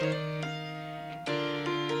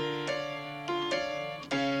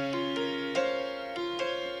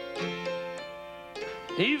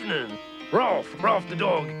Evening. Ralph the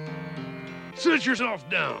dog. Sit yourself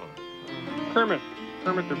down. Kermit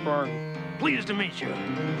the frog. Pleased to meet you.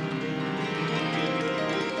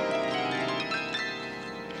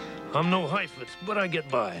 I'm no Heifetz, but I get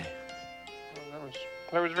by. Oh,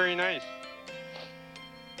 that was very nice.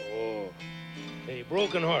 Oh, a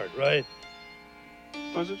broken heart, right?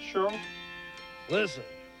 Was it sure? Listen,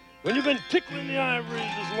 when you've been tickling the ivories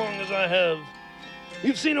as long as I have,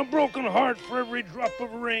 you've seen a broken heart for every drop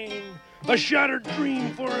of rain, a shattered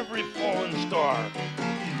dream for every fallen star.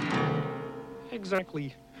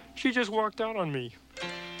 Exactly. She just walked out on me.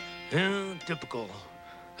 Yeah, typical.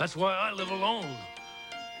 That's why I live alone.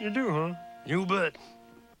 You do, huh? You bet.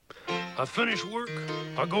 I finish work,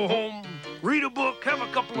 I go home, read a book, have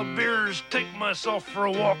a couple of beers, take myself for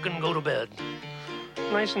a walk, and go to bed.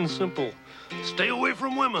 Nice and simple. Stay away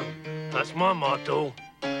from women. That's my motto.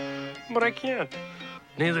 But I can't.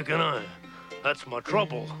 Neither can I. That's my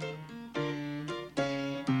trouble.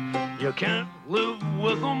 You can't live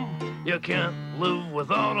with them. You can't live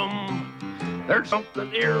without them. There's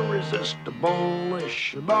something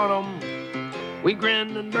irresistible-ish about them. We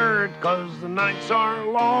grin and bear it 'cause the nights are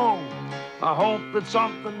long. I hope that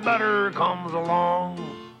something better comes along.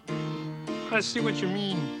 I see what you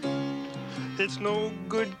mean. It's no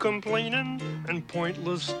good complaining and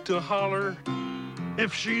pointless to holler.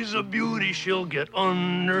 If she's a beauty, she'll get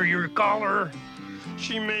under your collar.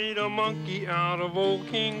 She made a monkey out of old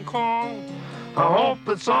King Kong. I hope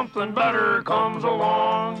that something better comes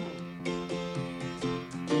along.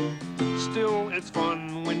 Still, it's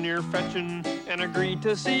fun when you're fetching and agree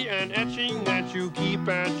to see an etching that you keep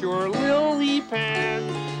at your lily pad.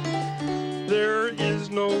 There is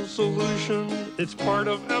no solution, it's part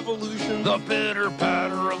of evolution. The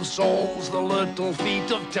pitter-patter of souls, the little feet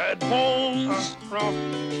of tadpoles. Ralph,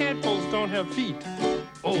 tadpoles don't have feet.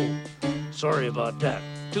 Oh, sorry about that.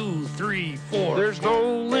 2, 3, 4. There's no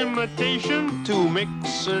limitation to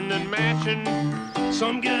mixing and matching.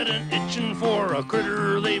 Some get an itching for a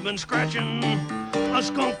critter they've been scratching. A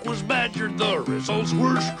skunk was badgered, the results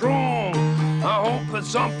were strong. I hope it's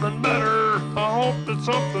something better. I hope it's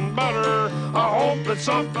something better. I hope that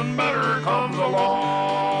something better comes along.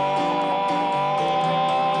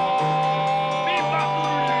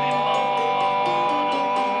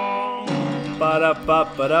 It's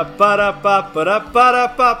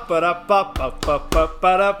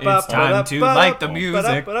time to light the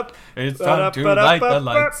music. It's time to light the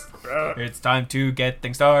lights. It's time to get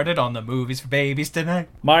things started on the movies for babies tonight.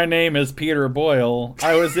 My name is Peter Boyle.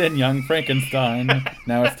 I was in Young Frankenstein.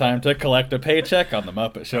 Now it's time to collect a paycheck on the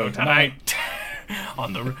Muppet Show tonight.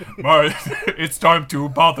 It's time to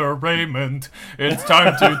bother Raymond. It's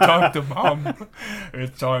time to talk to Mom.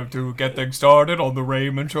 It's time to get things started on the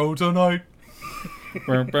Raymond Show tonight.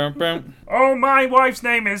 Oh, my wife's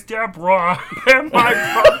name is Deborah, and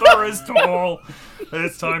my brother is tall.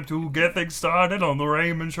 It's time to get things started on the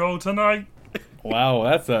Raymond Show tonight. Wow,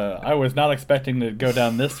 I was not expecting to go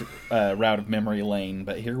down this route of memory lane,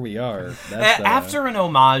 but here we are. After an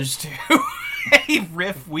homage to a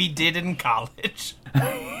riff we did in college.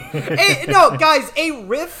 No, guys, a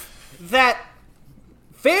riff that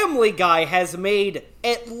Family Guy has made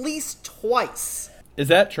at least twice. Is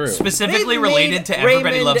that true? Specifically related to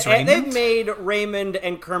Everybody Loves Raymond? They've made Raymond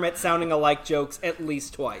and Kermit sounding alike jokes at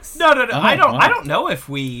least twice. No. I don't know if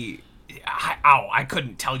we... I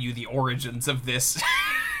couldn't tell you the origins of this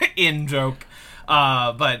in-joke.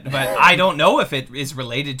 But I don't know if it is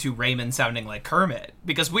related to Raymond sounding like Kermit,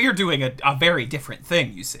 because we are doing a very different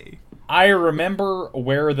thing, you see. I remember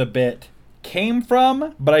where the bit came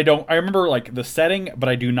from, but I remember like the setting, but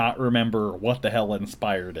I do not remember what the hell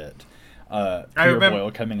inspired it. Peter Boyle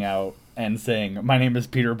coming out and saying, "My name is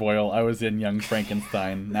Peter Boyle. I was in Young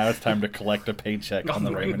Frankenstein. Now it's time to collect a paycheck on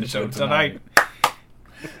the Raymond Show tonight."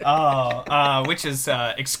 Which is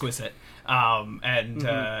exquisite.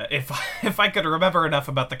 If I could remember enough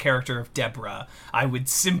about the character of Deborah, I would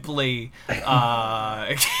simply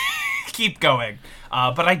keep going.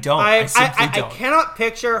 But I don't. I simply don't. I cannot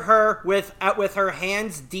picture her with her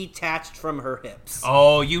hands detached from her hips.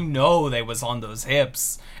 Oh, you know they was on those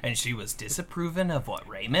hips, and she was disapproving of what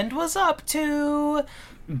Raymond was up to.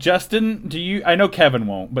 Justin, I know Kevin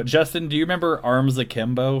won't, but Justin, do you remember Arms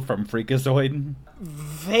Akimbo from Freakazoid?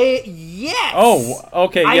 Yes. Oh,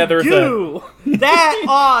 okay. Yeah, there's that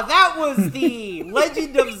was the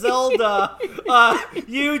Legend of Zelda.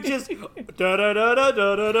 You just and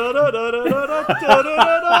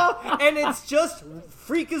it's just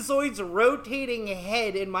Freakazoid's rotating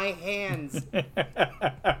head in my hands.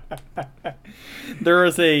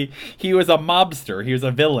 he was a mobster. He was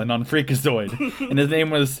a villain on Freakazoid, and his name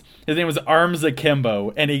was Arms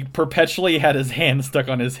Akimbo, and he perpetually had his hands stuck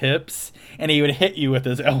on his hips, and he would hit you with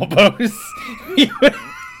his elbows.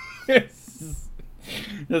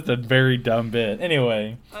 That's a very dumb bit.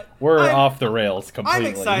 Anyway, we're off the rails completely.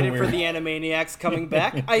 I'm excited for the Animaniacs coming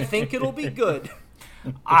back. I think it'll be good.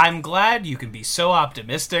 I'm glad you can be so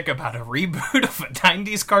optimistic about a reboot of a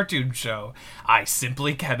 90s cartoon show. I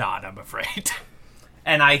simply cannot, I'm afraid.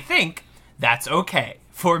 And I think that's okay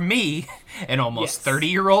for me, an almost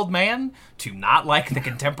 30-year-old man, to not like the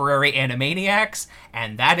contemporary Animaniacs,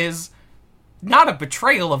 and that is not a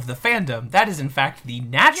betrayal of the fandom. That is, in fact, the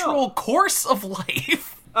natural course of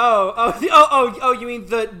life. Oh! You mean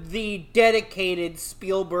the dedicated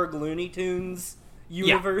Spielberg Looney Tunes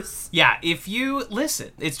universe? Yeah, if you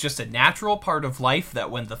listen, it's just a natural part of life that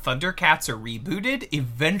when the Thundercats are rebooted,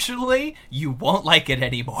 eventually you won't like it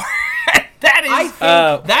anymore.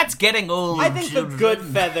 That's getting old. I think the Good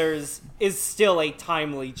Feathers is still a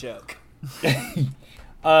timely joke.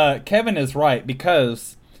 Kevin is right,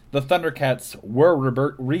 because the Thundercats were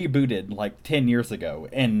rebooted like 10 years ago,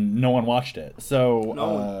 and no one watched it.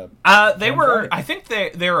 So, they were, I think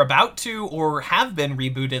they're about to, or have been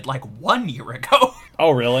rebooted like 1 year ago.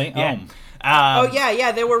 Oh, really? Yeah.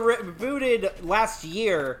 Yeah, they were rebooted last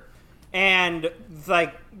year, and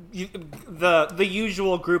like the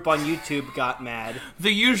usual group on YouTube got mad.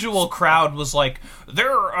 The usual crowd was like,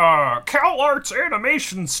 they're Cal Arts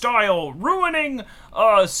animation style ruining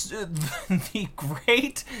the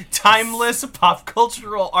great timeless pop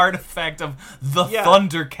cultural artifact of the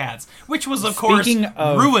Thundercats, which was of course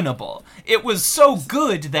ruinable. It was so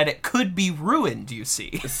good that it could be ruined, you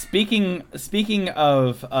see. Speaking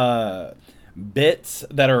of bits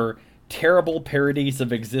that are terrible parodies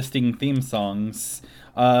of existing theme songs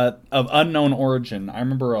of unknown origin, I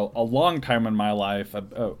remember a long time in my life,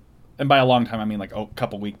 and by a long time I mean like a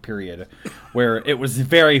couple week period, where it was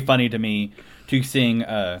very funny to me to sing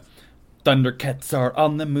Thundercats are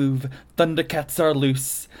on the move, Thundercats are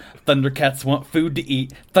loose, Thundercats want food to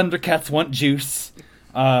eat, Thundercats want juice.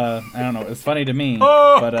 I don't know, it's funny to me,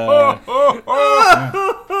 but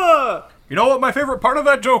You know what my favorite part of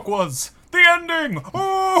that joke was? The ending!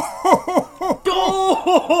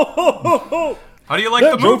 How do you like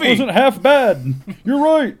the movie? That joke wasn't half bad. You're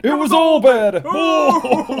right. It was all bad.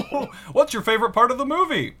 What's your favorite part of the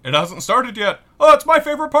movie? It hasn't started yet. Oh, it's my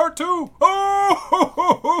favorite part too.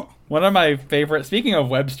 One of my favorite, speaking of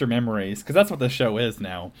Webster memories, because that's what the show is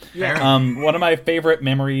now. Yeah. One of my favorite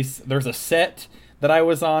memories, there's a set that I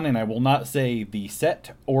was on, and I will not say the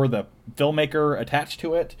set or the filmmaker attached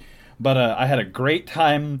to it, but I had a great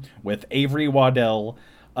time with Avery Waddell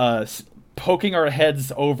poking our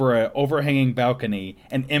heads over an overhanging balcony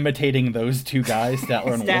and imitating those two guys,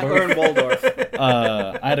 Statler and Waldorf.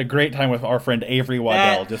 I had a great time with our friend Avery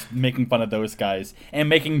Waddell, just making fun of those guys and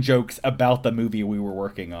making jokes about the movie we were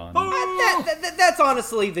working on. That's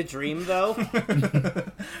honestly the dream, though.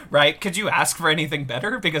 Right? Could you ask for anything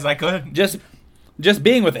better? Because I could. Just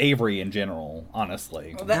being with Avery in general,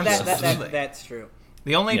 honestly. Well, that's true.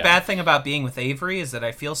 The only bad thing about being with Avery is that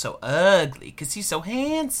I feel so ugly, because he's so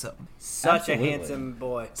handsome. Such a handsome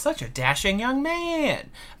boy. Such a dashing young man.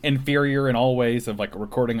 Inferior in all ways of, like,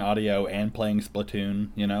 recording audio and playing Splatoon,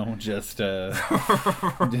 you know?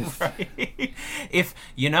 Right. If,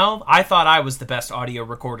 I thought I was the best audio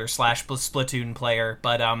recorder / Splatoon player,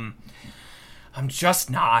 but, I'm just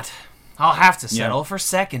not. I'll have to settle for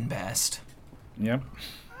second best. Yep.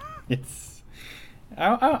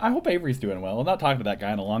 I hope Avery's doing well. I've not talked to that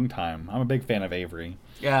guy in a long time. I'm a big fan of Avery.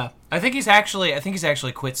 Yeah, I think he's actually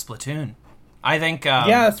quit Splatoon. I think. Yeah,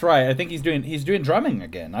 that's right. I think he's doing drumming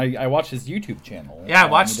again. I watched his YouTube channel. Yeah, I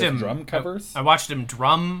watched him drum covers. I watched him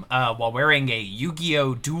drum while wearing a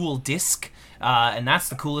Yu-Gi-Oh! Dual disc, and that's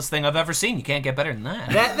the coolest thing I've ever seen. You can't get better than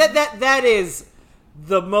that. That is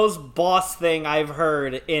the most boss thing I've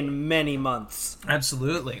heard in many months.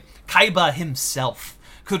 Absolutely, Kaiba himself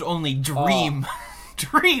could only dream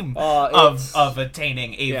of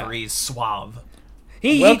attaining Avery's suave.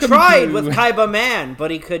 He tried with Kaiba Man, but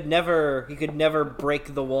he could never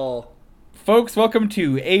break the wall. Folks, welcome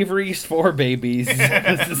to Avery's Four Babies.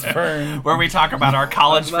 This is Fern, where we talk about our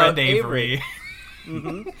college friend Avery.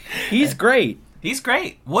 Mm-hmm. He's great. He's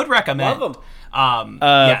great. Would recommend. Love him.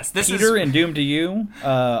 Yes, this Peter is and Doom to You.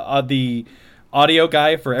 The audio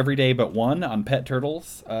guy for Every Day But One on Pet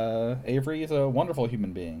Turtles. Avery is a wonderful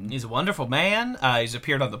human being. He's a wonderful man. He's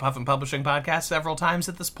appeared on the Puffin Publishing podcast several times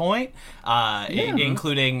at this point,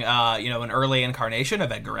 including an early incarnation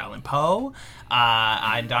of Edgar Allan Poe.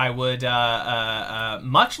 And I would,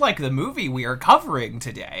 much like the movie we are covering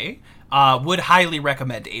today, would highly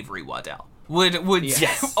recommend Avery Waddell. Would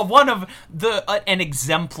yes. One of an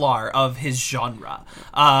exemplar of his genre.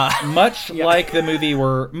 Much like the movie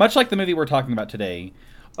we're talking about today.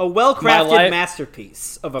 A well-crafted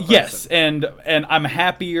masterpiece of a person. Yes, and I'm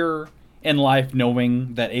happier in life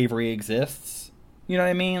knowing that Avery exists. You know what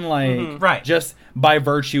I mean? Like, right. Just by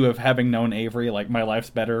virtue of having known Avery, like, my life's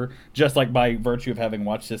better. Just like by virtue of having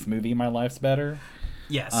watched this movie, my life's better.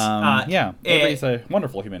 Yes. Avery's a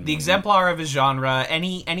wonderful human being. The exemplar of his genre.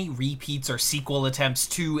 Any repeats or sequel attempts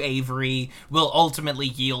to Avery will ultimately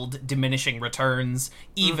yield diminishing returns,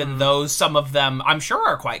 even though some of them, I'm sure,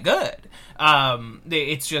 are quite good.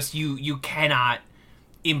 It's just you cannot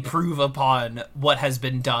improve upon what has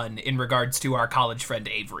been done in regards to our college friend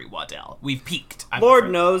Avery Waddell. We've peaked.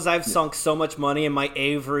 Lord knows I've sunk so much money in my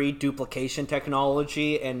Avery duplication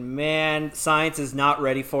technology, and man, science is not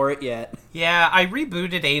ready for it yet. Yeah, I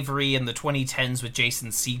rebooted Avery in the 2010s with Jason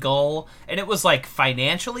Segel, and it was like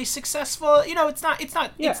financially successful. You know, it's not. It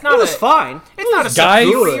was fine. It's not a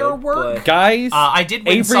superior work. Guys, I did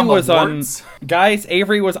win Avery some was awards.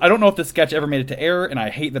 Avery was. I don't know if the sketch ever made it to air, and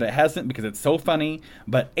I hate that it hasn't because it's so funny.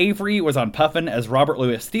 But Avery was on Puffin as Robert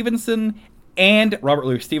Louis Stevenson, and Robert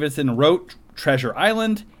Louis Stevenson wrote Treasure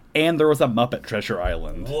Island, and there was a Muppet Treasure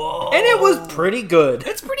Island. Whoa. And it was pretty good.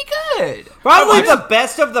 It's pretty good. Probably the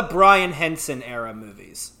best of the Brian Henson era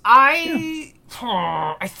movies. I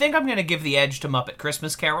think I'm going to give the edge to Muppet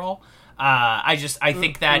Christmas Carol. I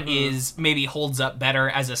think that is maybe holds up better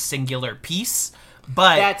as a singular piece.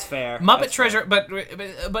 But that's fair. Muppet Treasure, but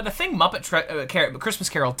the thing Muppet Christmas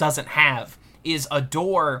Carol doesn't have is a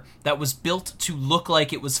door that was built to look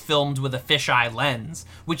like it was filmed with a fisheye lens,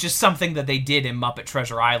 which is something that they did in Muppet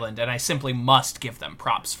Treasure Island, and I simply must give them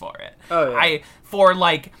props for it. Oh, yeah.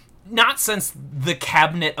 Not since the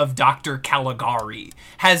Cabinet of Dr. Caligari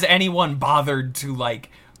has anyone bothered to,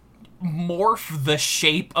 morph the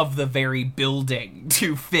shape of the very building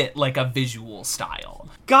to fit, a visual style.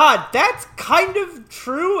 God, that's kind of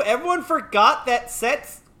true. Everyone forgot that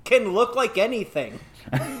sets can look like anything.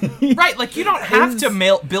 Right, you don't have to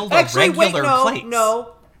build a regular place.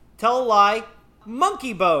 No, tell a lie.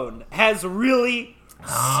 Monkey Bone has really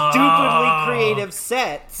stupidly creative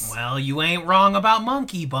sets. Well, you ain't wrong about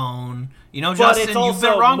Monkey Bone. You know, Justin, you've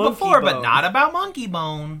been wrong before, but not about Monkey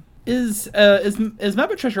Bone. Is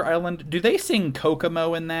Muppet Treasure Island? Do they sing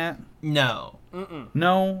Kokomo in that? No.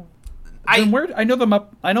 No. I know the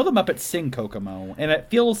Muppets sing Kokomo, and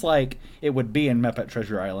it feels like it would be in Muppet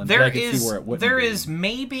Treasure Island. There but I can see where it wouldn't be. Is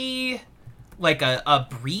maybe a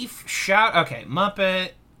brief shout. Okay,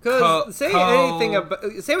 Muppet. Say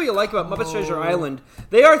what you like about Muppet Treasure Island.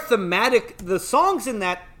 They are thematic. The songs in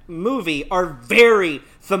that movie are very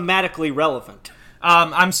thematically relevant.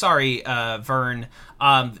 I'm sorry, Vern.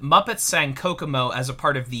 Muppets sang Kokomo as a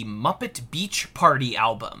part of the Muppet Beach Party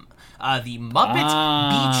album. The Muppet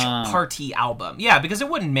Beach Party album. Yeah, because it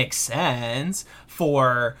wouldn't make sense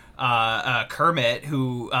for Kermit,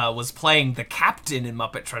 who was playing the captain in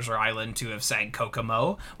Muppet Treasure Island, to have sang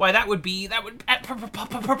Kokomo. Why, that would be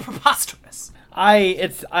preposterous. I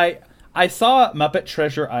saw Muppet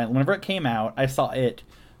Treasure Island whenever it came out. I saw it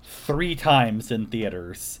 3 times in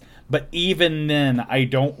theaters, but even then, I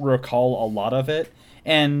don't recall a lot of it.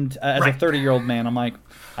 And as a 30-year-old man, I'm like,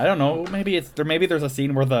 I don't know. Maybe there's a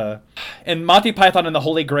scene where in Monty Python and the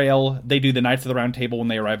Holy Grail, they do the Knights of the Round Table when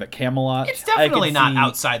they arrive at Camelot. It's definitely not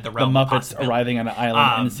outside the realm. The Muppets arriving on an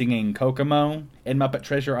island and singing Kokomo in Muppet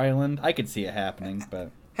Treasure Island. I could see it happening, but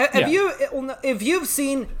if you've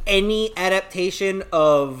seen any adaptation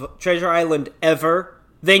of Treasure Island ever,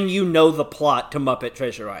 then you know the plot to Muppet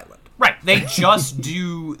Treasure Island. Right. They just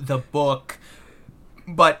do the book,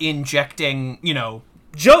 but injecting,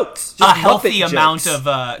 jokes, a healthy amount of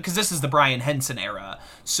because this is the Brian Henson era,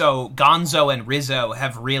 so Gonzo and Rizzo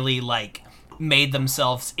have really made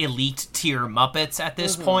themselves elite tier Muppets at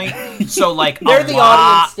this point. So they're the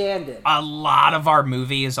audience stand-in. A lot of our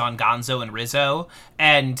movie is on Gonzo and Rizzo,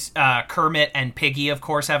 and Kermit and Piggy, of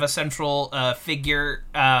course, have a central figure,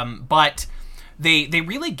 but They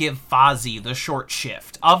really give Fozzie the short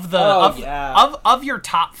shift of your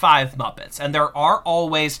top 5 Muppets, and there are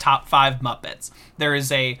always top 5 Muppets.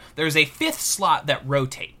 There's a 5th slot that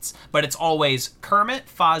rotates, but it's always Kermit,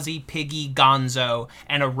 Fozzie, Piggy, Gonzo,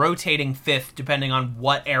 and a rotating 5th depending on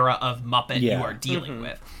what era of Muppet you are dealing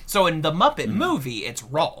with. So in the Muppet movie, it's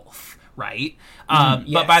Rolf. right? Yes.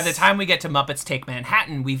 But by the time we get to Muppets Take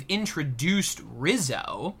Manhattan, we've introduced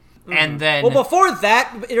Rizzo, and then... Well, before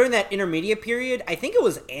that, during that intermediate period, I think it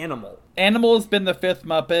was Animal. Animal has been the fifth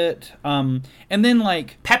Muppet, and then,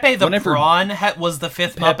 like... Pepe the Prawn was the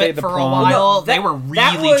fifth Pepe Muppet the for Prawn. a while. Well, they were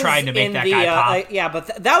really trying to make that guy pop. yeah,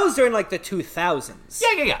 but that was during, like, the 2000s.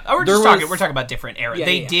 Yeah. We're talking about different era.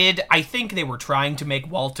 They did, I think they were trying to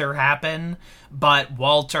make Walter happen, but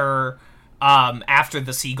Walter... after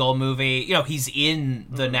the Seagull movie, he's in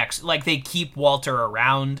the next, like, they keep Walter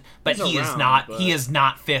around, but he is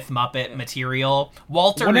not fifth Muppet material.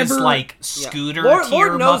 Walter is like Scooter tier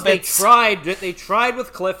Lord knows Muppets. they tried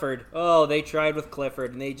with Clifford. Oh, they tried with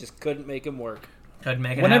Clifford, and they just couldn't make him work. Couldn't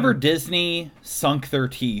make it Whenever happen. Disney sunk their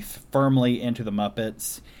teeth firmly into the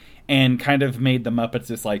Muppets and kind of made the Muppets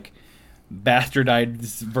this, like,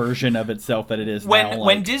 bastardized version of itself that it is now.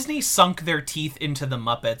 When Disney sunk their teeth into the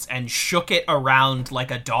Muppets and shook it around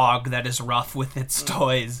like a dog that is rough with its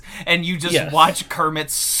toys, and you just watch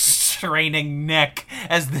Kermit's straining neck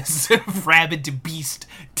as this rabid beast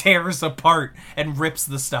tears apart and rips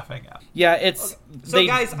the stuffing out. Yeah, it's... So,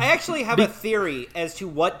 guys, I actually have a theory as to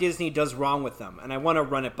what Disney does wrong with them, and I want to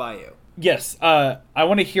run it by you. Yes, I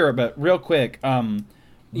want to hear it, but real quick, one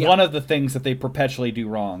of the things that they perpetually do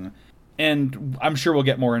wrong, and I'm sure we'll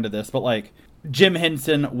get more into this, but, like, Jim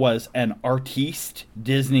Henson was an artiste.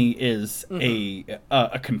 Disney is a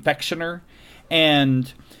confectioner.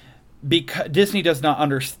 And because Disney does not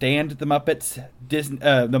understand the Muppets,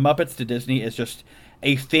 the Muppets to Disney is just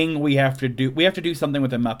a thing we have to do. We have to do something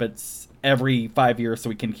with the Muppets every 5 years so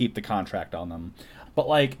we can keep the contract on them. But,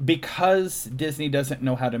 like, because Disney doesn't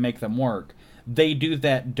know how to make them work, they do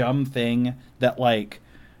that dumb thing that, like,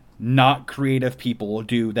 not creative people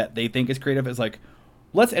do that they think is creative. Is like,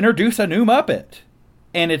 let's introduce a new Muppet.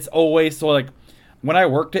 And it's always so, like, when I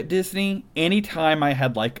worked at Disney, anytime I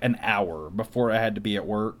had like an hour before I had to be at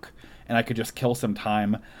work and I could just kill some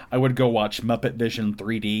time, I would go watch Muppet Vision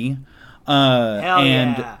 3D.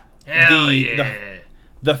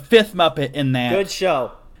 The fifth Muppet in that, good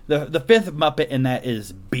show. The fifth Muppet in that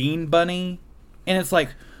is Bean Bunny. And it's like,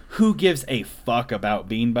 who gives a fuck about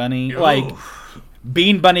Bean Bunny? Ooh. Like,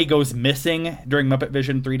 Bean Bunny goes missing during Muppet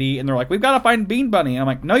Vision 3D, and they're like, we've got to find Bean Bunny. I'm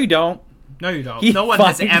like, no, you don't. No, you don't. No one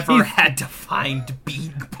has ever had to find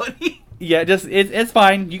Bean Bunny. Yeah, just it's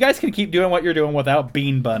fine. You guys can keep doing what you're doing without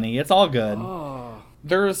Bean Bunny. It's all good. Oh.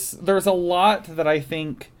 There's a lot that I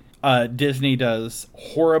think Disney does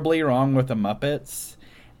horribly wrong with the Muppets,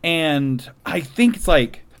 and I think it's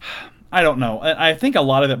like, I don't know. I think a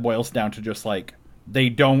lot of it boils down to just like, they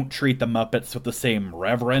don't treat the Muppets with the same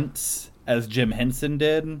reverence as Jim Henson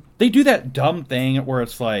did. They do that dumb thing where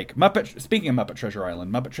it's like, speaking of Muppet Treasure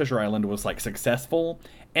Island was like successful,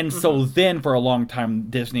 and so then for a long time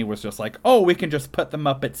Disney was just like, oh, we can just put the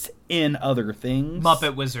Muppets in other things.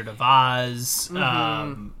 Muppet Wizard of Oz,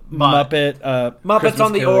 Muppets Muppets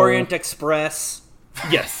on the Carol. Orient Express.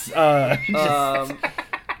 Yes.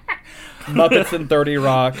 Muppets in 30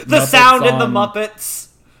 Rock. The Muppets Sound in the Muppets.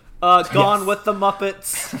 Gone with the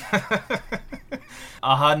Muppets.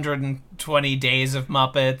 120 Days of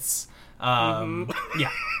Muppets. Yeah.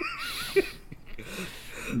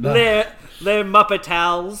 Les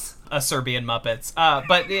Muppetals. A Serbian Muppets.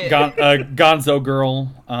 But Gonzo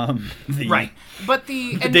Girl. Right. But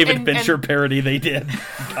the David Fincher parody they did.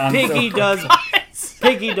 Piggy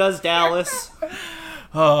does Dallas.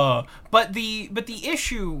 But the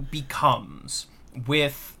issue becomes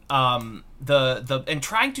with and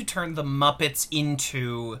trying to turn the Muppets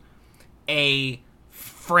into a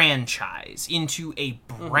franchise, into a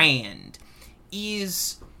brand,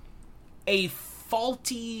 is a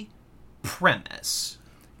faulty premise.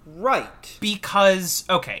 Right. Because,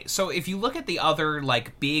 okay, so if you look at the other,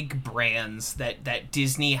 like, big brands that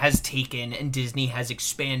Disney has taken and Disney has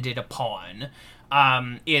expanded upon,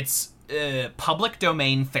 it's public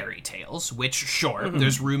domain fairy tales, which, sure,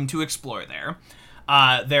 there's room to explore there.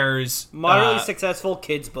 There's moderately successful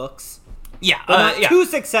kids' books. Yeah, but not too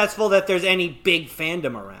successful that there's any big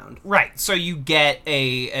fandom around. Right, so you get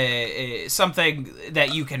a something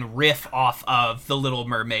that you can riff off of The Little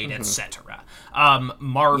Mermaid, etc.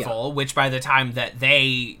 Marvel, which by the time that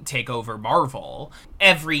they take over Marvel,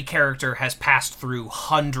 every character has passed through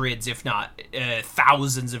hundreds, if not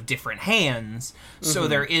thousands of different hands, so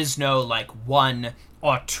there is no, like, one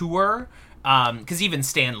auteur, because even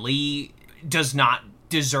Stan Lee does not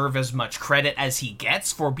deserve as much credit as he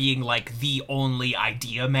gets for being, like, the only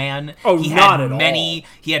idea man. Oh, he not had at many, all.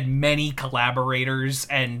 He had many collaborators,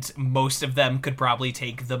 and most of them could probably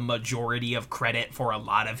take the majority of credit for a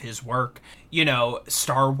lot of his work. You know,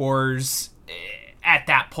 Star Wars, at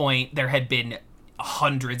that point, there had been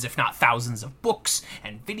hundreds, if not thousands of books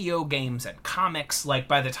and video games and comics. Like,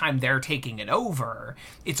 by the time they're taking it over,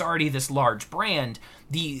 it's already this large brand.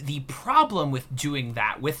 The problem with doing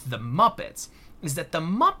that with the Muppets is that the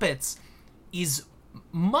Muppets is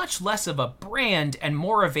much less of a brand and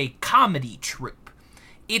more of a comedy troupe.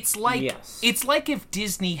 It's like it's like if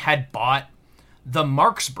Disney had bought the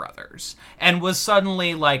Marx Brothers and was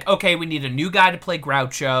suddenly like, okay, we need a new guy to play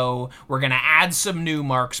Groucho. We're going to add some new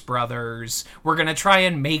Marx Brothers. We're going to try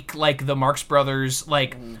and make like the Marx Brothers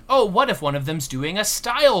like, oh, what if one of them's doing a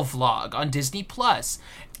style vlog on Disney Plus?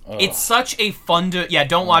 It's such a fun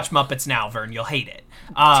don't watch Muppets now, Vern. You'll hate it.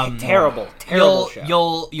 Terrible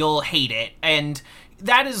show. You'll hate it. And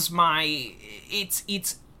that is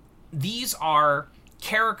these are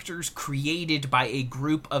characters created by a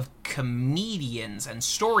group of comedians and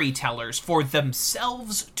storytellers for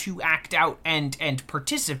themselves to act out and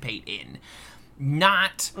participate in.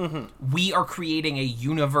 Not we are creating a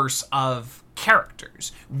universe of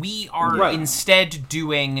characters. We are instead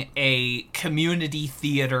doing a community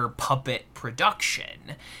theater puppet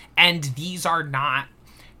production. And these are not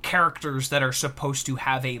characters that are supposed to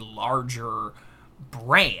have a larger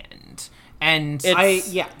brand. And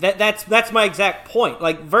that's my exact point.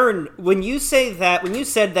 Like, Vern, when you said that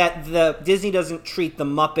the Disney doesn't treat the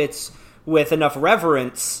Muppets with enough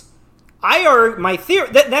reverence,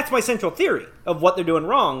 that's my central theory of what they're doing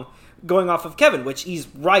wrong, going off of Kevin, which he's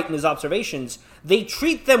right in his observations. They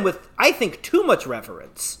treat them with, I think, too much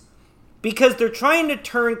reverence. Because they're trying to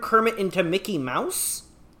turn Kermit into Mickey Mouse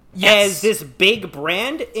as this big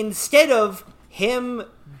brand, instead of him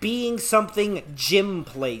being something Jim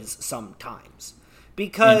plays sometimes.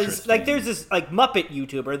 Because, like, there's this, like, Muppet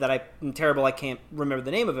YouTuber that I'm terrible, I can't remember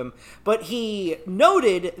the name of him, but he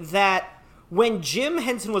noted that when Jim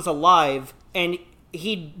Henson was alive and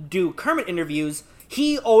he'd do Kermit interviews,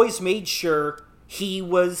 he always made sure he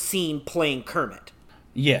was seen playing Kermit.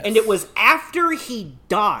 Yes. And it was after he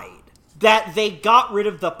died that they got rid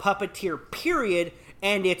of the puppeteer period,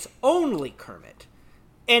 and it's only Kermit.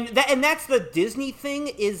 And that's the Disney thing,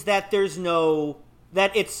 is that there is no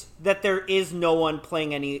one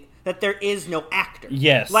playing any, that there is no actor.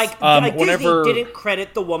 Yes. Like Disney didn't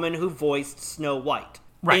credit the woman who voiced Snow White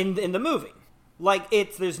in the movie. Like,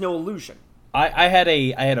 there's no illusion. I had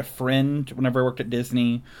a friend whenever I worked at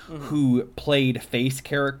Disney who played face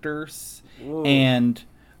characters. Ooh. And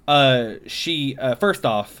she first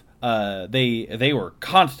off, they were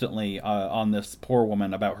constantly on this poor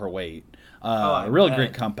woman about her weight. Really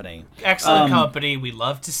great company. Excellent company. We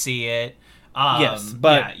love to see it. Yes,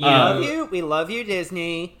 but we love you,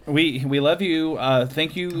 Disney. We love you.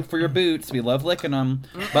 Thank you for your boots. We love licking them,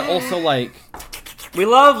 but also like we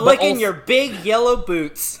love licking your big yellow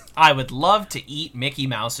boots. I would love to eat Mickey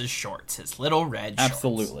Mouse's shorts, his little red shorts.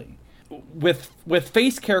 Absolutely. With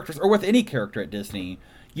face characters or with any character at Disney,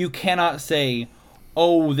 you cannot say,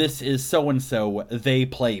 "Oh, this is so and so. They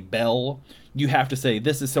play Belle." You have to say,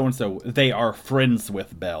 this is so-and-so, they are friends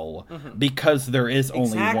with Belle, because there is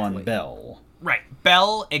only one Belle. Right.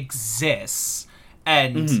 Belle exists,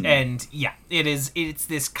 and it's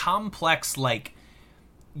this complex, like,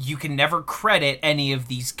 you can never credit any of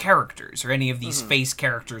these characters, or any of these face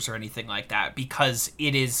characters, or anything like that, because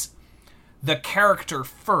it is the character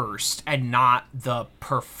first, and not the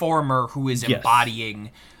performer who is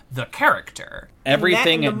embodying the character.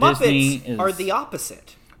 Everything at Disney are the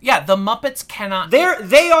opposite. Yeah, the Muppets cannot. There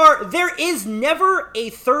is never a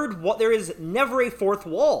fourth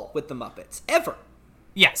wall with the Muppets ever.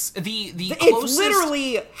 Yes, the closest. It's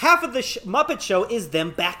literally half of the Muppet Show is them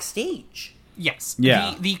backstage. Yes.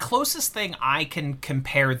 Yeah. The closest thing I can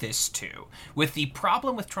compare this to, with the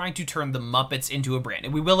problem with trying to turn the Muppets into a brand,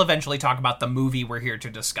 and we will eventually talk about the movie we're here to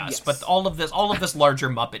discuss, but all of this larger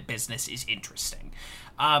Muppet business is interesting.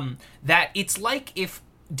 That it's like if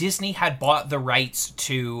Disney had bought the rights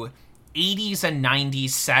to 80s and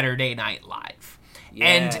 90s Saturday Night Live.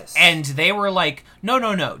 Yes. And they were like, no,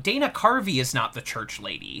 Dana Carvey is not the church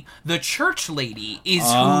lady. The church lady is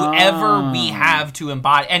whoever we have to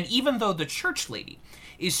embody. And even though the church lady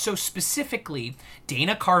is so specifically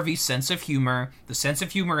Dana Carvey's sense of humor, the sense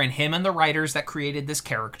of humor in him and the writers that created this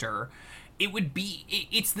character,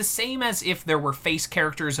 it's the same as if there were face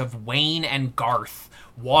characters of Wayne and Garth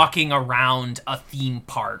walking around a theme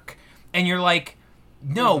park, and you're like,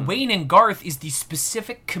 no, Wayne and Garth is the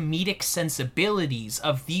specific comedic sensibilities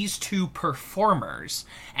of these two performers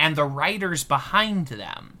and the writers behind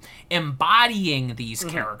them, embodying these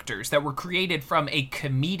characters that were created from a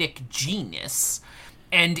comedic genius,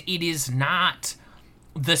 and it is not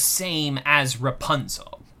the same as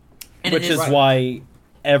Rapunzel. And which is why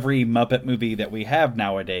every Muppet movie that we have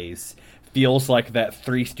nowadays feels like that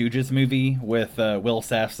Three Stooges movie with Will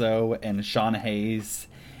Sasso and Sean Hayes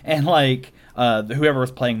and like whoever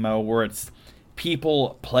was playing Mo, where it's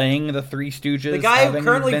people playing the Three Stooges. The guy who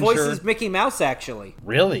currently voices Mickey Mouse, actually.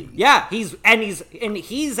 Really? Yeah, he's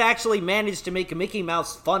actually managed to make Mickey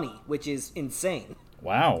Mouse funny, which is insane.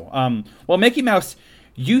 Wow. Well, Mickey Mouse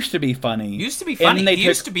used to be funny. He used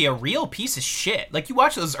to be a real piece of shit. Like, you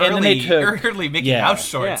watch those early Mickey Mouse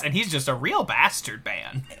shorts, and he's just a real bastard,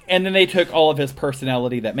 man. And then they took all of his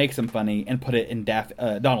personality that makes him funny and put it in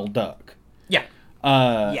Donald Duck. Yeah.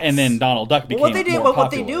 Yes. And then Donald Duck became more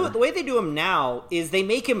popular. The way they do him now is they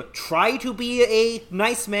make him try to be a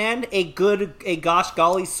nice man, a gosh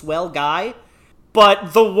golly swell guy,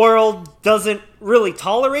 but the world doesn't really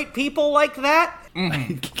tolerate people like that.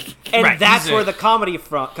 Mm-hmm. And that's where the comedy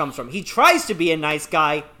comes from. He tries to be a nice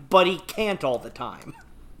guy, but he can't all the time.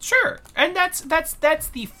 Sure. And that's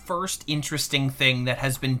the first interesting thing that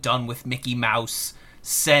has been done with Mickey Mouse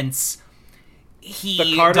since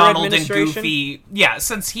Donald and Goofy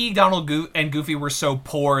and Goofy were so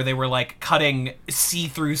poor they were like cutting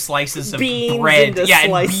see-through slices of bread.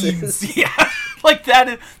 Slices. Yeah. Like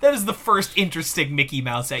that is the first interesting Mickey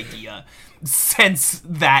Mouse idea since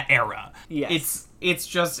that era. Yes. It's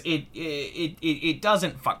just it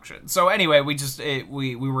doesn't function. So anyway,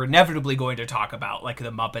 we were inevitably going to talk about like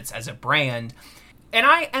the Muppets as a brand. And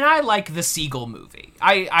I like the Seagull movie.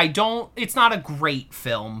 I don't, it's not a great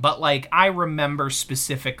film, but like I remember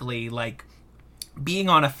specifically like being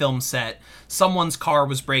on a film set, someone's car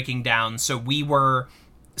was breaking down, so we were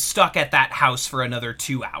stuck at that house for another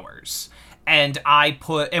 2 hours. And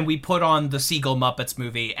we put on the Seagull Muppets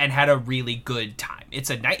movie and had a really good time. It's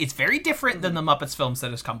very different than the Muppets films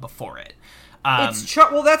that has come before it. That's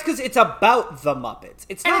because it's about the Muppets.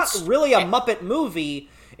 It's not really a Muppet movie.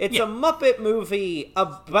 It's a Muppet movie.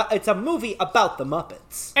 It's a movie about the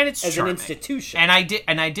Muppets, and it's as charming. An institution. And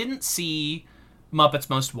I didn't see Muppets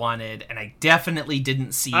Most Wanted, and I definitely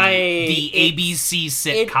didn't see the ABC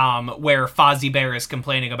sitcom where Fozzie Bear is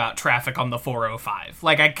complaining about traffic on the 405.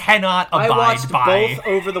 Like, I cannot abide by... I watched both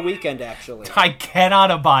over the weekend, actually. I cannot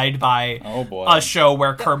abide by a show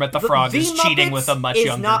where Kermit the Frog is cheating Muppets with a much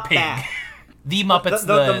younger pig. Bad. The Muppets,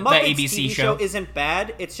 the Muppets ABC TV show isn't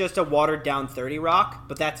bad. It's just a watered down 30 Rock,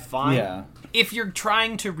 but that's fine. Yeah. If you're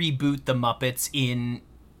trying to reboot the Muppets in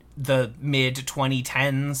the mid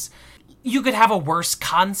 2010s, you could have a worse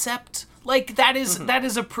concept. Like that is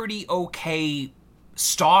a pretty okay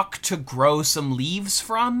stalk to grow some leaves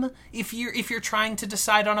from if you're trying to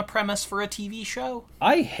decide on a premise for a TV show.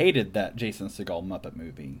 I hated that Jason Segel Muppet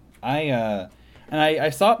movie. I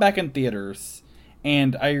saw it back in theaters,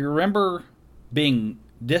 and I remember being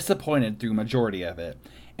disappointed through majority of it.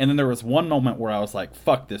 And then there was one moment where I was like,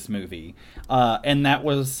 fuck this movie. And that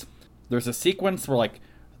was, there's a sequence where like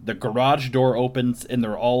the garage door opens and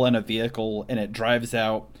they're all in a vehicle and it drives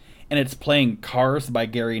out and it's playing Cars by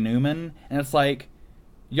Gary Newman. And it's like,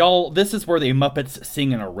 y'all, this is where the Muppets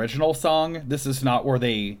sing an original song. This is not where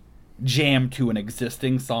they jam to an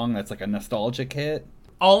existing song that's like a nostalgic hit.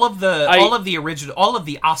 All of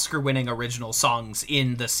the Oscar-winning original songs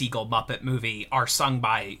in the Seagull Muppet movie are sung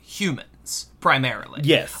by humans, primarily.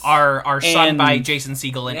 Yes. Are sung by Jason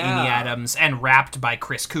Segel and Amy Adams and rapped by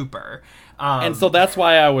Chris Cooper. And so that's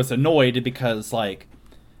why I was annoyed, because, like,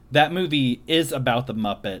 that movie is about the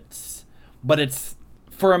Muppets, but it's,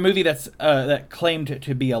 for a movie that's that claimed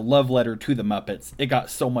to be a love letter to the Muppets, it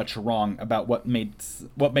got so much wrong about what makes the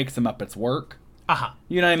Muppets work. Uh-huh.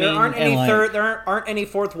 You know what I mean? There aren't any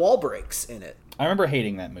fourth wall breaks in it. I remember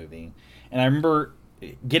hating that movie. And I remember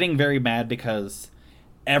getting very mad because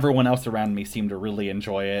everyone else around me seemed to really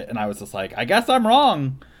enjoy it. And I was just like, I guess I'm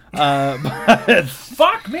wrong. But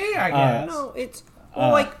fuck me, I guess. No, it's...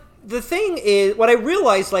 Well, like, the thing is... What I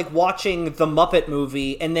realized, like, watching the Muppet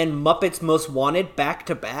movie and then Muppets Most Wanted back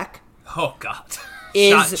to back... Oh, God.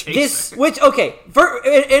 Is this... Which, okay,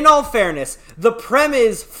 in all fairness, the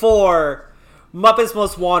premise for... Muppets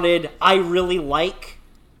Most Wanted, I really like,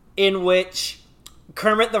 in which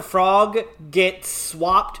Kermit the Frog gets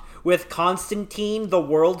swapped with Constantine, the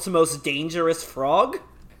world's most dangerous frog.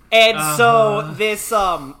 And so this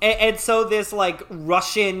like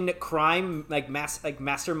Russian crime,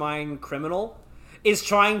 mastermind criminal is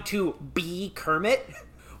trying to be Kermit,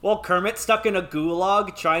 while Kermit's stuck in a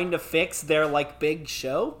gulag trying to fix their like big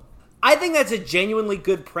show. I think that's a genuinely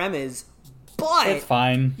good premise. But it's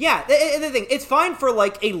fine. Yeah, the thing, it's fine for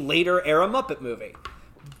like a later era Muppet movie.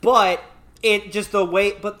 But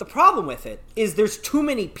the problem with it is there's too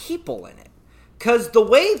many people in it. Cuz the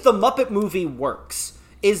way the Muppet movie works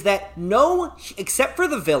is that except for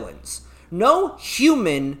the villains, no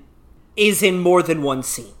human is in more than one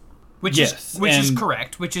scene. Which is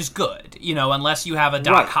correct, which is good. You know, unless you have a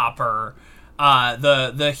Doc Hopper,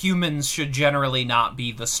 the humans should generally not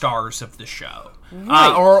be the stars of the show.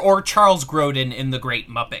 Right. Or Charles Grodin in The Great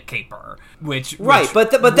Muppet Caper, which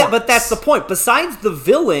but that's the point. Besides the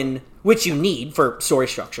villain, which you need for story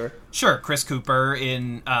structure, sure, Chris Cooper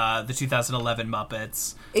in the 2011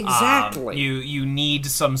 Muppets, exactly. You need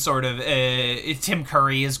some sort of Tim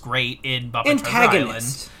Curry is great in Muppet Treasure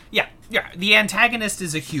Island. Yeah, the antagonist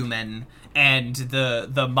is a human, and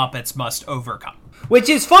the Muppets must overcome. Which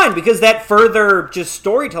is fine, because that further, just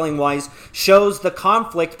storytelling-wise, shows the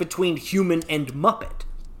conflict between human and Muppet.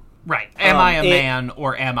 Right. Am I a man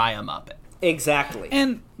or am I a Muppet? Exactly.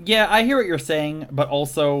 And, yeah, I hear what you're saying, but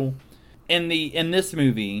also, in this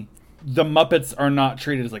movie, the Muppets are not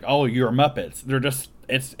treated as like, oh, you're Muppets. They're just,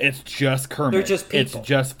 it's just Kermit. They're just people. It's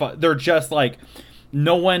just, they're just like,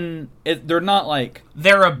 no one, they're not like...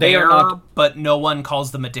 They're a bear, but no one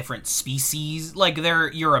calls them a different species. Like,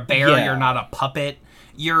 you're a bear, you're not a puppet.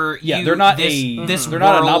 They're not they're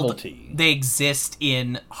not a novelty. They exist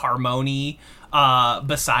in harmony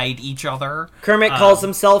beside each other. Kermit calls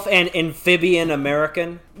himself an amphibian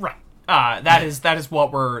American. Right. That is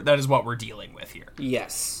what we're dealing with here.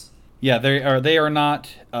 Yes. Yeah, they are not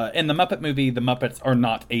in the Muppet movie. The Muppets are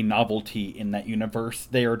not a novelty in that universe.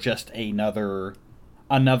 They are just another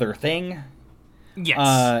thing.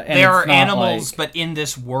 Yes, they are animals, but in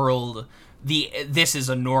this world, this is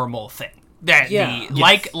a normal thing.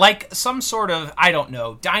 Like some sort of, I don't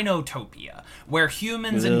know, Dinotopia, where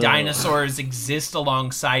humans and dinosaurs exist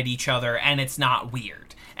alongside each other, and it's not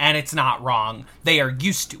weird, and it's not wrong. They are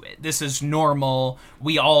used to it. This is normal.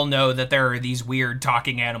 We all know that there are these weird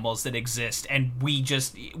talking animals that exist, and we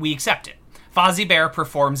accept it. Fozzie Bear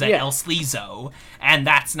performs at El Sleazo, and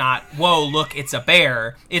that's not, whoa, look, it's a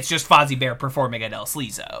bear. It's just Fozzie Bear performing at El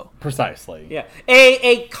Sleazo. Precisely. Yeah.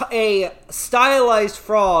 A stylized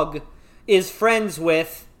frog is friends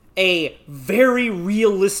with a very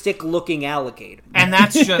realistic looking alligator. And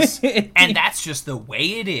that's just the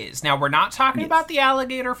way it is. Now, we're not talking about the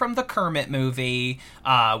alligator from the Kermit movie,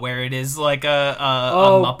 where it is like a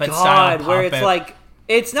Muppet style puppet. Where it's like,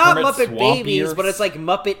 it's not Kermit's Muppet Babies, but it's like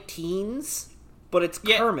Muppet Teens, but it's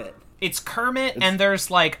Kermit. It's Kermit, and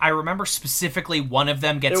there's like, I remember specifically one of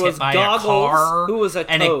them gets hit by Goggles, a car, who was a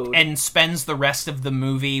toad, and spends the rest of the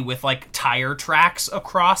movie with like tire tracks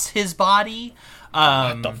across his body.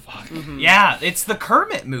 What the fuck? Mm-hmm. Yeah, it's the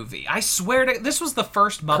Kermit movie. I swear to, this was the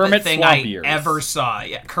first Muppet Kermit thing Swamp I Years. ever saw.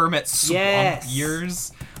 Yeah, Kermit Swamp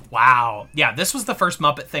Years. Wow. Yeah, this was the first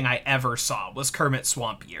Muppet thing I ever saw, was Kermit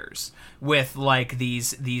Swamp Years, with like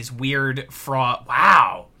these weird frog.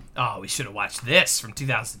 Wow. Oh, we should have watched this from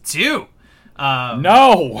 2002.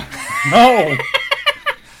 No.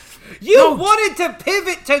 You wanted to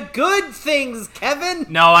pivot to good things, Kevin.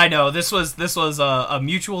 No, I know. This was a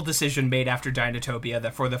mutual decision made after Dinotopia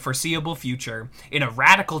that for the foreseeable future, in a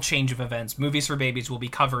radical change of events, Movies for Babies will be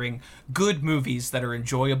covering good movies that are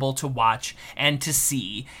enjoyable to watch and to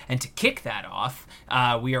see. And to kick that off,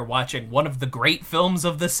 we are watching one of the great films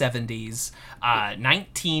of the 70s,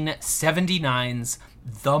 1979's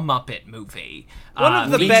The Muppet Movie. One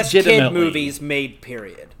of the best kid movies made,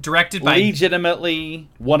 period. Directed by... Legitimately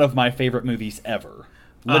one of my favorite movies ever.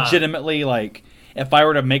 Legitimately, like, if I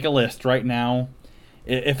were to make a list right now,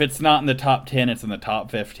 if it's not in the top 10, it's in the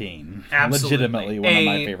top 15. Absolutely. Legitimately one of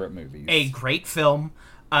my favorite movies. A great film.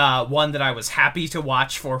 One that I was happy to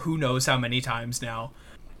watch for who knows how many times now.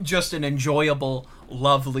 Just an enjoyable,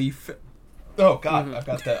 lovely... Oh, God.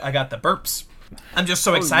 Mm-hmm. I got the burps. I'm just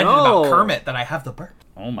so excited about Kermit that I have the burp.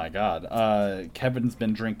 Oh my God! Kevin's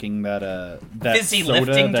been drinking that fizzy soda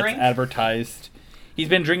lifting that's drink? advertised. He's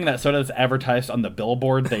been drinking that soda that's advertised on the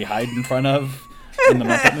billboard they hide in front of in the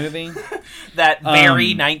Muppet movie. That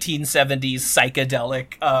very 1970s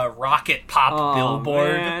psychedelic rocket pop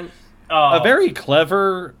billboard. Man. A very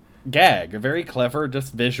clever gag, a very clever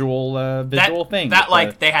just visual thing. That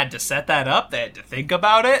like they had to set that up, they had to think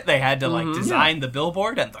about it, they had to like design the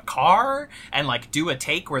billboard and the car and like do a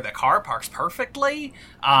take where the car parks perfectly.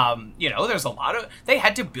 There's a lot of, they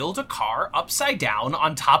had to build a car upside down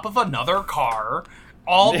on top of another car,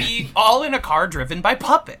 all in a car driven by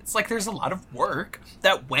puppets. Like, there's a lot of work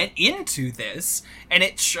that went into this, and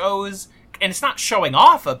it shows, and it's not showing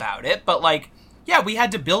off about it, but like, yeah, we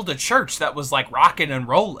had to build a church that was, like, rocking and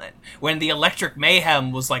rolling when the Electric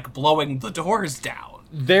Mayhem was, like, blowing the doors down.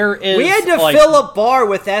 We had to fill a bar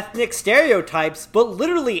with ethnic stereotypes, but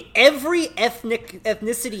literally every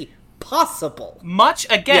ethnicity possible. Much,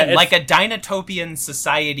 again, like a Dinotopian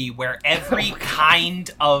society where every kind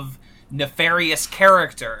of nefarious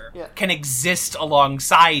character can exist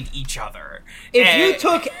alongside each other.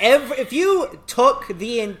 If you took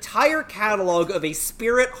the entire catalog of A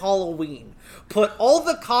Spirit Halloween, put all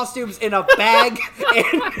the costumes in a bag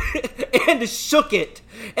and shook it,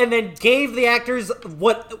 and then gave the actors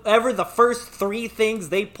whatever the first 3 things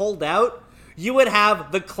they pulled out, you would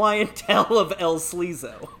have the clientele of El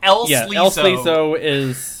Sleazo. El Sleazo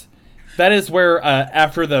is... That is where,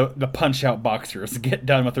 after the Punch-Out boxers get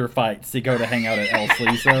done with their fights, they go to hang out at El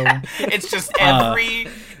Sleazo. It's just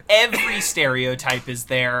every stereotype is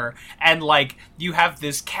there, and, like, you have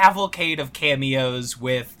this cavalcade of cameos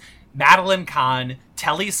with Madeline Kahn,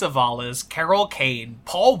 Telly Savalas, Carol Kane,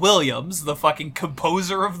 Paul Williams, the fucking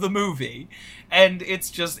composer of the movie, and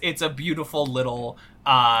it's a beautiful little...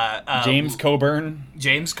 James Coburn,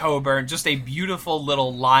 just a beautiful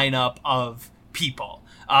little lineup of people.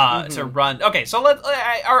 To run. Okay, so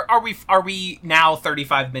are we now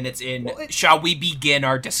 35 minutes in? Shall we begin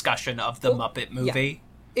our discussion of the Muppet movie?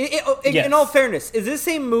 Yes. In all fairness, is this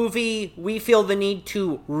a movie we feel the need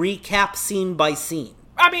to recap scene by scene?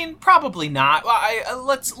 I mean, probably not.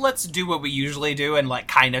 Let's do what we usually do and like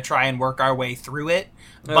kind of try and work our way through it.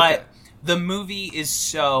 Okay. But the movie is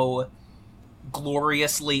so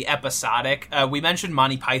gloriously episodic. We mentioned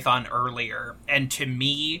Monty Python earlier, and to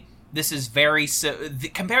me, this is very...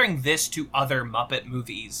 comparing this to other Muppet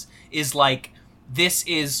movies is like, this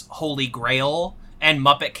is Holy Grail, and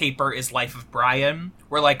Muppet Caper is Life of Brian,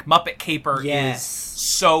 where, like, Muppet Caper is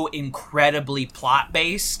so incredibly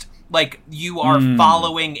plot-based. Like, you are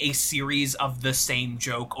following a series of the same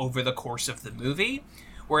joke over the course of the movie,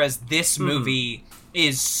 whereas this movie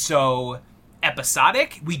is so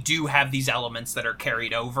episodic. We do have these elements that are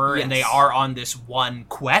carried over, and they are on this one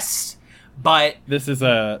quest. But this is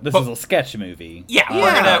a sketch movie.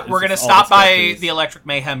 Yeah, we're gonna stop by the Electric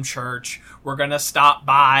Mayhem Church. We're gonna stop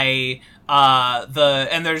by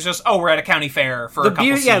and there's just we're at a county fair for a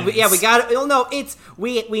couple scenes. We got it. No, it's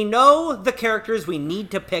we know the characters we need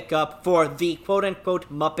to pick up for the quote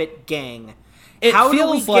unquote Muppet gang. How do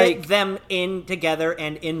we get them in together,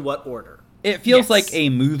 and in what order? It feels like a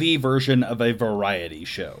movie version of a variety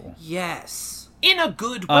show. Yes, in a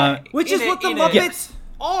good way, which is what the Muppets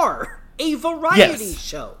are. A variety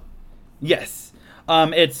show. Yes.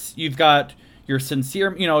 You've got your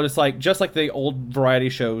sincere, just like the old variety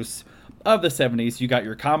shows of the 70s, you got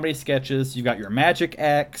your comedy sketches, you got your magic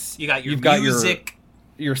acts, you've got music,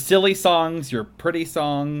 your silly songs, your pretty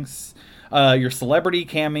songs, your celebrity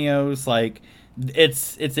cameos, like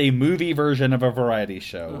it's a movie version of a variety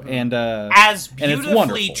show, and as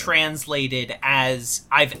beautifully translated as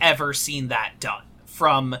I've ever seen that done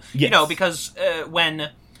from because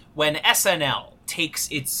when SNL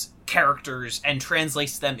takes its characters and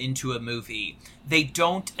translates them into a movie, they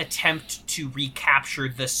don't attempt to recapture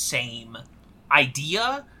the same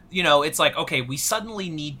idea. It's like, okay, we suddenly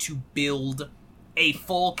need to build a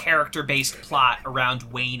full character-based plot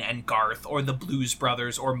around Wayne and Garth, or the Blues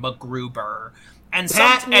Brothers, or MacGruber. And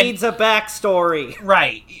Pat needs a backstory.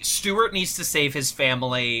 Right. Stuart needs to save his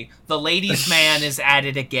family. The ladies' man is at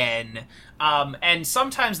it again. And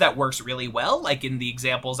sometimes that works really well, like in the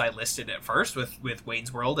examples I listed at first with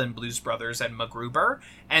Wayne's World and Blues Brothers and MacGruber.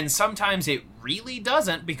 And sometimes it really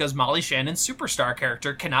doesn't, because Molly Shannon's superstar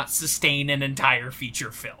character cannot sustain an entire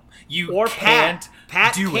feature film. Pat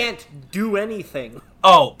can't do anything.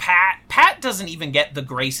 Oh, Pat doesn't even get the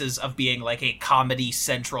graces of being like a Comedy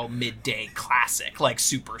Central midday classic like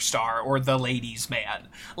Superstar or The Ladies' Man.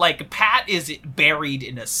 Like, Pat is buried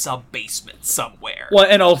in a sub-basement somewhere. Well,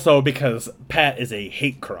 and also because Pat is a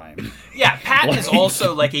hate crime. Yeah, Pat is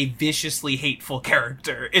also like a viciously hateful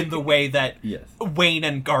character in the way that Wayne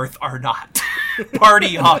and Garth are not.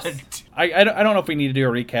 Party on. I don't know if we need to do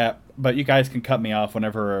a recap, but you guys can cut me off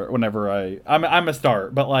whenever I'm a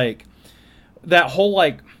start, but like that whole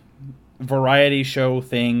like variety show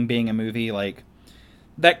thing being a movie, like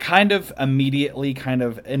that kind of immediately kind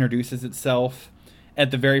of introduces itself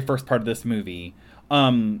at the very first part of this movie.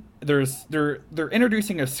 They're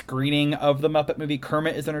introducing a screening of the Muppet movie.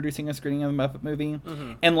 Kermit is introducing a screening of the Muppet movie,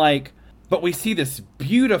 and like, but we see this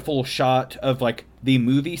beautiful shot of like the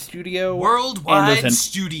movie studio, Worldwide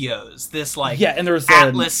Studios. This like and there's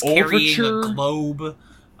Atlas an carrying overture. a globe.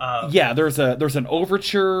 There's an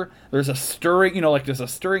overture. There's a stirring, there's a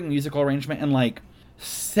stirring musical arrangement, and like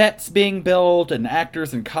sets being built and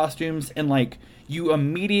actors and costumes, and like you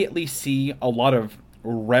immediately see a lot of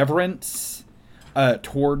reverence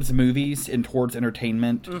towards movies and towards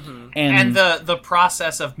entertainment, and the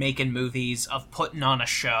process of making movies, of putting on a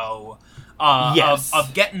show,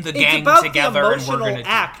 of getting the gang together, the emotional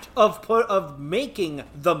act of making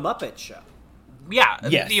the Muppet Show. Yeah,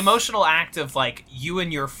 Yes. the emotional act of, like, you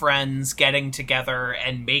and your friends getting together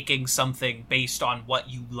and making something based on what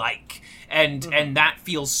you like. And that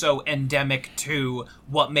feels so endemic to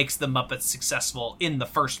what makes the Muppets successful in the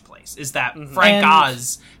first place, is that Frank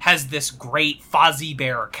Oz has this great Fozzie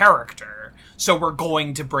Bear character, so we're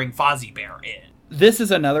going to bring Fozzie Bear in. This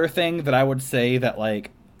is another thing that I would say that,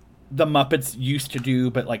 like, the Muppets used to do,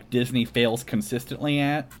 but, like, Disney fails consistently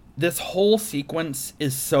at. This whole sequence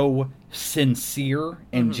is so sincere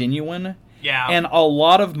and genuine. Yeah. And a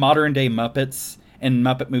lot of modern-day Muppets and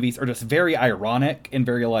Muppet movies are just very ironic and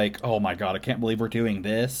very like, oh my god, I can't believe we're doing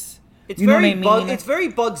this. It's you know very what I mean? It's very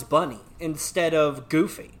Bugs Bunny instead of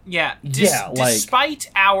Goofy. Yeah.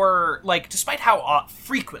 Despite how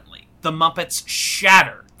frequently the Muppets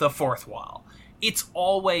shatter the fourth wall, it's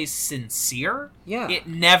always sincere. Yeah. It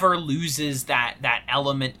never loses that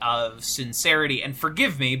element of sincerity. And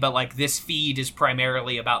forgive me, but, like, this feed is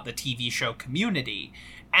primarily about the TV show Community.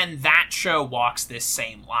 And that show walks this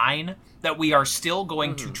same line, that we are still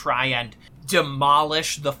going to try and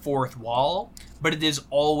demolish the fourth wall, but it is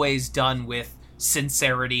always done with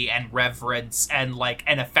sincerity and reverence and, like,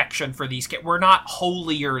 an affection for these kids. We're not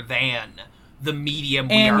holier than the medium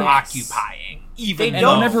we are occupying. They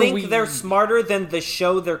don't think they're smarter than the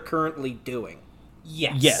show they're currently doing.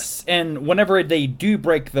 Yes, and whenever they do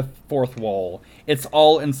break the fourth wall, it's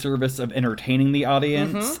all in service of entertaining the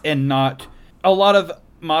audience and not... A lot of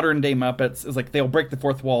modern-day Muppets is like, they'll break the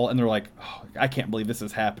fourth wall and they're like, oh, I can't believe this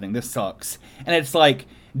is happening, this sucks. And it's like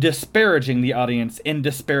disparaging the audience and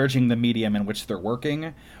disparaging the medium in which they're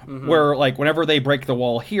working. Where, like, whenever they break the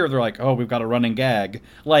wall here, they're like, oh, we've got a running gag.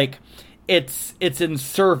 Like... It's in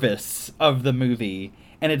service of the movie,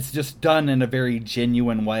 and it's just done in a very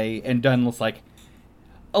genuine way, and done with like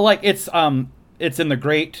it's in the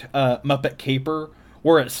Great Muppet Caper,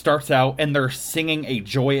 where it starts out and they're singing a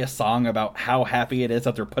joyous song about how happy it is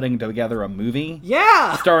that they're putting together a movie,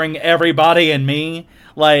 starring everybody and me,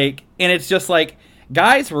 like, and it's just like,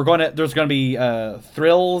 guys, there's gonna be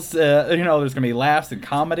thrills, there's gonna be laughs and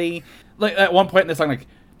comedy. Like at one point in the song, like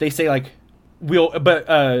they say like, will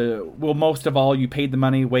most of all, you paid the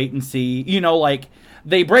money, wait and see. Like,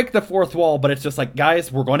 they break the fourth wall, but it's just like,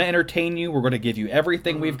 guys, we're going to entertain you. We're going to give you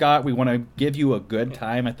everything we've got. We want to give you a good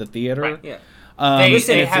time at the theater. Right, yeah. We're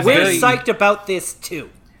psyched about this,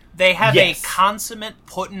 too. They have a consummate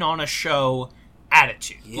putting on a show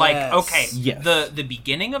attitude. Yes. Like, okay, the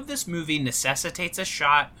beginning of this movie necessitates a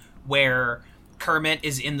shot where Kermit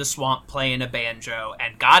is in the swamp playing a banjo,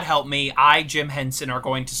 and God help me, Jim Henson, are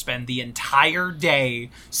going to spend the entire day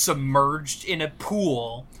submerged in a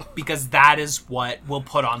pool, because that is what will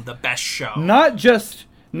put on the best show. Not just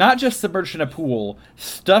submerged in a pool,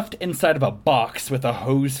 stuffed inside of a box with a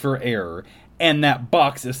hose for air, and that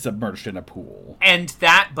box is submerged in a pool.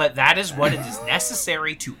 But that is what it is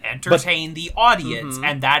necessary to entertain the audience,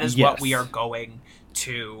 and that is what we are going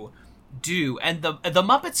to do. And the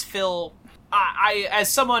Muppets fill... I as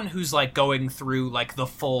someone who's like going through like the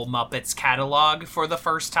full Muppets catalog for the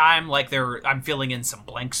first time, like I'm filling in some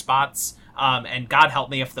blank spots. And God help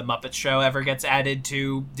me if the Muppet Show ever gets added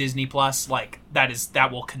to Disney Plus, like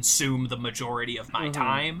that will consume the majority of my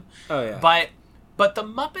time. Oh yeah. But the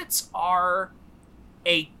Muppets are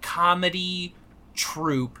a comedy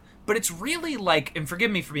troupe, but it's really like, and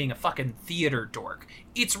forgive me for being a fucking theater dork,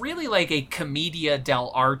 it's really like a commedia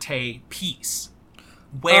dell'arte piece.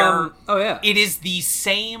 Where it is the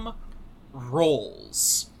same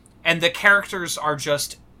roles, and the characters are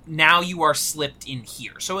just, now you are slipped in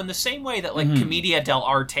here. So in the same way that, like, Commedia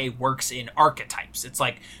dell'arte works in archetypes, it's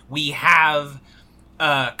like, we have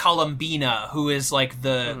Columbina, who is, like,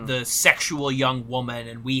 the sexual young woman,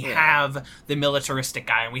 and we have the militaristic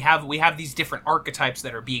guy, and we have these different archetypes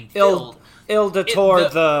that are being filled. Il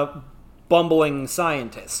Dator, the bumbling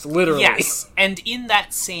scientist, literally. Yes, and in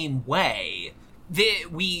that same way...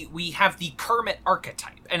 We have the Kermit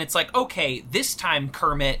archetype, and it's like, okay, this time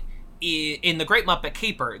Kermit, in the Great Muppet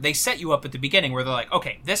Caper, they set you up at the beginning where they're like,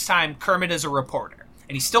 okay, this time Kermit is a reporter,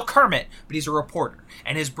 and he's still Kermit, but he's a reporter,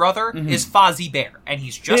 and his brother is Fozzie Bear, and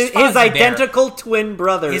he's just Fozzie his identical Bear. Twin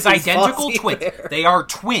brother. His identical Fozzie twin. Bear. They are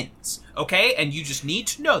twins, okay, and you just need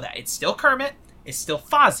to know that it's still Kermit, it's still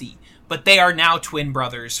Fozzie. But they are now twin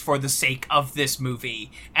brothers for the sake of this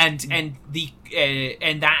movie, and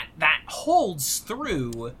that holds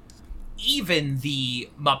through even the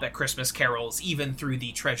Muppet Christmas Carols, even through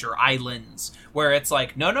the Treasure Islands, where it's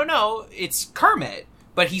like, no, it's Kermit,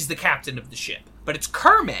 but he's the captain of the ship. But it's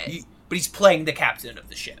Kermit, but he's playing the captain of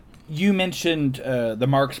the ship. You mentioned the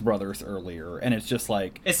Marx Brothers earlier, and it's just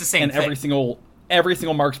like, it's the same thing. Every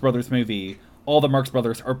single Marx Brothers movie, all the Marx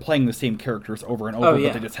Brothers are playing the same characters over and over,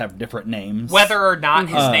 but they just have different names. Whether or not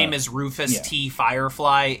his name is Rufus T.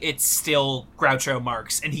 Firefly, it's still Groucho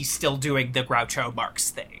Marx, and he's still doing the Groucho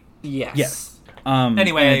Marx thing. Yes.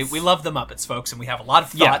 Anyway, we love the Muppets, folks, and we have a lot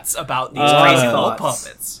of thoughts about these crazy little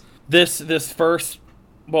puppets. This first,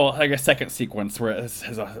 well, I guess second sequence where it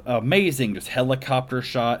has an amazing just helicopter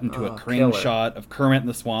shot into a crane shot of Kermit in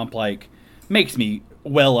the swamp, like, makes me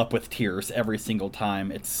well up with tears every single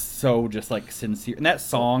time. It's so just like sincere. And that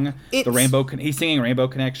song, he's singing Rainbow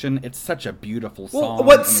Connection. It's such a beautiful song.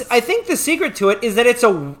 Well, I think the secret to it is that it's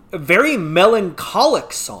a very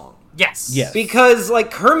melancholic song. Yes. Because like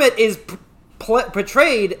Kermit is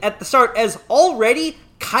portrayed at the start as already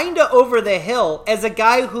kind of over the hill, as a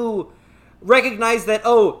guy who recognized that,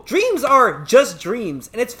 dreams are just dreams,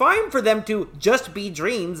 and it's fine for them to just be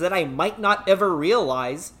dreams that I might not ever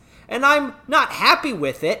realize. And I'm not happy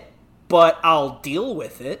with it, but I'll deal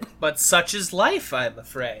with it. But such is life, I'm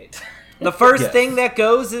afraid. The first thing that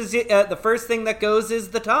goes is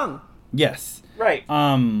the tongue. Yes. Right.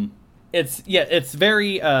 It's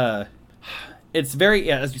very as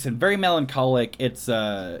you said, very melancholic. It's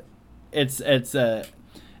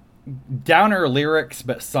downer lyrics,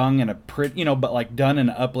 but sung in a pretty, but like done in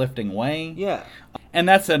an uplifting way. Yeah. And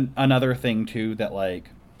that's another thing too, that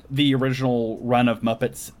like the original run of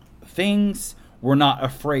Muppets things were not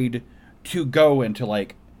afraid to go into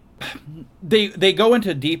like they go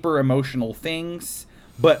into deeper emotional things,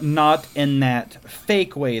 but not in that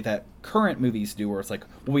fake way that current movies do, where it's like,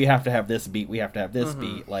 well, we have to have this beat,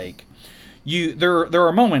 beat. Like there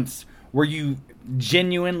are moments where you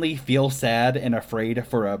genuinely feel sad and afraid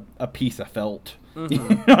for a piece of felt. You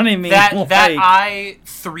know what I mean? That I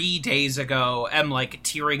 3 days ago am like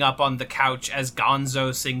tearing up on the couch as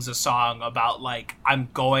Gonzo sings a song about like, I'm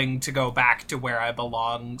going to go back to where I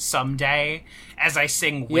belong someday, as I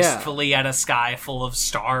sing wistfully at a sky full of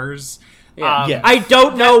stars. Yeah. I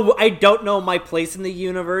don't know my place in the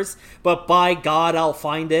universe, but by God, I'll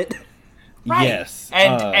find it. Right. Yes.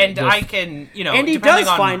 And I can, and he does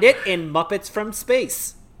find it in Muppets from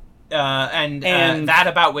Space. And that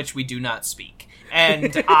about which we do not speak.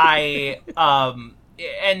 And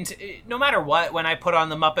and no matter what, when I put on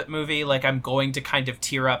the Muppet movie, like, I'm going to kind of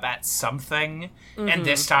tear up at something. Mm-hmm. And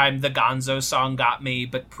this time the Gonzo song got me,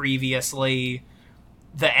 but previously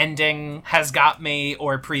the ending has got me,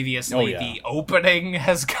 or previously the opening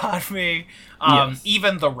has got me.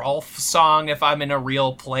 Even the Rolf song, If I'm in a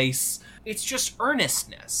Real Place. It's just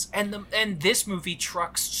earnestness. And this movie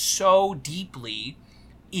trucks so deeply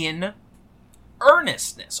in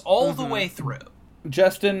earnestness all the way through.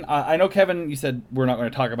 Justin, I know, Kevin, you said we're not going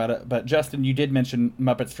to talk about it, but Justin, you did mention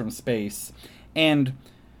Muppets from Space, and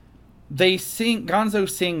Gonzo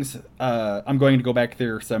sings I'm going to go back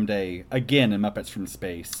there someday again in Muppets from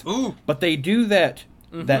Space. Ooh. But they do that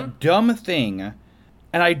dumb thing,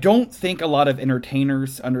 and I don't think a lot of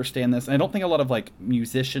entertainers understand this, and I don't think a lot of like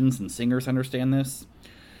musicians and singers understand this.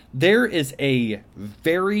 There is a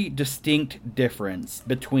very distinct difference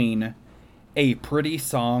between a pretty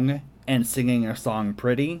song and singing a song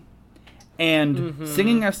pretty. And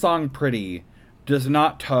singing a song pretty does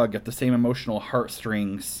not tug at the same emotional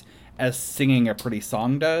heartstrings as singing a pretty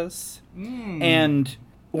song does. And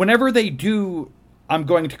whenever they do I'm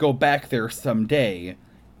going to go back there someday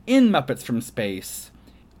in Muppets from Space,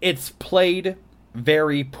 it's played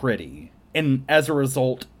very pretty. And as a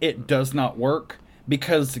result, it does not work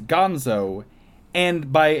because Gonzo,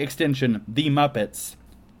 and by extension, the Muppets,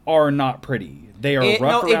 are not pretty. They are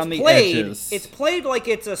rough around the edges. It's played like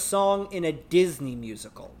it's a song in a Disney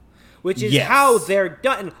musical, which is how they're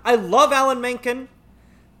done. I love Alan Menken.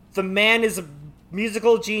 The man is a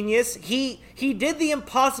musical genius. He did the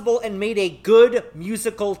impossible and made a good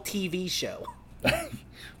musical TV show.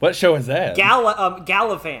 What show is that?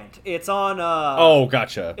 Gallivant. It's on... oh,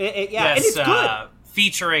 gotcha. And it's good.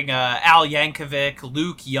 Featuring Al Yankovic,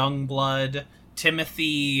 Luke Youngblood,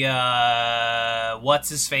 Timothy,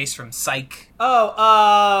 what's-his-face from Psych?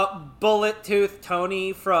 Bullet Tooth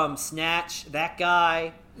Tony from Snatch, that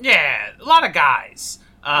guy. Yeah, a lot of guys.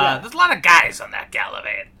 There's a lot of guys on that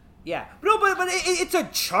Gallivant. Yeah. No, but it's a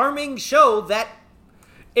charming show that...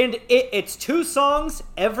 And it's 2 songs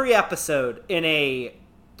every episode in a,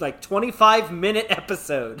 25-minute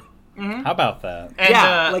episode. Mm-hmm. How about that?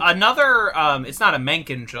 And another, it's not a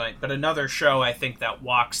Menken joint, but another show I think that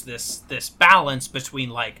walks this balance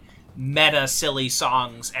between, meta silly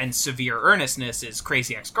songs and severe earnestness is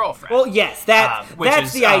Crazy Ex-Girlfriend. Well, yes, that's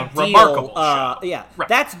the ideal. Remarkable show. Yeah, right.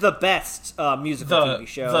 That's the best musical TV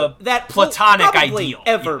show the that platonic will probably ideal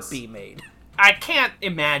ever be made. I can't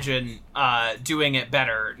imagine doing it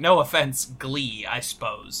better. No offense, Glee, I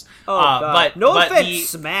suppose. Oh, God. But no but offense,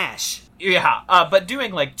 Smash. Yeah, but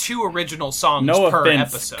doing like 2 original songs per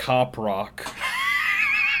episode. Cop Rock.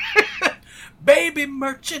 Baby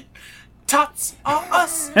merchant, tots are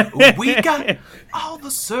us. We got all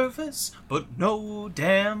the service, but no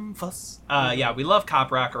damn fuss. Yeah, we love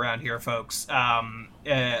Cop Rock around here, folks.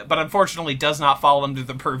 But unfortunately does not fall under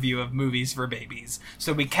the purview of Movies for Babies,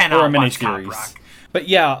 so we cannot watch Cop Rock. But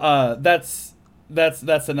yeah, that's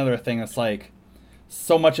another thing. That's like,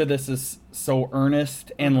 so much of this is so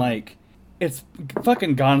earnest, and like, it's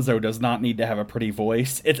fucking Gonzo does not need to have a pretty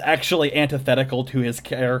voice. It's actually antithetical to his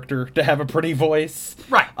character to have a pretty voice.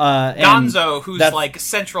 Right. Gonzo, who's like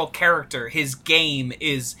central character, his game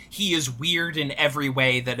is he is weird in every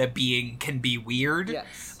way that a being can be weird.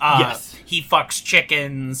 Yes. Yes. He fucks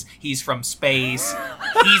chickens. He's from space.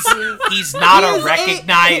 He's not a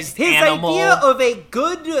recognized animal. His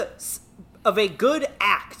idea of a good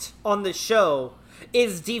act on the show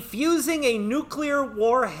is defusing a nuclear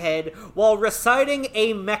warhead while reciting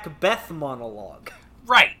a Macbeth monologue.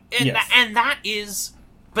 Right. And, yes.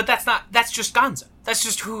 That's just Gonzo. That's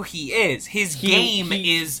just who he is. His game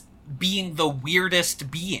is being the weirdest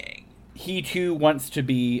being. He too wants to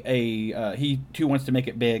make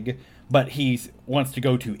it big, but he wants to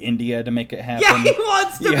go to India to make it happen. Yeah, he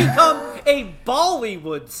wants to become a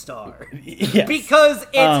Bollywood star. Yes. Because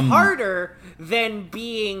it's harder than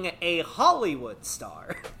being a Hollywood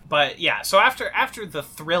star. But yeah, so after the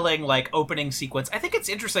thrilling like opening sequence, I think it's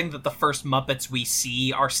interesting that the first Muppets we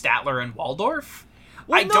see are Statler and Waldorf.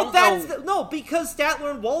 Well, no, because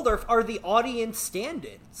Statler and Waldorf are the audience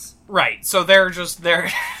stand-ins. Right, so they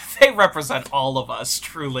represent all of us,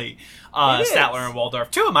 truly. Statler and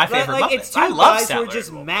Waldorf, 2 of my favorite Muppets. It's 2 I love guys Statler who are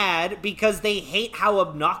just mad because they hate how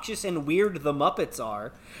obnoxious and weird the Muppets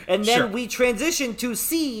are. And then we transition to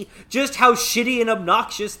see just how shitty and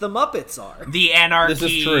obnoxious the Muppets are. The anarchy, this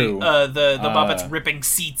is true. The Muppets ripping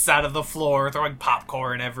seats out of the floor, throwing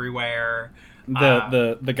popcorn everywhere.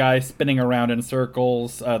 The guy spinning around in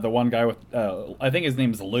circles. The one guy with I think his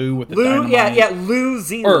name's Lou with the dynamite. Yeah, Lou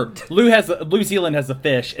Zealand. Lou Zealand has the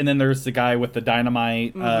fish, and then there's the guy with the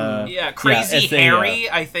dynamite. Crazy Harry,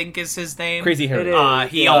 I think is his name. Crazy Harry.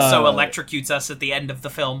 He also electrocutes us at the end of the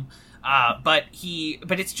film. But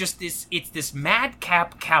it's just this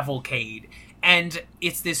madcap cavalcade, and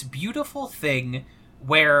it's this beautiful thing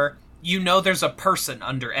where there's a person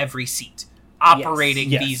under every seat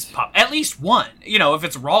operating these puppets. At least one. If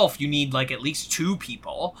it's Rolf, you need like at least 2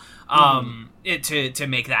 people to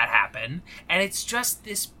make that happen. And it's just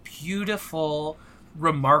this beautiful,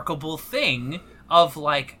 remarkable thing of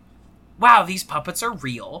like, wow, these puppets are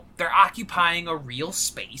real. They're occupying a real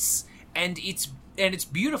space, and it's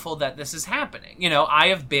beautiful that this is happening. I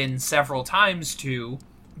have been several times to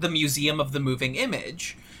the Museum of the Moving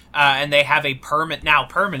Image, and they have a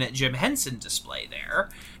permanent Jim Henson display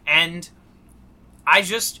there, and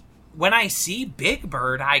when I see Big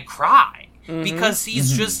Bird, I cry, because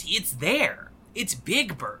it's there. It's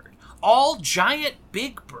Big Bird. All giant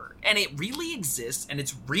Big Bird. And it really exists, and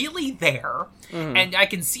it's really there, and I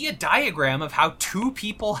can see a diagram of how 2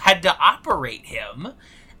 people had to operate him,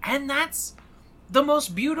 and that's the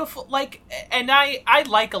most beautiful, and I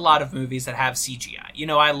like a lot of movies that have CGI.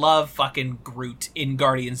 I love fucking Groot in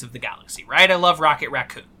Guardians of the Galaxy, right? I love Rocket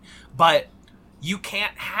Raccoon. But you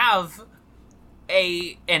can't have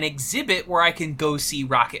an exhibit where I can go see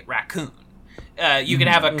Rocket Raccoon. You can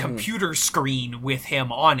have a computer screen with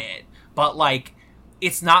him on it, but,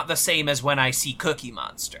 it's not the same as when I see Cookie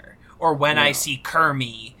Monster, or when I see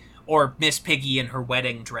Kermie, or Miss Piggy in her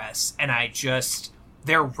wedding dress, and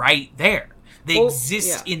they're right there. They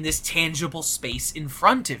exist in this tangible space in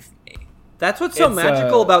front of me. That's what's so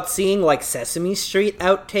magical about seeing Sesame Street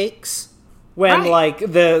outtakes when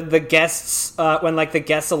the guests when the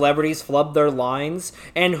guest celebrities flub their lines,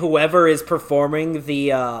 and whoever is performing the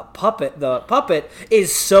puppet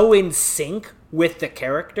is so in sync with the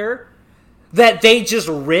character that they just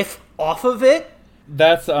riff off of it.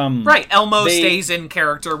 That's right. Elmo stays in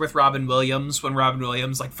character with Robin Williams when Robin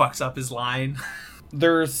Williams fucks up his line.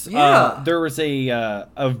 There was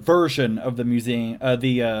a version of the museum,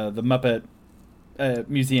 the Muppet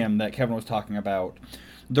museum that Kevin was talking about.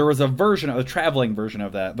 There was a traveling version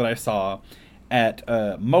of that I saw at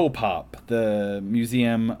Mopop, the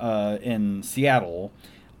museum in Seattle,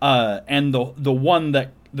 and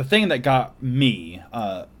the thing that got me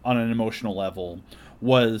on an emotional level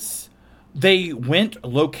was they went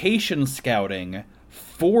location scouting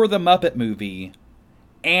for the Muppet movie.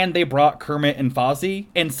 And they brought Kermit and Fozzie.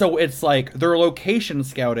 And so it's they're location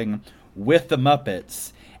scouting with the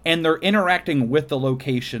Muppets. and they're interacting with the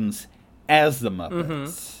locations as the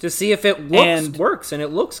Muppets to see if it works and it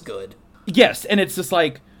looks good. Yes, and it's just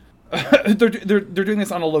like they're doing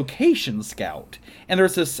this on a location scout, and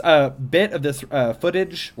there's this bit of this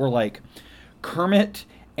footage where like Kermit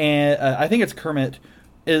and I think it's Kermit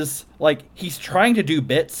is like he's trying to do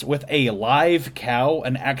bits with a live cow,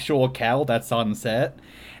 an actual cow that's on set,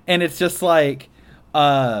 and it's just like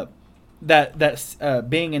that's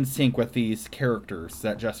being in sync with these characters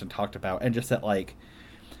that Justin talked about, and just that like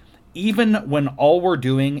even when all we're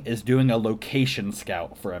doing is doing a location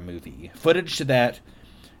scout for a movie, footage that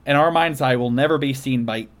in our mind's eye will never be seen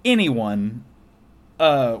by anyone,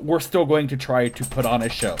 we're still going to try to put on a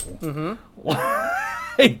show.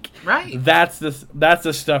 Like, right. That's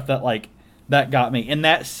the stuff that like that got me, and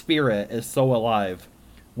that spirit is so alive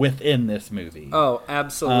within this movie. Oh,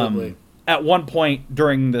 absolutely. At one point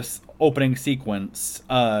during this opening sequence,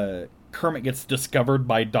 Kermit gets discovered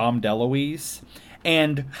by Dom DeLuise,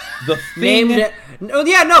 and the thing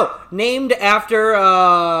named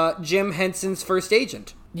after Jim Henson's first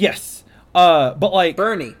agent. Yes, but like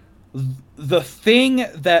Bernie. The thing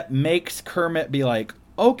that makes Kermit be like,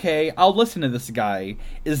 okay, I'll listen to this guy,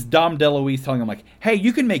 is Dom DeLuise telling him like, hey,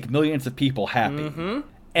 you can make millions of people happy.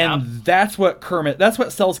 And that's what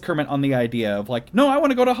sells Kermit on the idea of like, no, I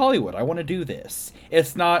want to go to Hollywood. I want to do this.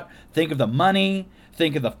 It's not think of the money,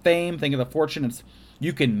 think of the fame, think of the fortune. It's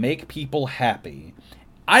you can make people happy.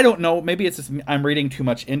 I don't know. Maybe it's just I'm reading too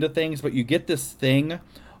much into things, but you get this thing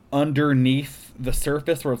underneath the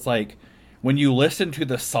surface where it's like when you listen to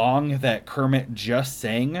the song that Kermit just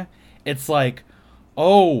sang, it's like,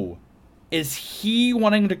 oh, is he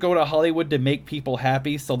wanting to go to Hollywood to make people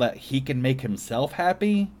happy so that he can make himself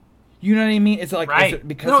happy? You know what I mean? It's like right. Is it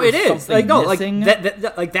because no, it is like no, missing?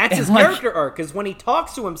 like that's his character arc. Because when he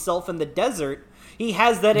talks to himself in the desert, he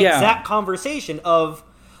has that exact conversation of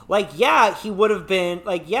like, yeah, he would have been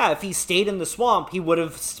like, yeah, if he stayed in the swamp, he would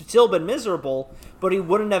have still been miserable, but he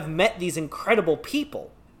wouldn't have met these incredible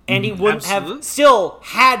people, and he wouldn't have still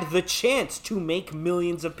had the chance to make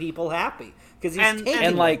millions of people happy because he's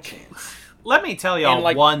taking that chance. Let me tell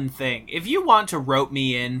y'all one thing. If you want to rope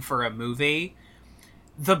me in for a movie,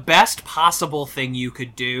 the best possible thing you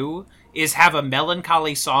could do is have a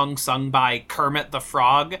melancholy song sung by Kermit the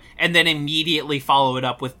Frog and then immediately follow it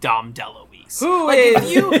up with Dom DeLuise.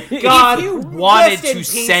 If you wanted to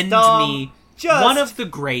send me one of the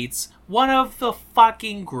greats, one of the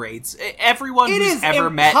fucking greats, everyone who's ever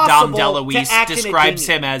met Dom DeLuise describes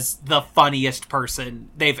him as the funniest person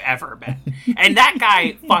they've ever met. And that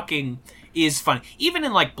guy fucking is funny. Even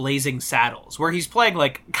in like Blazing Saddles, where he's playing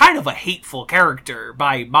like kind of a hateful character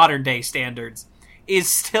by modern day standards, is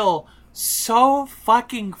still so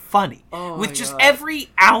fucking funny. With just every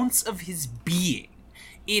ounce of his being.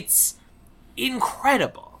 It's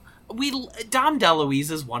incredible. Dom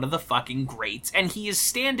DeLuise is one of the fucking greats, and he is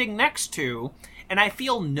standing next to, and I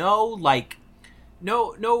feel no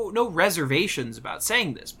reservations about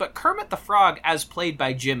saying this, but Kermit the Frog, as played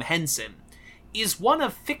by Jim Henson, is one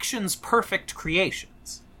of fiction's perfect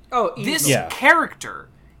creations. This character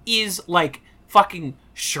is like fucking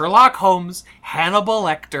Sherlock Holmes, Hannibal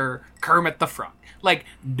Lecter, Kermit the Frog. Like,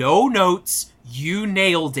 no notes, you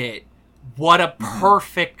nailed it. What a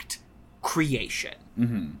perfect creation.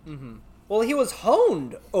 Well, he was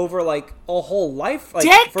honed over like a whole life,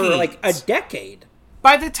 for like a decade.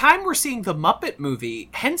 By the time we're seeing the Muppet movie,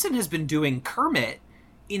 Henson has been doing Kermit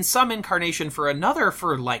in some incarnation for another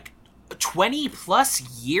for like 20 plus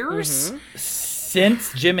years?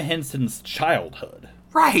 Since Jim Henson's childhood.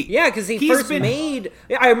 Right. Yeah, because he made...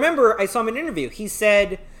 I remember I saw him in an interview. He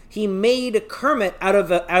said he made Kermit out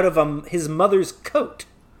of his mother's coat.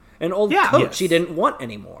 An old coat she didn't want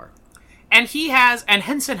anymore. And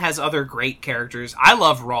Henson has other great characters. I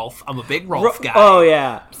love Rolf. I'm a big Rolf guy. Oh,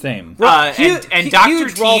 yeah. Same. And Dr.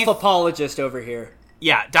 Huge Teeth, Rolf apologist over here.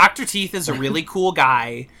 Yeah, Dr. Teeth is a really cool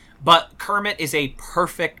guy, but Kermit is a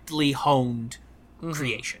perfectly honed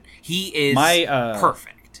creation. He is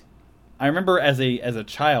perfect. I remember as a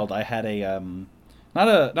child, I had a not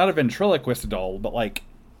a ventriloquist doll, but like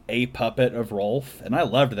a puppet of Rolf, and I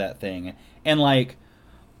loved that thing. And like,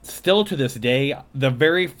 still to this day,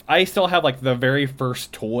 I still have like the very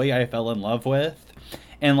first toy I fell in love with,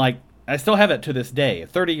 and like I still have it to this day,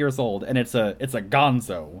 30 years old, and it's a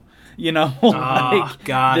Gonzo, you know. Oh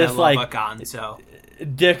God, I love a Gonzo.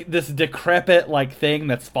 This decrepit like thing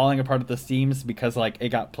that's falling apart at the seams because like it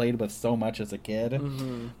got played with so much as a kid.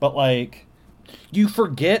 But like, you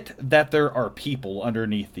forget that there are people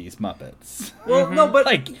underneath these Muppets. Well, no, but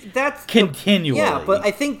like that's continually. Yeah, but I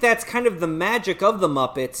think that's kind of the magic of the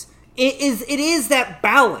Muppets it is that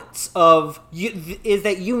balance of is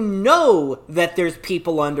that you know that there's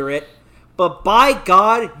people under it, but by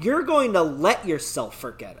God, you're going to let yourself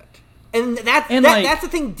forget it. And that's the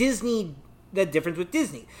thing Disney... The difference with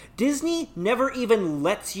Disney. Disney never even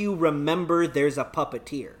lets you remember there's a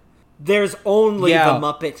puppeteer. There's only the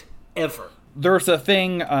Muppet ever. There's a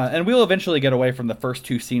thing, and we'll eventually get away from the first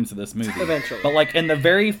two scenes of this movie. Eventually. But, like, in the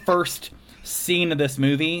very first scene of this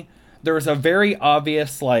movie, there's a very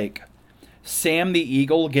obvious, like, Sam the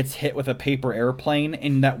Eagle gets hit with a paper airplane,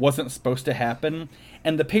 and that wasn't supposed to happen.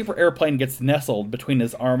 And the paper airplane gets nestled between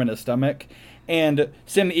his arm and his stomach. And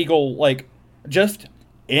Sam the Eagle, like, just...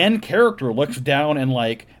 in character looks down and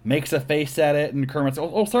like makes a face at it, and Kermit's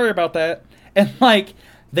sorry about that, and like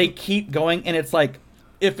they keep going, and it's like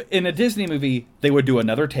if in a Disney movie they would do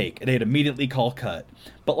another take and they'd immediately call cut,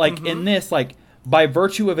 but like in this, like by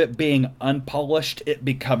virtue of it being unpolished, it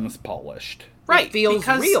becomes polished. Right, it feels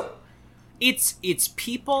real. It's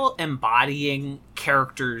people embodying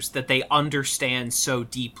characters that they understand so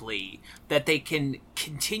deeply that they can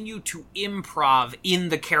continue to improv in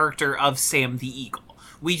the character of Sam the Eagle.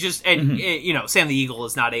 We just, and you know, Sam the Eagle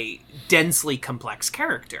is not a densely complex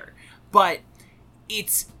character, but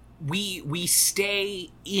we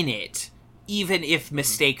stay in it, even if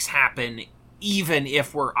mistakes happen, even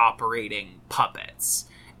if we're operating puppets.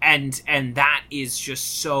 And that is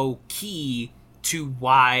just so key to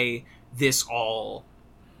why this all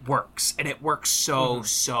works. And it works so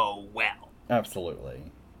well.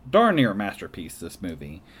 Absolutely. Darn near masterpiece, this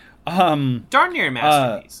movie. Darn near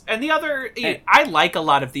masterpiece. And the other, I like a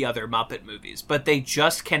lot of the other Muppet movies, but they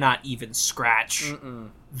just cannot even scratch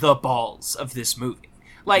the balls of this movie.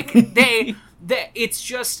 Like, it's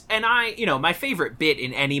just, and my favorite bit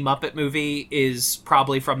in any Muppet movie is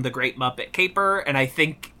probably from The Great Muppet Caper, and I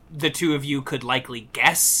think the two of you could likely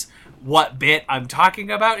guess what bit I'm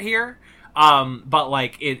talking about here. But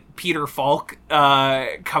like Peter Falk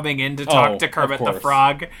coming in to talk to Kermit the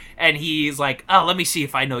Frog, and he's like, "Oh, let me see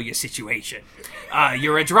if I know your situation.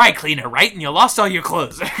 You're a dry cleaner, right? And you lost all your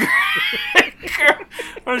clothes."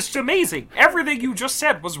 It's amazing. Everything you just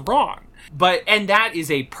said was wrong. And that is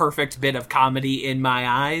a perfect bit of comedy in my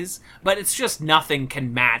eyes. But it's just nothing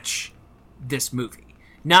can match this movie.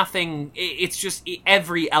 Nothing. It's just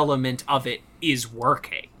every element of it is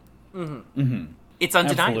working. It's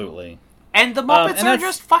undeniable. Absolutely. And the Muppets are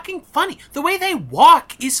just fucking funny. The way they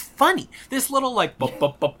walk is funny. This little, like... the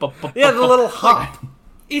little hop.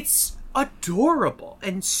 It's adorable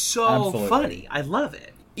and so funny. I love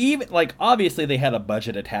it. Even, like, obviously they had a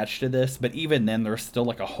budget attached to this, but even then there's still,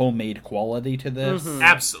 like, a homemade quality to this.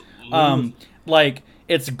 Absolutely. Like,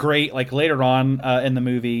 it's great. Like, later on in the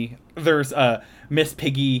movie, there's Miss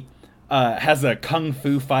Piggy... has a kung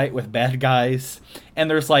fu fight with bad guys, and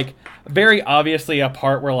there's like very obviously a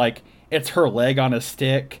part where like it's her leg on a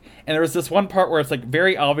stick, and there's this one part where it's like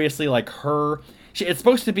very obviously like it's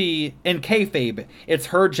supposed to be in kayfabe, it's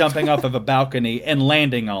her jumping off of a balcony and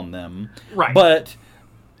landing on them, right? But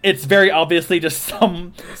it's very obviously just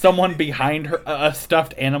someone behind her, a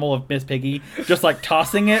stuffed animal of Miss Piggy, just like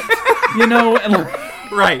tossing it, you know, and.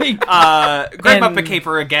 Right. Great Muppet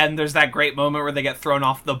Caper again, there's that great moment where they get thrown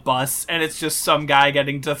off the bus, and it's just some guy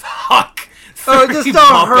getting to fuck just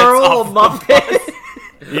a hurl Muppet.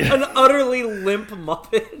 An utterly limp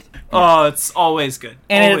Muppet. Oh, it's always good.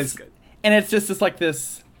 Always good. And it's just this like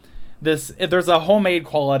this there's a homemade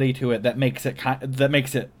quality to it that makes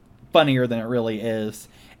it funnier than it really is.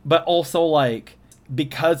 But also, like,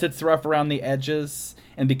 because it's rough around the edges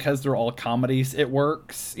and because they're all comedies, it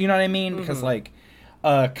works. You know what I mean? Because, like,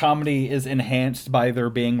 comedy is enhanced by there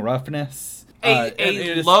being roughness.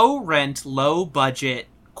 A low-rent, low-budget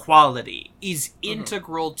quality is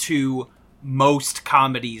integral to most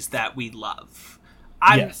comedies that we love.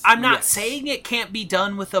 I'm not saying it can't be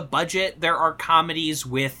done with a budget. There are comedies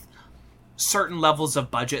with certain levels of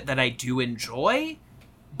budget that I do enjoy,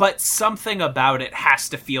 but something about it has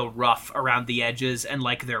to feel rough around the edges and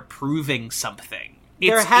like they're proving something.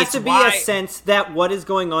 There has to be a sense that what is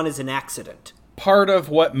going on is an accident. Part of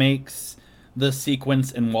what makes the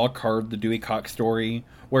sequence in Walk Hard, the Dewey Cox story,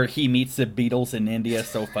 where he meets the Beatles in India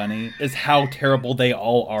so funny, is how terrible they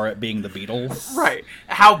all are at being the Beatles. Right.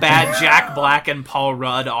 How bad Jack Black and Paul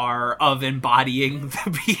Rudd are of embodying the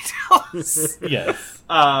Beatles. Yes.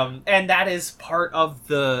 And that is part of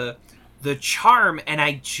the charm, and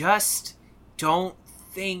I just don't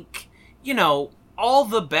think, all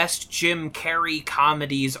the best Jim Carrey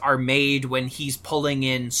comedies are made when he's pulling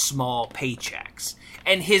in small paychecks.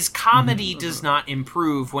 And his comedy does not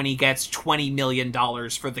improve when he gets $20 million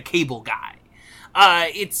for the cable guy.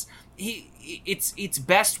 it's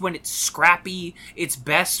best when it's scrappy. It's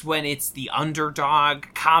best when it's the underdog.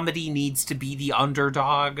 Comedy needs to be the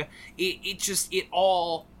underdog. It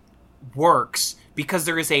all works because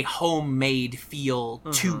there is a homemade feel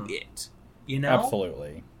to it. You know?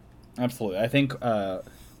 Absolutely. I think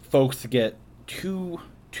folks get too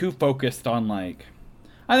focused on, like,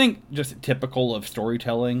 I think just typical of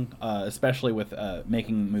storytelling, especially with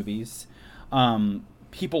making movies.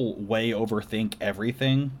 People way overthink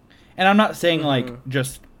everything. And I'm not saying, like,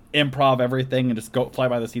 just improv everything and just go fly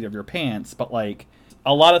by the seat of your pants, but, like,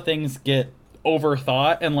 a lot of things get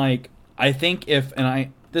overthought. And, like, I think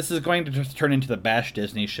this is going to just turn into the Bash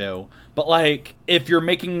Disney show, but, like, if you're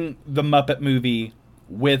making the Muppet movie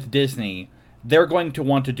with Disney, they're going to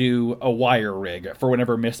want to do a wire rig for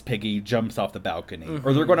whenever Miss Piggy jumps off the balcony.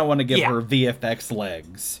 Or they're going to want to give her VFX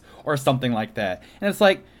legs or something like that. And it's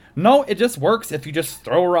like, no, it just works if you just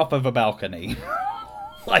throw her off of a balcony.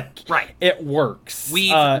 Like, it works. We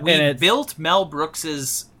built Mel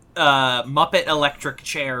Brooks's Muppet electric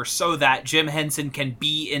chair so that Jim Henson can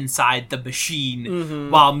be inside the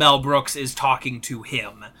machine while Mel Brooks is talking to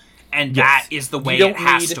him. And that is the way it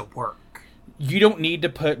has to work. You don't need to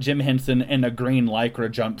put Jim Henson in a green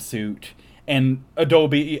Lycra jumpsuit and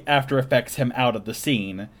Adobe After Effects him out of the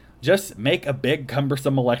scene. Just make a big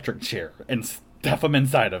cumbersome electric chair and stuff him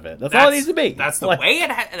inside of it. That's all it needs to be. That's the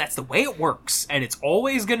way it works, and it's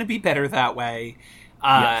always going to be better that way.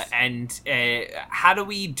 And how do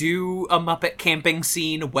we do a Muppet camping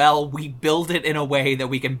scene? Well, we build it in a way that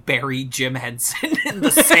we can bury Jim Henson in the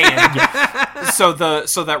sand so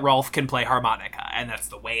that Rolf can play harmonica, and that's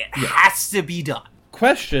the way it has to be done.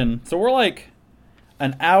 Question, so we're like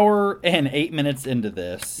an hour and 8 minutes into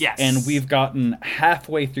this, and we've gotten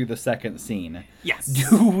halfway through the second scene. Yes.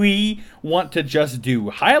 Do we want to just do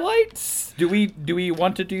highlights? Do we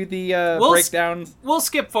want to do the breakdowns? We'll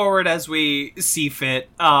skip forward as we see fit.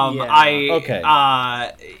 Okay.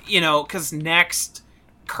 Because next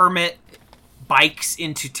Kermit bikes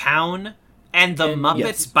into town, and the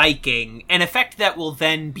Muppets biking, an effect that will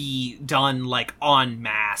then be done like en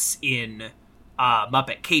masse in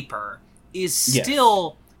Muppet Caper, is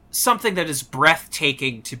still something that is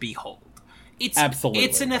breathtaking to behold. Absolutely.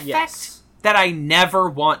 It's an effect that I never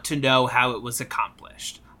want to know how it was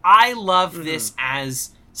accomplished. I love this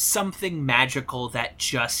as something magical that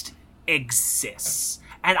just exists.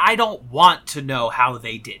 And I don't want to know how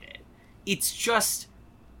they did it. It's just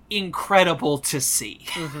incredible to see.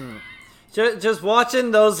 Just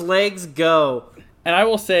watching those legs go. And I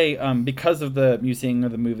will say, because of the museum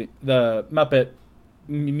of the movie, the Muppet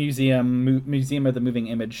Museum of the Moving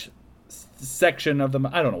Image section of the,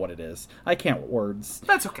 I don't know what it is. I can't words.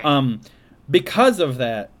 That's okay. Because of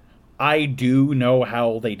that, I do know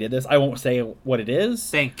how they did this. I won't say what it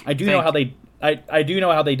is. I do know how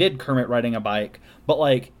they did Kermit riding a bike, but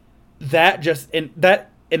like that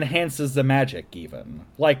that enhances the magic even.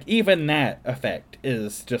 Like even that effect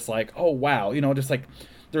is just like, oh wow, just like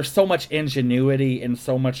there's so much ingenuity and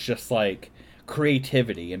so much just like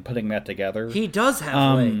creativity in putting that together. He does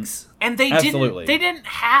have legs. And they didn't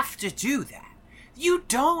have to do that. You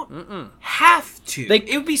don't have to.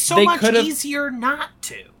 It would be so much easier not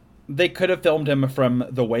to. They could have filmed him from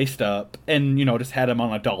the waist up and, just had him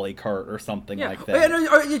on a dolly cart or something like that.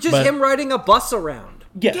 Or just him riding a bus around.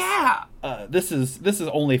 Yes. Yeah. This is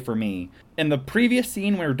only for me. In the previous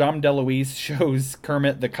scene where Dom DeLuise shows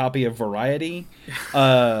Kermit the copy of Variety,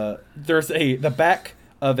 there's the back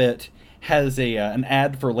of it has an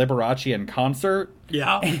ad for Liberace in concert.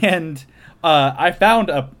 Yeah. And I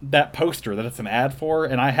found that poster that it's an ad for,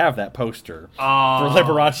 and I have that poster for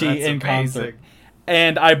Liberace in concert.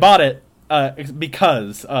 And I bought it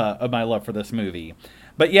because of my love for this movie.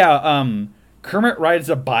 But yeah, Kermit rides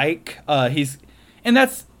a bike. It's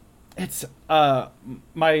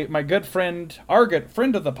my good friend, our good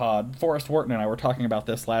friend of the pod, Forrest Wharton, and I were talking about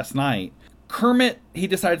this last night. Kermit, he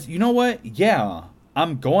decides, you know what? Yeah,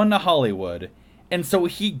 I'm going to Hollywood. And so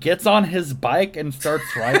he gets on his bike and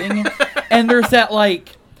starts riding. And there's that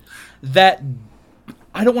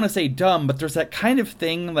I don't want to say dumb, but there's that kind of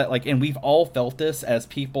thing that and we've all felt this as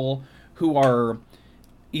people who are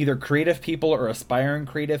either creative people or aspiring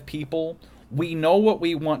creative people. We know what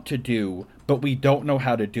we want to do, but we don't know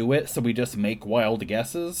how to do it, so we just make wild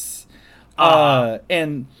guesses.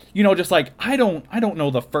 And just I don't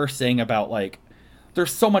know the first thing about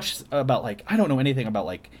there's so much about I don't know anything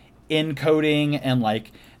about encoding and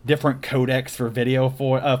different codecs for video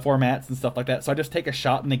formats and stuff like that. So I just take a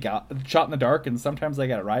shot in the dark, and sometimes I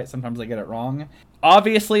get it right, sometimes I get it wrong.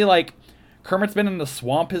 Obviously, Kermit's been in the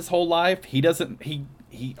swamp his whole life.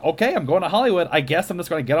 Okay, I'm going to Hollywood. I guess I'm just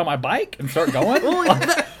going to get on my bike and start going.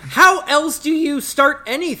 How else do you start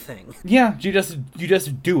anything? Yeah, you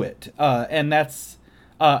just do it, and that's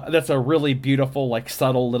a really beautiful, like,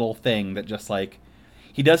 subtle little thing that just, like,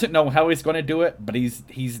 he doesn't know how he's going to do it, but he's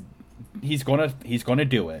going to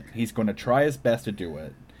do it. He's going to try his best to do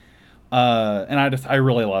it, and I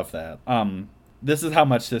really love that. This is how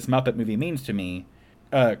much this Muppet movie means to me.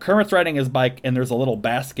 Kermit's riding his bike, and there's a little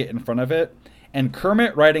basket in front of it. And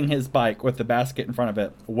Kermit riding his bike with the basket in front of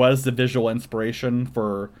it was the visual inspiration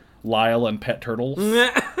for Lyle and Pet Turtles.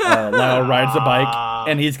 Lyle rides a bike,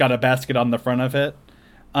 and he's got a basket on the front of it.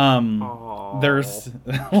 There's,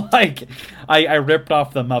 like, I ripped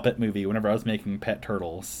off the Muppet movie whenever I was making Pet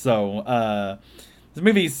Turtles. So, this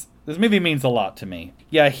movie means a lot to me.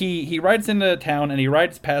 Yeah, he rides into town, and he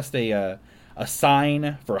rides past a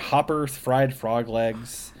sign for Hopper's Fried Frog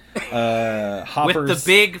Legs. Hopper's, with the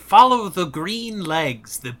big follow the green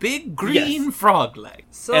legs, the big green frog legs.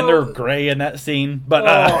 So, and they're gray in that scene, but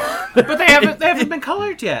but they haven't been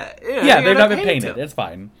colored yet. Yeah, they've not been painted. It's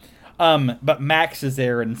fine. But Max is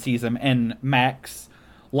there and sees him, and Max,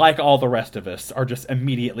 like all the rest of us, are just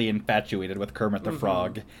immediately infatuated with Kermit the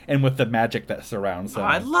Frog and with the magic that surrounds him.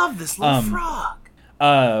 I love this little frog.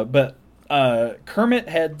 But Kermit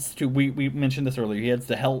heads to, we mentioned this earlier, he heads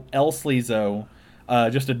to El Sleazo,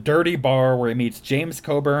 just a dirty bar where he meets James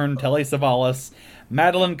Coburn, Telly Savalas,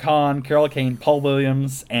 Madeline Kahn, Carol Kane, Paul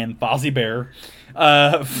Williams, and Fozzie Bear.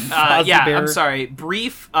 Bear. I'm sorry.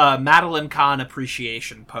 Brief Madeline Kahn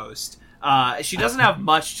appreciation post. She doesn't have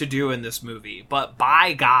much to do in this movie, but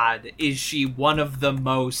by God, is she one of the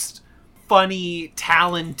most funny,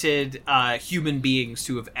 talented human beings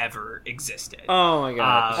to have ever existed. Oh my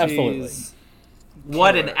God. Absolutely.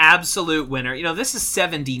 What an absolute winner. You know, this is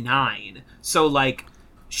 79, so, like,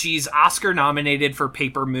 she's Oscar nominated for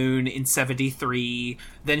Paper Moon in 73.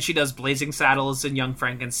 Then she does Blazing Saddles and Young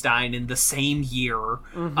Frankenstein in the same year.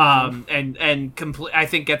 I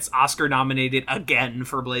think gets Oscar nominated again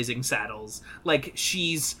for Blazing Saddles. Like,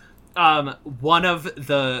 she's one of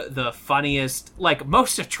the funniest, like,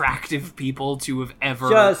 most attractive people to have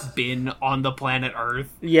ever been on the planet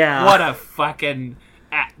Earth. Yeah. What a fucking,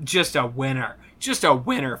 just a winner. Just a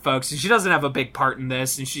winner, folks. And she doesn't have a big part in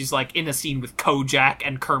this, and she's, like, in a scene with Kojak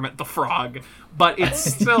and Kermit the Frog. But it's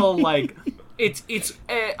still, like, it's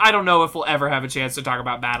I don't know if we'll ever have a chance to talk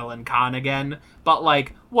about Madeline Kahn again, but,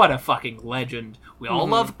 like, what a fucking legend. We all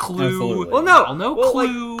love Clue. Absolutely. Well, no. We all know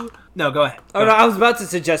Clue. Like, no, go ahead. No, I was about to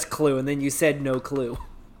suggest Clue, and then you said no Clue.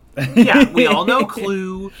 Yeah, we all know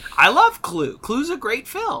Clue. I love Clue. Clue's a great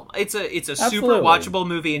film. It's a super watchable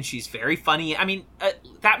movie, and she's very funny. I mean,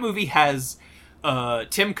 that movie has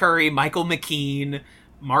Tim Curry, Michael McKean,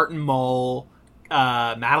 Martin Mull,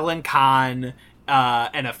 Madeline Kahn,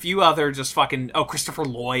 and a few other just fucking Christopher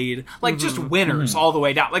Lloyd, like just winners all the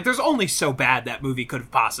way down. Like, there's only so bad that movie could have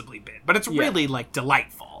possibly been, but it's really like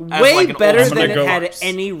delightful. Way like better than it had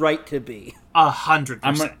any right to be.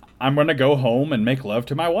 100%. I'm gonna go home and make love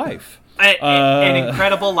to my wife. An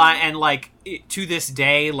incredible line, and like to this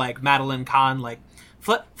day, like Madeline Kahn, like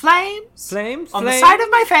flames on the side of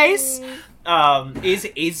my face.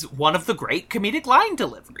 Is one of the great comedic line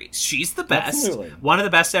deliveries. She's the best. Absolutely. One of the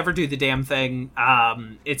best to ever do the damn thing.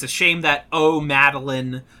 It's a shame that Oh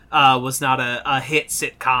Madeline was not a hit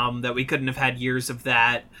sitcom, that we couldn't have had years of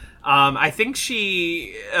that. I think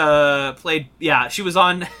she played, she was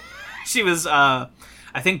on, she was,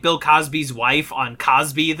 I think Bill Cosby's wife on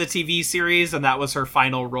Cosby, the TV series, and that was her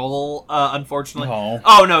final role, unfortunately.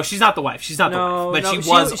 Oh, no, she's not the wife. She's not the wife. But she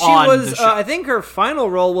was on the show. I think her final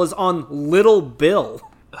role was on Little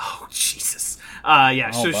Bill. Oh, Jesus.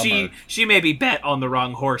 So bummer. she maybe bet on the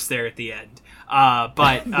wrong horse there at the end.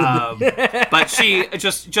 But she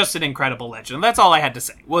just an incredible legend. And that's all I had to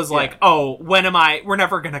say was like, we're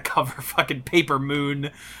never going to cover fucking Paper Moon,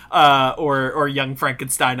 or Young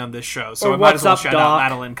Frankenstein on this show. So I might as well shout out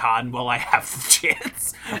Madeline Kahn while I have the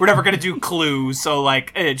chance. We're never going to do Clue. So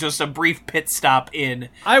like, just a brief pit stop in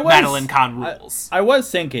Madeline Kahn rules. I was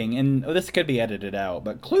thinking, and this could be edited out,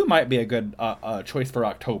 but Clue might be a good choice for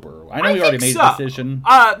October. I know we already made the decision.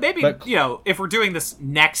 Maybe, if we're doing this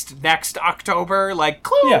next October, like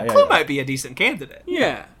Clue might be a decent candidate.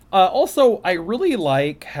 Yeah. Also, I really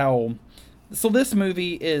like how, so this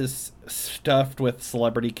movie is stuffed with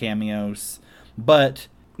celebrity cameos, but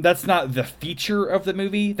that's not the feature of the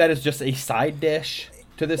movie. That is just a side dish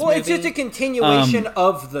to this movie. Well, it's just a continuation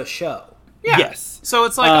of the show. Yeah. Yes. So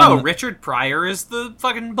it's like, Richard Pryor is the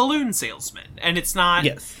fucking balloon salesman. And it's not...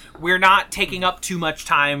 Yes. We're not taking up too much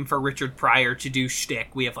time for Richard Pryor to do shtick.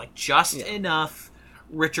 We have, like, just enough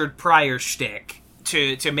Richard Pryor shtick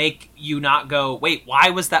to make you not go, wait, why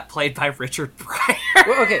was that played by Richard Pryor?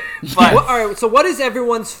 Well, okay, But all right. So, what is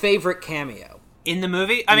everyone's favorite cameo in the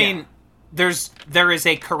movie? I mean, there is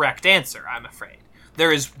a correct answer. I'm afraid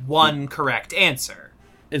there is one correct answer.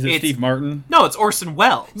 Is it Steve Martin? No, it's Orson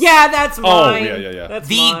Welles. Yeah, that's mine. Oh, yeah. That's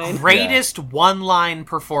the mine. greatest one-line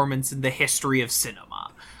performance in the history of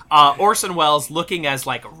cinema. Orson Welles looking as,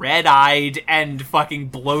 like, red-eyed and fucking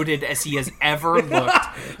bloated as he has ever looked.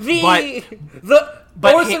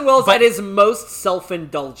 Orson Welles at his most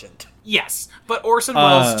self-indulgent. Yes, but Orson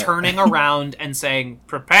Welles turning around and saying,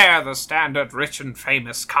 prepare the standard rich and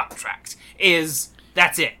famous contract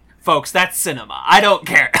that's it. Folks, that's cinema. I don't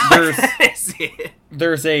care.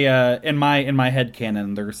 There's a in my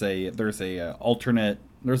headcanon, there's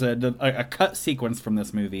a cut sequence from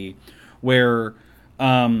this movie where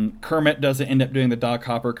Kermit doesn't end up doing the Doc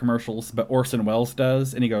Hopper commercials, but Orson Welles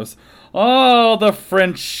does, and he goes, "Oh, the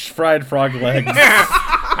French fried frog legs."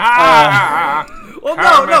 Well,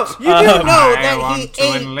 no, you do know that he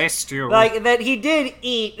ate, enlist you. like that he did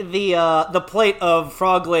eat the plate of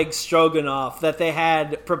frog leg stroganoff that they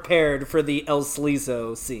had prepared for the El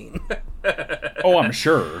Slizo scene. Oh, I'm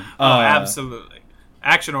sure. Absolutely.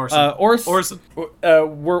 Action Orson. Orson.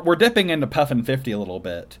 We're dipping into Puffin 50 a little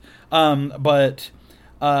bit, but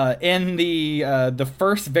in the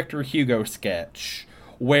first Victor Hugo sketch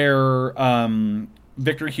where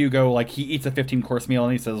Victor Hugo, like, he eats a 15-course meal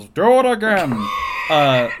and he says, "Do it again."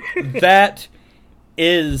 That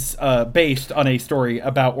is based on a story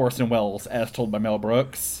about Orson Welles, as told by Mel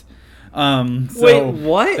Brooks. Wait,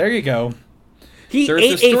 what? There you go. He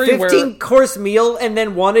ate a 15-course meal and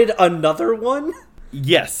then wanted another one?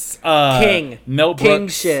 Yes. Mel Brooks. King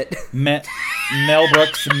shit. Mel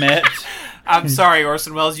Brooks met... I'm sorry,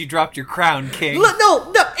 Orson Welles, you dropped your crown, King.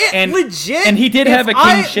 Legit. And he did have a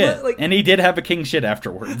king shit. And he did have a king shit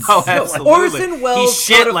afterwards. Oh, absolutely. Orson Welles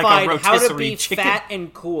codified like how to be fat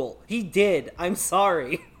and cool. He did. I'm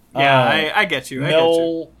sorry. Yeah, I get you.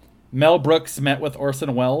 Mel Brooks met with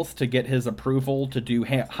Orson Welles to get his approval to do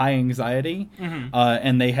High Anxiety,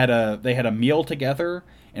 and they had a meal together.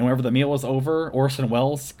 And whenever the meal was over, Orson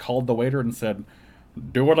Welles called the waiter and said,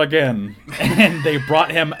 "Do it again." And they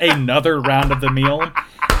brought him another round of the meal,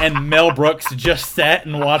 and Mel Brooks just sat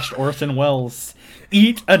and watched Orson Welles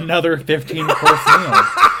eat another 15-course meal.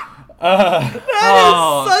 That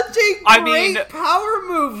is such a great power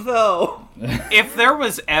move, though. If there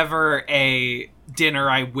was ever a dinner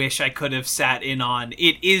I wish I could have sat in on,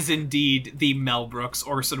 it is indeed the Mel Brooks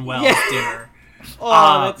Orson Welles dinner.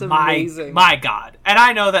 Oh, that's amazing. My God. And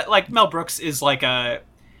I know that, like, Mel Brooks is like I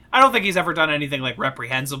don't think he's ever done anything, like,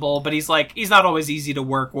 reprehensible, but he's not always easy to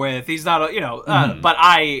work with. He's not, but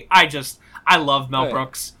I love Mel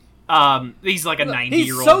Brooks. He's like a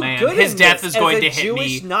 90-year-old man. His death is going to hit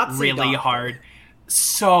me really hard.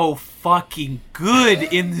 So fucking good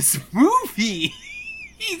in this movie.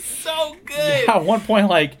 He's so good. Yeah, at one point,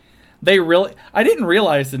 like, I didn't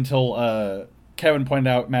realize until Kevin pointed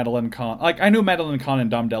out Madeline Kahn. Like, I knew Madeline Kahn and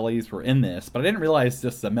Dom DeLuise were in this, but I didn't realize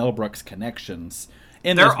just the Mel Brooks connections.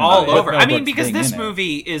 They're all over. I mean, because this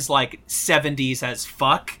movie is like 70s as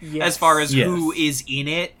fuck, as far as who is in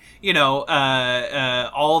it.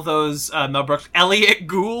 All those Mel Brooks, Elliot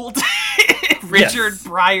Gould, Richard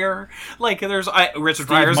Pryor. Like, there's Richard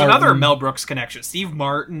Pryor's another Mel Brooks connection. Steve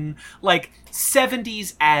Martin. Like,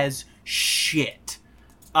 70s as shit.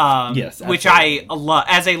 Which I love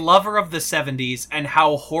as a lover of the 70s and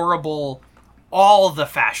how horrible all the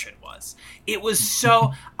fashion was. It was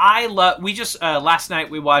so we just last night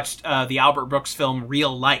we watched the Albert Brooks film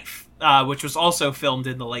Real Life, which was also filmed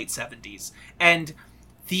in the late 70s, and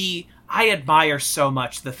I admire so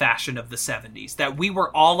much the fashion of the 70s that we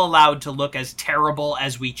were all allowed to look as terrible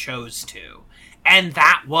as we chose to, and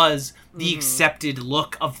that was the accepted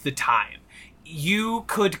look of the time. You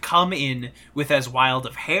could come in with as wild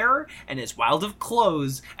of hair and as wild of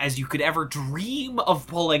clothes as you could ever dream of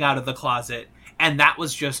pulling out of the closet, and that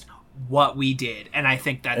was just what we did, and I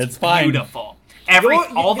think that's beautiful.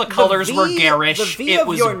 All the colors were garish. The V it of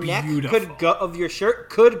was your beautiful. Neck of your shirt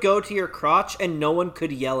could go to your crotch, and no one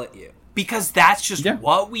could yell at you. Because that's just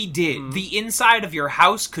what we did. The inside of your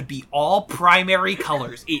house could be all primary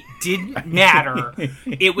colors. It didn't matter.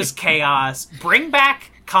 It was chaos. Bring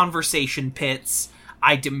back conversation pits.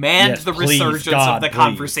 I demand the resurgence of the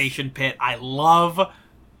conversation pit. I love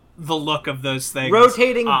the look of those things.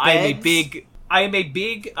 Rotating beds. I am a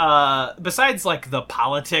big besides like the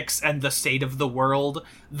politics and the state of the world,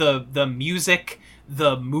 the music,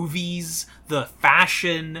 the movies, the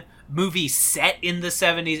fashion, movies set in the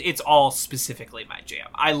 70s, it's all specifically my jam.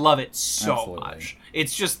 I love it so much.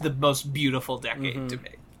 It's just the most beautiful decade to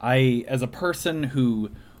me. as a person who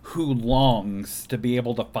longs to be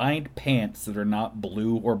able to find pants that are not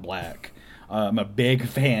blue or black, I'm a big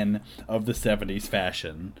fan of the 70s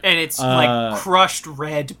fashion. And it's like crushed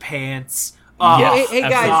red pants. Yes, hey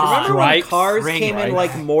guys, remember when cars came in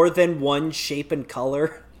like more than one shape and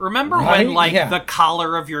color? Remember when the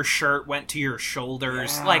collar of your shirt went to your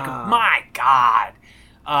shoulders? Yeah. Like, my God.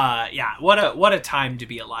 What a time to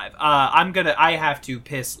be alive. I have to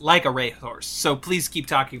piss like a racehorse, so please keep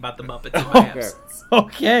talking about the Muppets in my absence.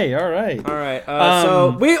 Okay, all right.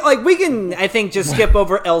 So we can, I think, just skip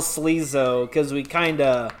over El Sleazo, because we kind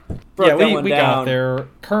of broke that one down. Got there.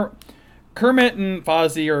 Kermit and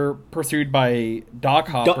Fozzie are pursued by Doc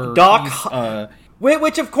Hopper.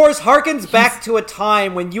 Which, of course, harkens back to a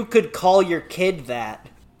time when you could call your kid that.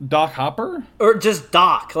 Doc Hopper? Or just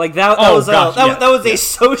Doc. Like, that was a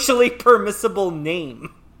socially permissible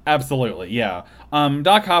name. Absolutely, yeah.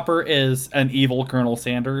 Doc Hopper is an evil Colonel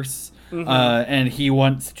Sanders, and he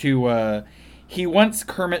wants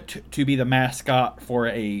Kermit to be the mascot for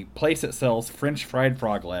a place that sells French fried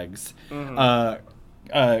frog legs.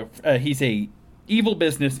 He's a evil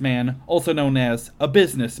businessman, also known as a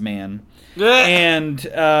businessman, and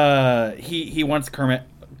he wants Kermit.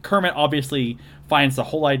 Kermit obviously finds the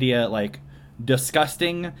whole idea like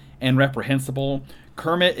disgusting and reprehensible.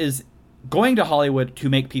 Kermit is going to Hollywood to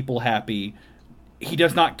make people happy. He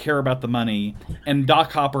does not care about the money, and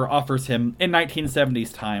Doc Hopper offers him, in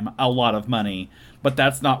 1970s time, a lot of money, but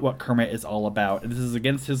that's not what Kermit is all about. This is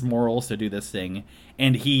against his morals to do this thing,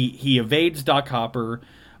 and he evades Doc Hopper,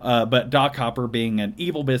 but Doc Hopper, being an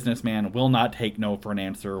evil businessman, will not take no for an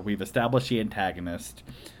answer. We've established the antagonist.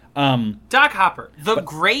 Doc Hopper,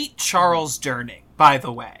 great Charles Durning, by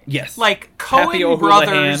the way. Yes. Like, Coen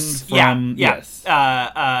Brothers. Yes.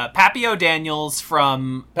 Pappy O'Daniels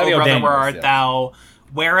from Brother, Where Art Thou,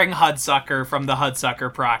 wearing Hudsucker from the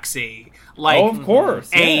Hudsucker Proxy. Like, of course.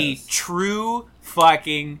 A true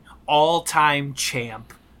fucking all-time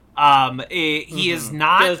champ. He is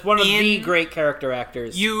not. He's one of the great character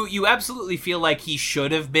actors. You absolutely feel like he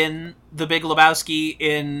should have been the Big Lebowski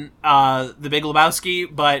in the Big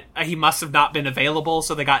Lebowski, but he must have not been available,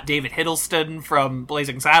 so they got David Hiddleston from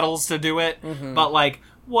Blazing Saddles to do it. But like,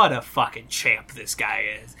 what a fucking champ this guy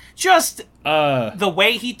is! Just the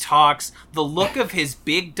way he talks, the look of his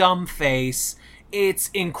big dumb face. It's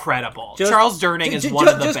incredible. Charles Durning is one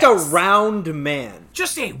of the best. Just a round man.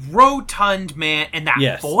 Just a rotund man, and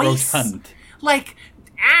that voice. Rotund. Like,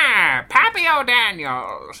 Pappy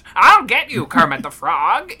O'Daniels, I'll get you, Kermit the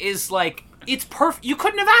Frog, is like, it's perfect. You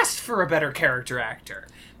couldn't have asked for a better character actor.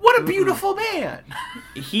 What a beautiful man.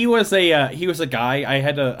 He was a guy,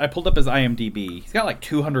 I pulled up his IMDb. He's got like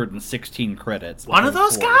 216 credits. One of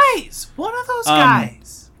those guys.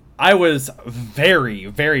 I was very,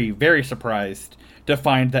 very, very surprised to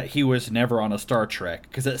find that he was never on a Star Trek,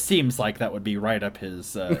 because it seems like that would be right up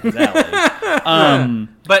his alley.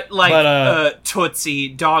 But Tootsie,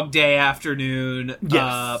 Dog Day Afternoon,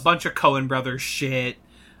 bunch of Coen Brothers shit.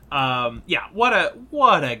 What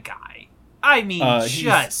a guy. I mean,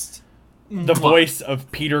 just the voice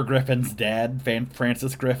of Peter Griffin's dad,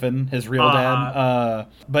 Francis Griffin, his real dad.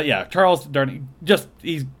 But yeah, Charles Durning,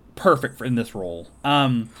 he's perfect in this role.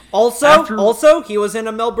 Also, he was in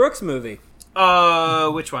a Mel Brooks movie.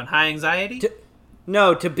 Which one? High Anxiety?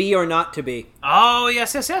 To Be or Not to Be. Oh,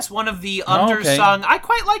 yes. One of the undersung. Okay. I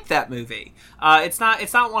quite like that movie. It's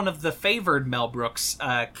not one of the favored Mel Brooks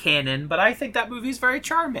canon, but I think that movie's very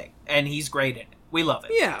charming, and he's great in it. We love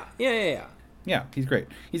it. Yeah, he's great.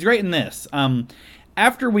 He's great in this.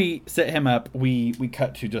 After we set him up, we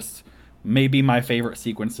cut to just maybe my favorite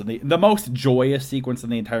sequence of the most joyous sequence in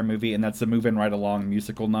the entire movie, and that's the Movin' Right Along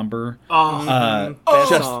musical number. Best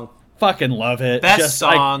song. Fucking love it. Best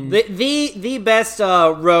song. The best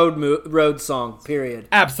road song, period.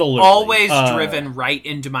 Absolutely. Always driven right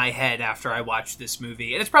into my head after I watch this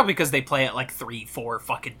movie. And it's probably because they play it like 3-4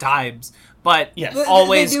 fucking times. But yes.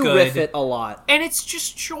 Always they do good. Riff it a lot. And it's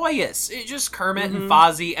just joyous. It's just Kermit and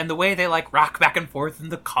Fozzie, and the way they like rock back and forth in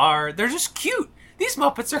the car. They're just cute. These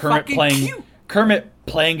Muppets are cute. Kermit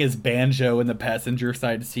playing his banjo in the passenger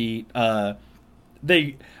side seat.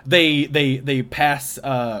 They pass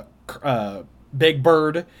Big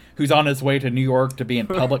Bird, who's on his way to New York to be in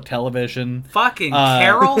public television. Fucking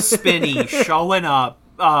Carol Spinney showing up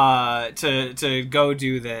to go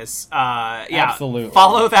do this. Absolutely.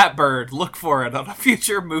 Follow that bird. Look for it on a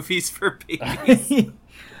future Movies for Babies.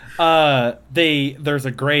 There's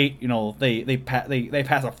a great, they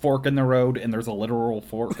pass a fork in the road, and there's a literal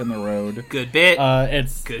fork in the road. Good bit.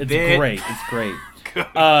 It's great. It's great.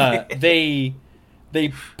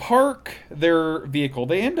 They park their vehicle.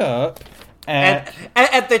 They end up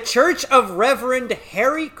at the Church of Reverend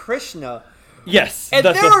Hare Krishna. Yes, and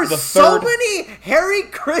there are so many Hare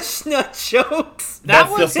Krishna jokes.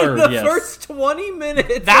 That was in the first 20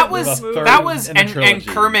 minutes. That was, and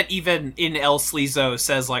Kermit even in El Sleazo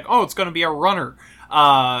says like, "Oh, it's going to be a runner."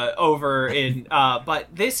 Over in but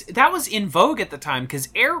that was in vogue at the time because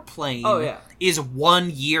Airplane is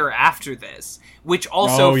 1 year after this, which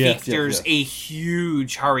also features a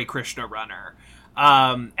huge Hare Krishna runner.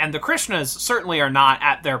 And the Krishnas certainly are not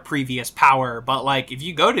at their previous power, but like if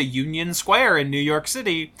you go to Union Square in New York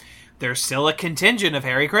City, there's still a contingent of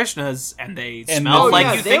Hare Krishnas, and they smell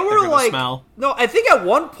like you think they're gonna smell. No, I think at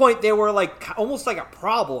one point they were like almost like a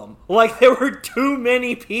problem. Like there were too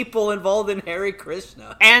many people involved in Hare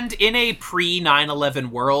Krishna. And in a pre-9/11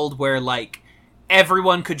 world where like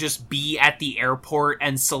everyone could just be at the airport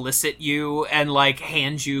and solicit you and like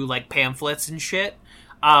hand you like pamphlets and shit.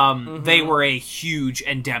 They were a huge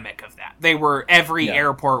endemic of that. Every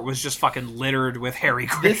airport was just fucking littered with Hare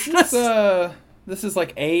Krishnas. This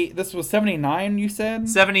was 79, you said?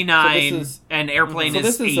 79, and Airplane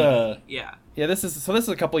is 80. Yeah, this is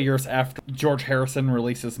a couple of years after George Harrison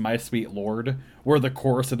releases My Sweet Lord, where the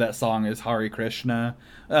chorus of that song is Hare Krishna.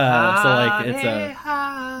 Hare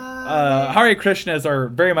Krishnas are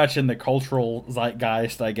very much in the cultural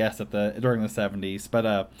zeitgeist, I guess, during the 70s.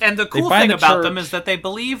 But and the cool thing about them is that they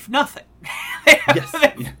believe nothing.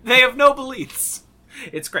 They have no beliefs.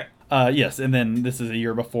 It's great. Yes, and then this is a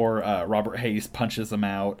year before Robert Hayes punches him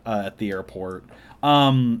out at the airport.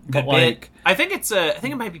 But like, I think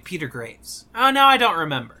it might be Peter Graves. Oh no, I don't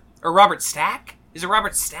remember. Or Robert Stack? Is it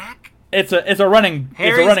Robert Stack? It's a running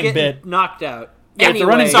bit knocked out. Yeah,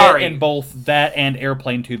 anyway, it's a running bit in both that and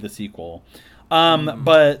Airplane 2, the sequel.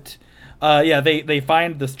 But they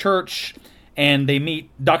find this church and they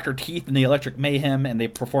meet Dr. Teeth and the Electric Mayhem, and they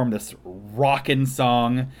perform this rockin'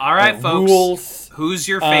 song. All right, folks. Rules. Who's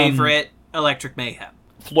your favorite Electric Mayhem?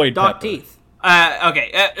 Floyd Pepper. Doc Teeth.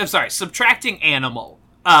 Okay, I'm sorry. Subtracting Animal.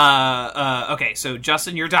 Okay, so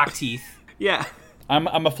Justin, you're Doc Teeth. Yeah. I'm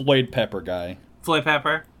a Floyd Pepper guy. Floyd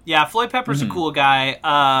Pepper? Yeah, Floyd Pepper's a cool guy.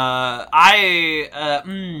 I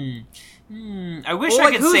wish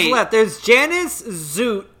I could who's say... left? There's Janice,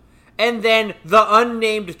 Zoot, and then the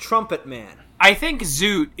unnamed trumpet man. I think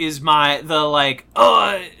Zoot is because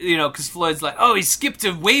Floyd's like, he skipped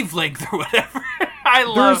a wavelength or whatever. I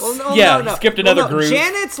love... skipped another groove.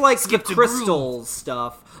 Janet's like skipped the crystals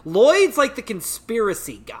stuff. Lloyd's like the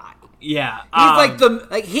conspiracy guy. Yeah.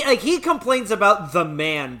 He's he complains about the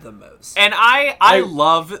man the most. And I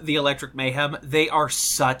love the Electric Mayhem. They are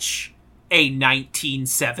such a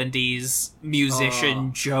 1970s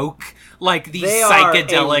musician joke. Like these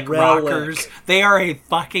psychedelic rockers. They are a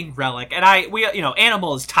fucking relic. And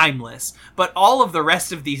Animal is timeless, but all of the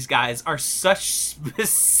rest of these guys are such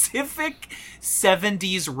specific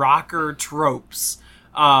 70s rocker tropes.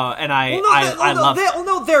 I love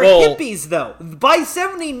it. They're hippies, though. By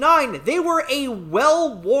 79, they were a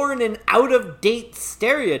well-worn and out-of-date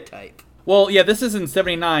stereotype. Well, yeah, this is in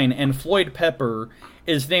 79, and Floyd Pepper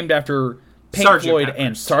is named after Pink Floyd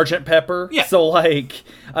and Sgt. Pepper. Yeah. So,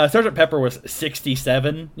 Sgt. Pepper was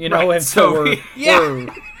 67, right. And so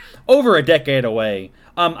we're over a decade away.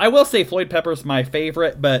 I will say Floyd Pepper's my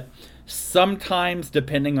favorite, but sometimes,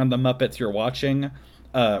 depending on the Muppets you're watching...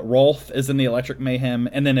 Rolf is in the Electric Mayhem,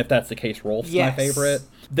 and then if that's the case, Rolf's my favorite.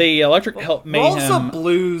 The Electric Mayhem... Rolf's a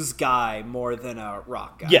blues guy more than a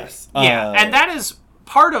rock guy. Yes. And that is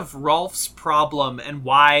part of Rolf's problem and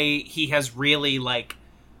why he has really,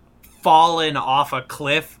 fallen off a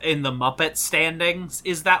cliff in the Muppet standings,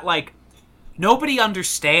 is that, nobody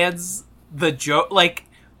understands the joke.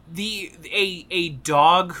 A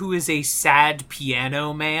dog who is a sad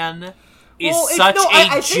piano man... is such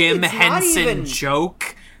a Jim Henson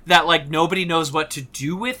joke that, nobody knows what to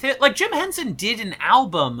do with it. Jim Henson did an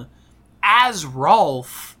album as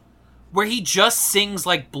Rolf where he just sings,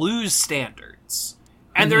 blues standards.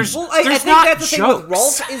 And there's not that's the jokes. thing with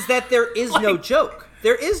Rolf is that there is no joke.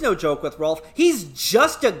 There is no joke with Rolf. He's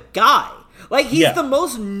just a guy. He's the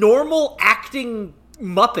most normal acting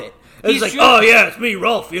Muppet. And he's it's me,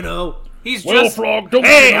 Rolf, He's Frog, don't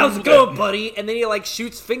hey, how's it going, buddy? And then he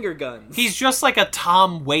shoots finger guns. He's just like a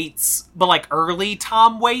Tom Waits, but early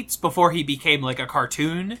Tom Waits before he became a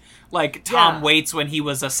cartoon. Tom Waits when he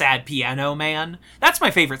was a sad piano man. That's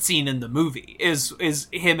my favorite scene in the movie. Is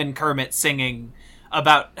him and Kermit singing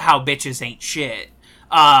about how bitches ain't shit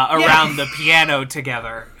around the piano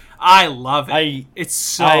together. I love it. It's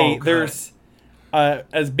so good. There's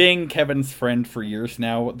as being Kevin's friend for years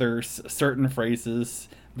now, there's certain phrases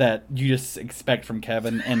that you just expect from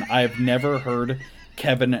Kevin, and I've never heard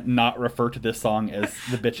Kevin not refer to this song as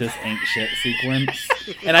the bitches ain't shit sequence,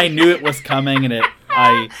 and I knew it was coming, and it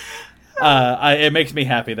makes me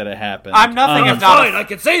happy that it happened. I'm nothing if not. Fine, I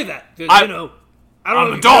can say that. I don't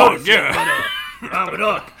I'm a dog. Yeah, I'm a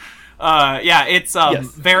dog. It's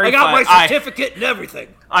very. I got my certificate and everything.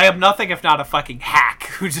 I am nothing if not a fucking hack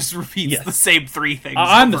who just repeats the same three things.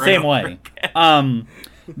 I'm the same way.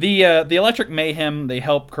 The Electric Mayhem, they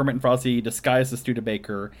help Kermit and Frosty disguise the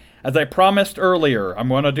Studebaker. As I promised earlier, I'm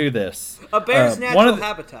going to do this. A bear's natural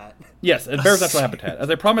habitat. Yes, a bear's natural habitat.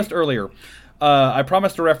 As I promised earlier, I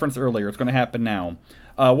promised a reference earlier. It's going to happen now.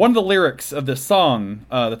 One of the lyrics of this song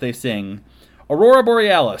that they sing, Aurora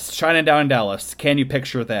Borealis, shining down in Dallas. Can you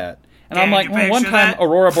picture that? And I'm like, well, one time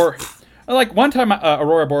Aurora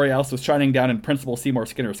Borealis was shining down in Principal Seymour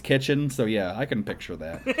Skinner's kitchen, so yeah, I can picture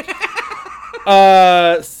that.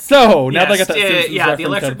 Now that I got that Simpsons reference the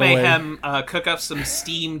Electric out of the way. Mayhem cook up some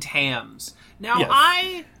steamed hams. Now, Yes.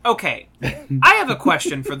 I have a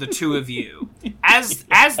question for the two of you. As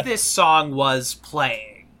this song was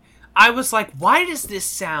playing, I was like, why does this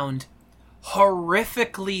sound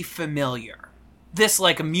horrifically familiar? This,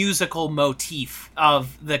 like, musical motif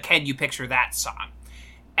of the Can You Picture That song.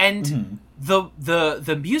 And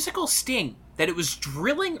the musical sting that it was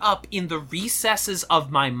drilling up in the recesses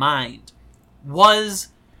of my mind was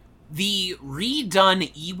the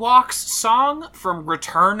redone Ewoks song from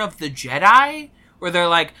Return of the Jedi, where they're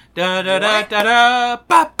like da da da da da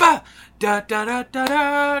ba ba da da da da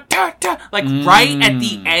da da da, like right at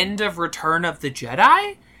the end of Return of the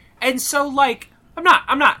Jedi. And so, like,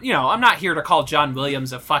 I'm not here to call John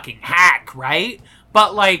Williams a fucking hack, right?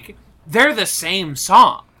 But, like, they're the same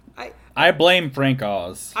song. I blame Frank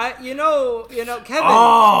Oz. Kevin,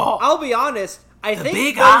 I'll be honest, I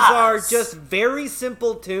think those are just very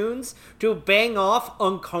simple tunes to bang off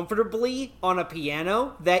uncomfortably on a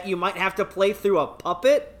piano that you might have to play through a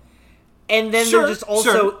puppet. And then they're just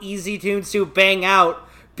also easy tunes to bang out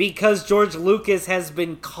because George Lucas has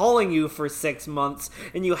been calling you for 6 months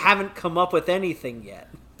and you haven't come up with anything yet.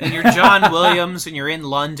 And you're John Williams and you're in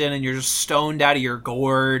London and you're just stoned out of your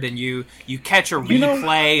gourd and you catch a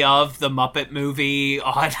replay of the Muppet movie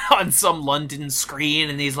on some London screen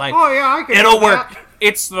and he's like, oh yeah, I can it'll work.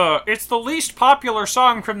 It's the least popular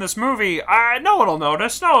song from this movie. No one will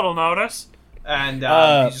notice. And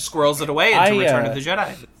he just squirrels it away into Return of the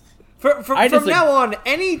Jedi. From now on,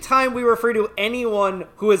 anytime we refer to anyone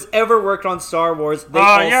who has ever worked on Star Wars, they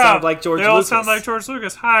all sound like George Lucas. They all sound like George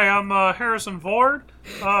Lucas. Hi, I'm Harrison Ford.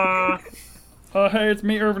 Hey, it's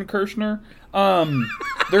me, Irvin Kershner.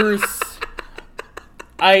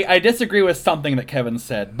 I disagree with something that Kevin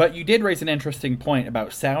said, but you did raise an interesting point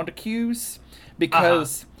about sound cues,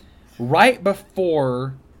 because right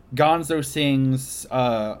before Gonzo sings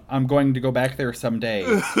I'm going to go back there someday,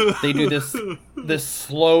 they do this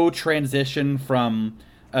slow transition from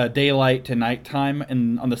daylight to nighttime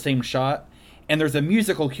and on the same shot, and there's a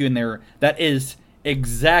musical cue in there that is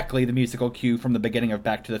exactly the musical cue from the beginning of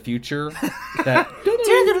Back to the Future.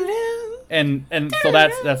 and so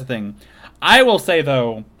that's the thing. I will say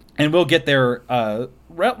though, and we'll get there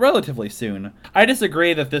relatively soon, I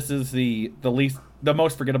disagree that this is the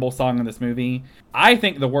most forgettable song in this movie. I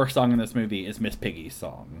think the worst song in this movie is Miss Piggy's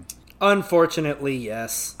song. Unfortunately,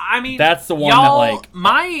 yes. I mean, that's the one that, like,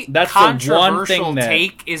 my controversial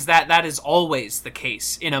take is that is always the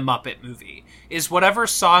case in a Muppet movie. Is whatever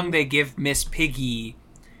song they give Miss Piggy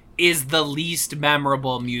is the least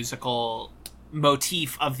memorable musical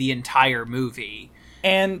motif of the entire movie.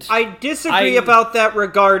 And I disagree about that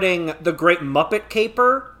regarding the Great Muppet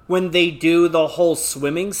Caper, when they do the whole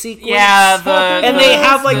swimming sequence. Yeah, they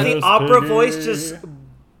have like the opera voice just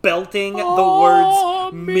belting the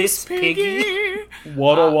words Miss Piggy.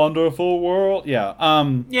 What a wonderful world. Yeah.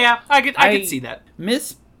 Yeah, I could see that.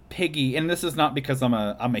 Miss Piggy, and this is not because I'm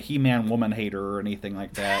a He-Man woman hater or anything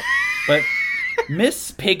like that, but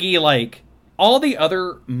Miss Piggy, like, all the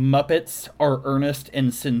other Muppets are earnest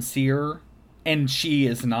and sincere, and she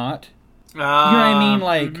is not. You know what I mean?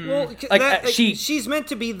 Like, she's meant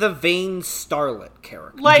to be the vain starlet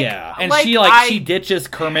character. Yeah, and she ditches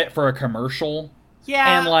Kermit for a commercial.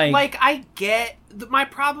 Yeah, and I get my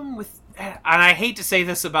problem with, and I hate to say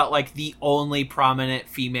this about like the only prominent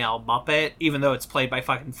female Muppet, even though it's played by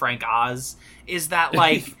fucking Frank Oz, is that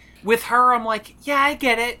like with her, I'm like, yeah, I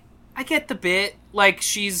get it. I get the bit. Like,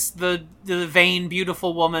 she's the vain,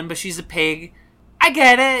 beautiful woman, but she's a pig. I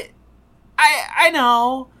get it. I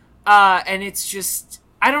know. And it's just,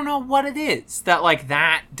 I don't know what it is that, like,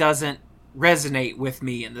 that doesn't resonate with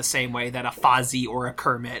me in the same way that a Fozzie or a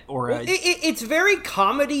Kermit or a... It's very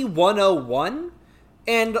Comedy 101,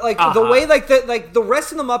 And the way the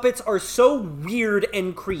rest of the Muppets are so weird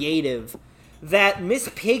and creative that Miss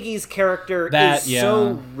Piggy's character is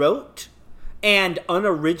so rote and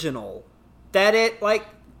unoriginal that it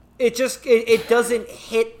doesn't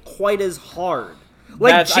hit quite as hard.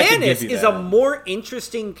 Janice is a more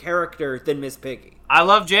interesting character than Miss Piggy. I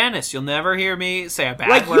love Janice. You'll never hear me say a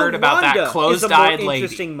bad word about that closed-eyed lady.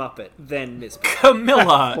 Is a more interesting Muppet than Miss Piggy.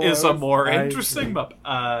 Camilla is a more interesting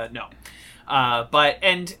Muppet. No.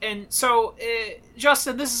 So,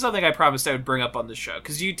 Justin, this is something I promised I would bring up on the show,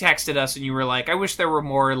 because you texted us and you were like, I wish there were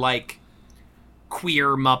more,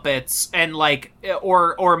 queer Muppets, and,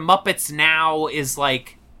 or Muppets Now is, I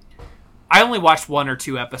only watched 1 or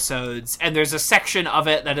 2 episodes, and there's a section of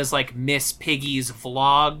it that is, Miss Piggy's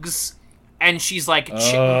vlogs, and she's,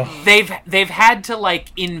 they've had to,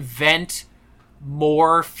 invent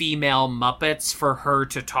more female Muppets for her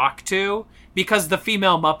to talk to, because the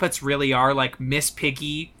female Muppets really are Miss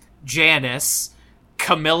Piggy, Janice,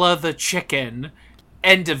 Camilla the chicken,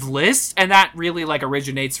 end of list, and that really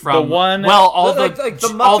originates from the one. Well, all the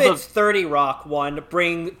Muppets 30 Rock one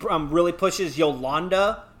really pushes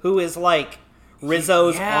Yolanda, who is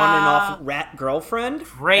Rizzo's on and off rat girlfriend.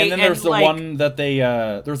 Right, and then there's the one that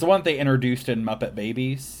they introduced in Muppet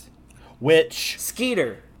Babies, which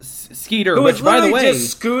Skeeter, who is by the way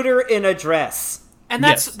just Scooter in a dress. And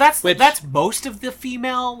that's most of the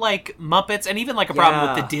female Muppets, and even a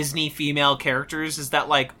problem with the Disney female characters is that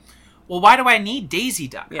well, why do I need Daisy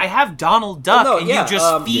Duck? Yeah. I have Donald Duck, you just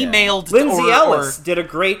femaled. Lindsay Ellis did a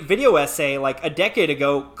great video essay a decade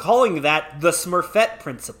ago calling that the Smurfette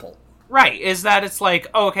principle. Right, is that it's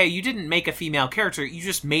okay, you didn't make a female character, you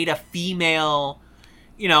just made a female.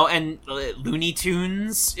 And Looney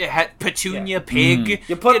Tunes, Petunia Pig.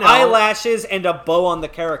 You put eyelashes and a bow on the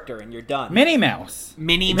character, and you're done. Minnie Mouse.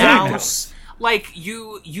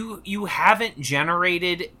 You haven't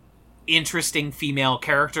generated interesting female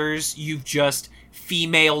characters. You've just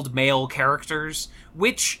femaled male characters,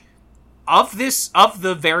 which of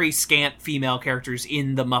the very scant female characters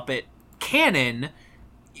in the Muppet canon,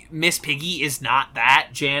 Miss Piggy is not that,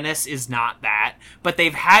 Janice is not that, but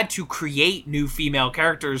they've had to create new female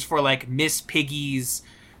characters for Miss Piggy's,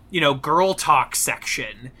 girl talk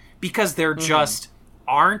section, because there just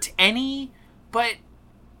aren't any. But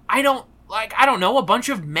I don't know, a bunch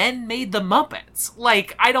of men made the Muppets.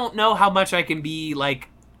 I don't know how much I can be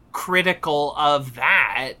critical of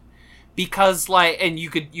that, because and you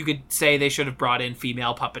could say they should have brought in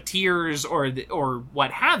female puppeteers or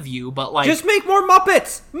what have you, but just make more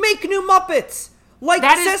Muppets, make new Muppets.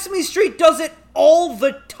 Sesame Street does it all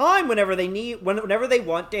the time whenever they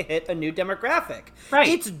want to hit a new demographic. Right,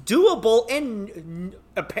 it's doable and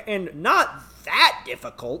not that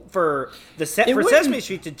difficult for Sesame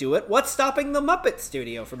Street to do it. What's stopping the Muppet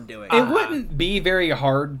Studio from doing it? It wouldn't be very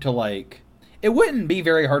hard to It wouldn't be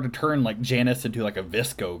very hard to turn Janice into a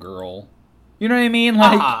Visco girl. You know what I mean?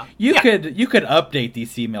 You could update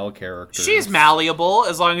these female characters. She's malleable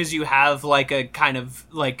as long as you have a kind of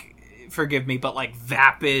forgive me, but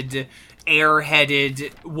vapid,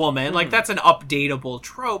 airheaded woman. That's an updatable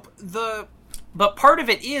trope. But part of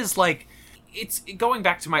it is it's going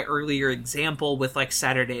back to my earlier example with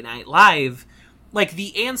Saturday Night Live.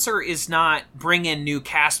 The answer is not bring in new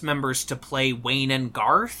cast members to play Wayne and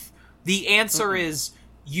Garth. The answer is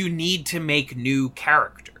you need to make new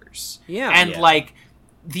characters. Yeah. And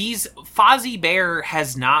Fozzie Bear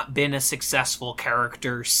has not been a successful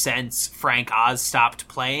character since Frank Oz stopped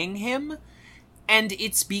playing him. And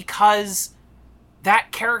it's because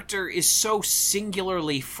that character is so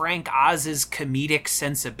singularly Frank Oz's comedic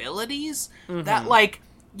sensibilities that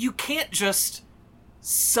you can't just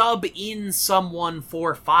sub in someone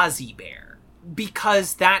for Fozzie Bear,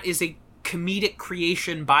 because that is a comedic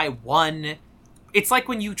creation by one. It's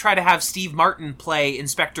when you try to have Steve Martin play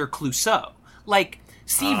Inspector Clouseau.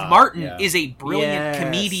 Steve Martin is a brilliant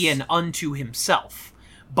comedian unto himself,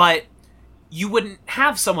 but you wouldn't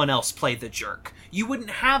have someone else play the jerk. You wouldn't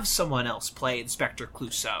have someone else play Inspector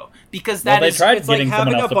Clouseau, because it's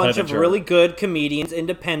having a bunch of really good comedians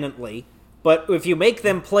independently, but if you make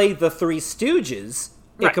them play the Three Stooges,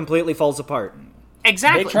 it completely falls apart.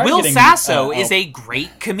 Exactly. Will Sasso is a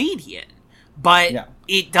great comedian, but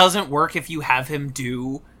it doesn't work if you have him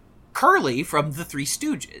do Curly from the Three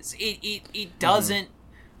Stooges. It doesn't.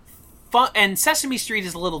 And Sesame Street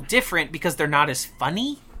is a little different because they're not as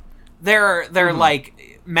funny. They're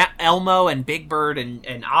Elmo and Big Bird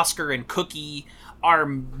and Oscar and Cookie are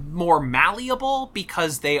more malleable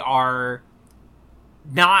because they are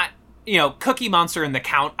not. Cookie Monster and the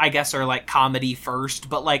Count, I guess, are comedy first,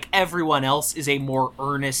 but everyone else is a more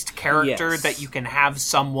earnest character that you can have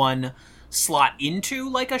someone slot into,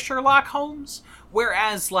 like, a Sherlock Holmes.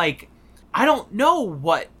 Whereas, like, I don't know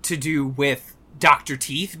what to do with Dr.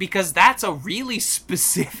 Teeth, because that's a really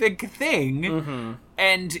specific thing. Mm-hmm.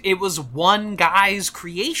 And it was one guy's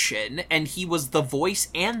creation, and he was the voice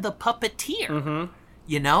and the puppeteer. Mm-hmm.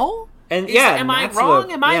 You know? And am I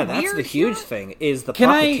wrong? Am I weird? That's the huge thing, is the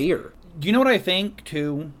puppeteer. Do you know what I think,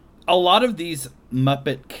 too? A lot of these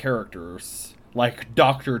Muppet characters, like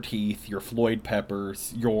Dr. Teeth, your Floyd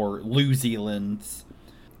Peppers, your Lou Zealands.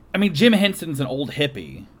 I mean, Jim Henson's an old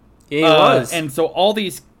hippie. Yeah, he was. And so all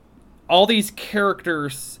these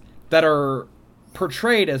characters that are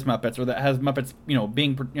portrayed as Muppets, or that has Muppets,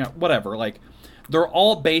 being, whatever, like, they're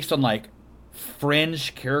all based on, like,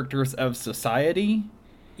 fringe characters of society.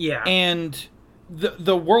 Yeah. And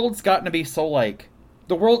the world's gotten to be so, like,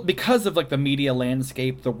 the world, because of, like, the media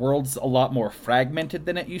landscape, the world's a lot more fragmented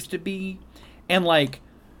than it used to be. And, like,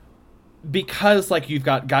 because, like, you've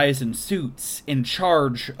got guys in suits in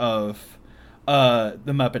charge of the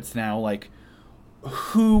Muppets now, like,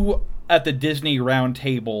 who at the Disney round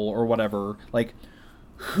table or whatever, like,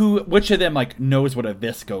 which of them, like, knows what a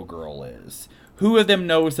Visco girl is? Who of them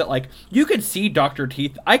knows that, like, you could see Dr.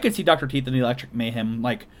 Teeth, I could see Dr. Teeth in the Electric Mayhem,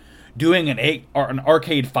 like, doing an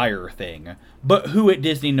Arcade Fire thing, but who at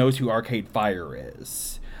Disney knows who Arcade Fire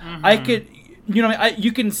is? Mm-hmm. I could,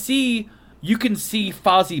 you can see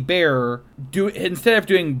Fozzie Bear instead of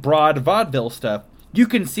doing broad vaudeville stuff, you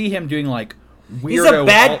can see him doing, like, weirdo. He's a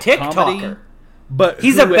bad TikToker. Comedy, but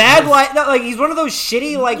he's a bad he's one of those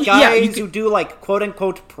shitty, like, guys who do, like, quote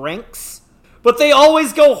unquote pranks, but they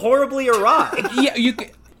always go horribly awry. Yeah,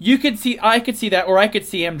 you could see, I could see that, or I could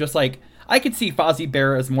see him just, like, I could see Fozzie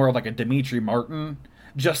Bear as more of, like, a Dimitri Martin,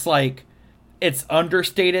 just, like, it's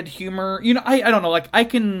understated humor. I don't know, like, I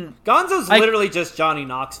can... Gonzo's literally just Johnny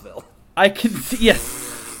Knoxville. I can see,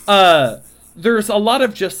 yes. There's a lot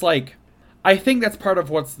of just, like, I think that's part of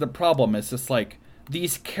what's the problem, is just, like,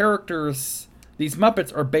 these characters, these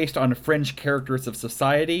Muppets are based on fringe characters of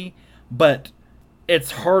society, but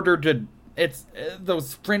it's harder to,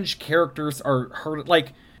 those fringe characters are hard,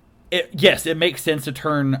 like, it makes sense to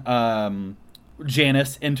turn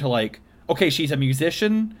Janice into, like, okay, she's a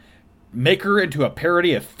musician, make her into a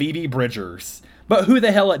parody of Phoebe Bridgers. But who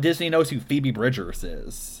the hell at Disney knows who Phoebe Bridgers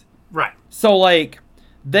is? Right. So, like,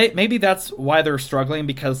 maybe that's why they're struggling,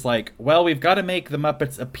 because, like, well, we've got to make the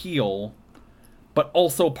Muppets appeal, but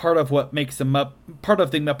also part of the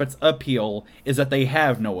Muppets appeal is that they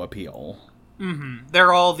have no appeal. Mm-hmm.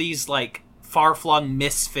 They're all these, like, far-flung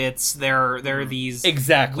misfits. They're these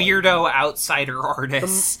weirdo outsider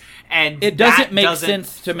artists, and it doesn't make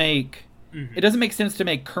sense to make. Mm-hmm. It doesn't make sense to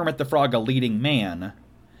make Kermit the Frog a leading man,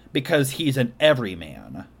 because he's an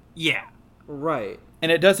everyman. Yeah, right.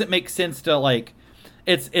 And it doesn't make sense to, like,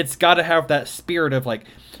 it's got to have that spirit of, like,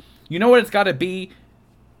 you know what it's got to be.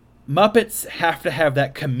 Muppets have to have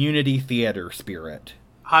that community theater spirit.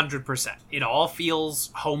 100%. It all feels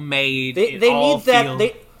homemade. They need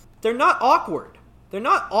that. They're not awkward. They're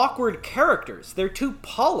not awkward characters. They're too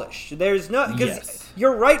polished. There's no... Because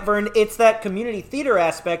you're right, Vern. It's that community theater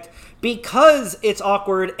aspect, because it's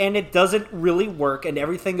awkward and it doesn't really work and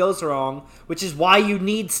everything goes wrong, which is why you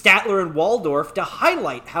need Statler and Waldorf to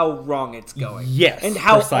highlight how wrong it's going. Yes, and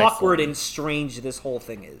how awkward and strange this whole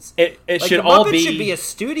thing is. It should all be... The Muppets should be a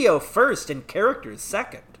studio first and characters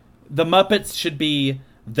second. The Muppets should be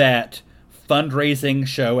that fundraising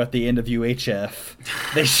show at the end of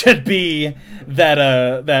UHF. They should be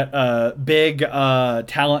that big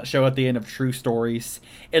talent show at the end of True Stories.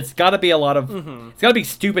 It's got to be a lot of it's got to be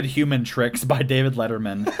Stupid Human Tricks by David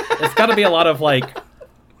Letterman. It's got to be a lot of, like,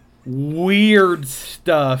 weird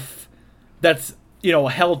stuff that's,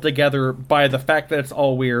 held together by the fact that it's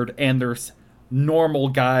all weird and there's normal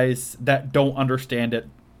guys that don't understand it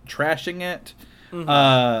trashing it.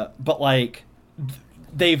 But, like,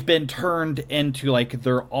 they've been turned into, like,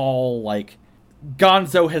 they're all, like,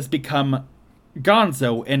 Gonzo has become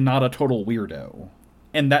Gonzo and not a total weirdo.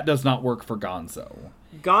 And that does not work for Gonzo.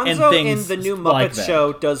 Gonzo in the new Muppet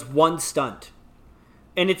show does one stunt.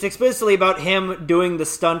 And it's explicitly about him doing the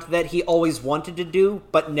stunt that he always wanted to do,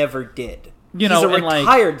 but never did. He's a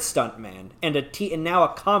retired stuntman and now a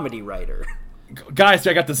comedy writer. Guys,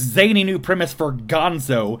 I got this zany new premise for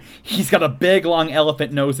Gonzo. He's got a big, long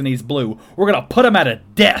elephant nose and he's blue. We're gonna put him at a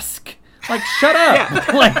desk. Like, shut up.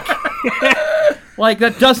 Yeah. like,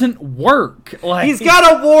 that doesn't work. Like, he's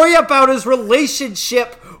gotta worry about his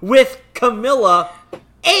relationship with Camilla.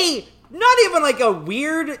 Not even like a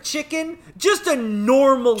weird chicken, just a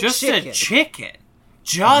normal chicken.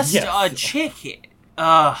 Just a chicken.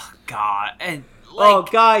 Oh, God. And, Oh,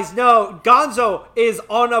 guys, no. Gonzo is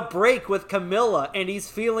on a break with Camilla, and he's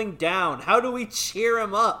feeling down. How do we cheer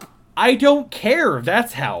him up? I don't care.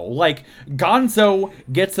 That's how. Like, Gonzo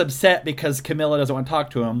gets upset because Camilla doesn't want to talk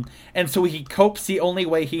to him, and so he copes the only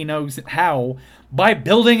way he knows how, by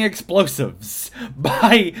building explosives,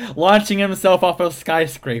 by launching himself off a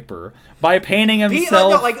skyscraper, by painting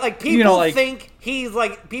himself. People think he's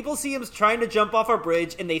like, people see him trying to jump off a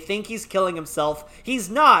bridge, and they think he's killing himself. He's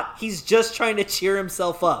not. He's just trying to cheer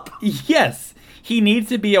himself up. Yes. He needs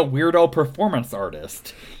to be a weirdo performance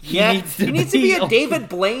artist. He needs to be a David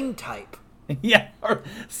Blaine type. Yeah, or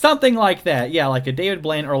something like that. Yeah, like a David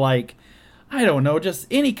Blaine, or like, I don't know, just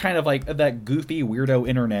any kind of like that goofy weirdo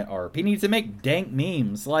internet art. He needs to make dank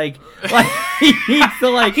memes. Like he needs to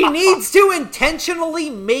like he needs to intentionally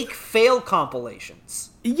make fail compilations.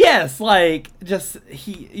 Yes, like that's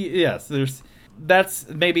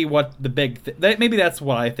maybe what the big maybe that's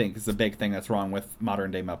what I think is the big thing that's wrong with modern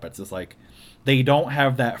day Muppets is like they don't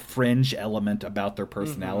have that fringe element about their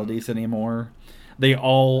personalities anymore. They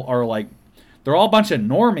all are like they're all a bunch of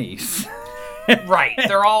normies. Right.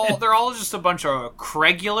 They're all just a bunch of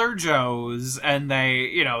Craigular Joes, and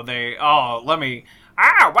waka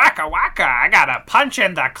waka, I gotta punch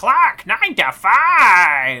in the clock, 9 to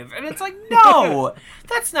 5. And it's like, no,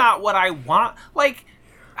 that's not what I want. Like,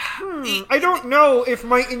 I don't know if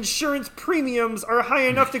my insurance premiums are high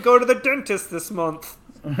enough to go to the dentist this month.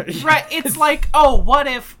 Right, it's like, oh, what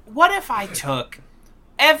if I took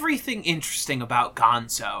everything interesting about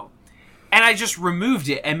Gonzo and I just removed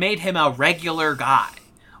it and made him a regular guy?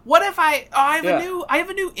 What if I have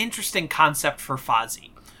a new interesting concept for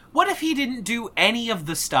Fozzie. What if he didn't do any of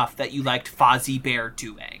the stuff that you liked Fozzie Bear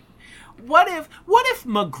doing? What if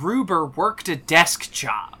MacGruber worked a desk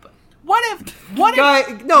job? What if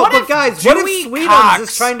Sweetums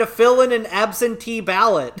is trying to fill in an absentee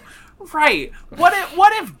ballot? Right. What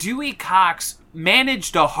if Dewey Cox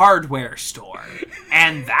managed a hardware store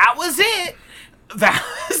and that was it? That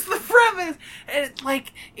was the premise. And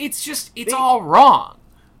it's all wrong.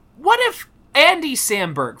 What if Andy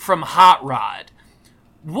Samberg from Hot Rod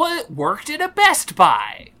worked at a Best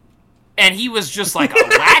Buy and he was just like a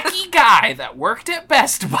wacky guy that worked at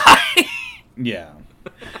Best Buy? Yeah.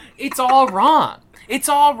 It's all wrong. It's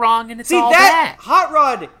all wrong and it's all bad. bad. Hot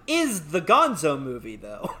Rod is the Gonzo movie,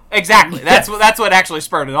 though. Exactly. That's what actually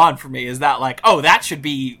spurred it on for me, is that like, oh, that should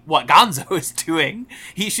be what Gonzo is doing.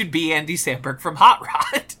 He should be Andy Samberg from Hot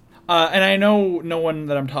Rod. And I know no one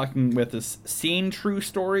that I'm talking with has seen True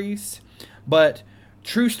Stories, but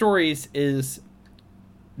True Stories is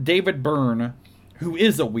David Byrne, who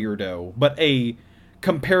is a weirdo, but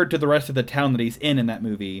compared to the rest of the town that he's in that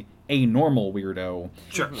movie, a normal weirdo.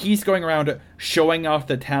 Sure. He's going around showing off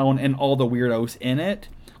the town and all the weirdos in it.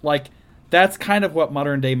 Like, that's kind of what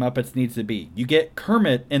modern day Muppets needs to be. You get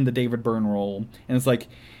Kermit in the David Byrne role, and it's like,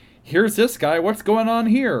 here's this guy, what's going on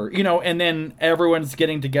here? And then everyone's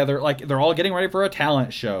getting together, like, they're all getting ready for a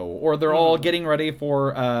talent show, or they're all getting ready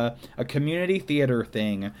for a community theater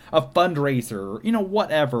thing, a fundraiser,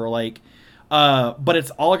 whatever, like, but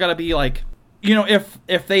it's all gotta be, like,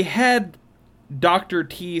 if they had Dr.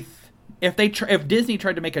 Teeth, if Disney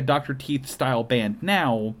tried to make a Dr. Teeth style band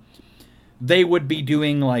now, they would be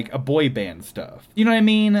doing like a boy band stuff. You know what I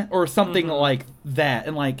mean? Or something like that.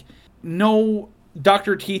 And like, no,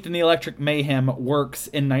 Dr. Teeth and the Electric Mayhem works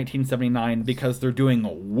in 1979 because they're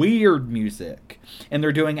doing weird music and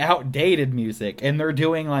they're doing outdated music and they're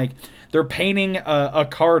doing like, they're painting a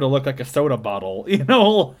car to look like a soda bottle,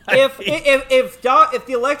 If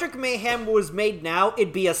the Electric Mayhem was made now,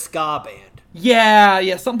 it'd be a ska band.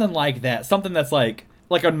 Yeah, something like that. Something that's like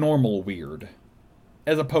a normal weird,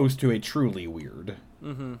 as opposed to a truly weird.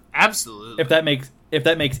 Mm-hmm. Absolutely. If that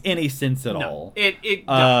makes any sense at all. It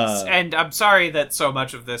does. And I'm sorry that so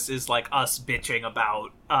much of this is like us bitching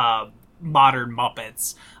about modern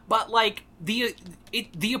Muppets, but like the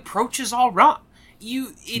approach is all wrong.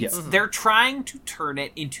 They're trying to turn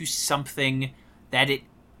it into something that it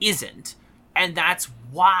isn't, and that's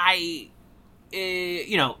why.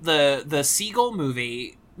 The Seagull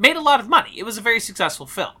movie made a lot of money. It was a very successful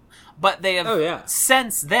film. But they have,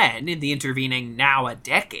 since then, in the intervening now a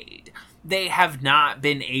decade, they have not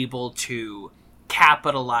been able to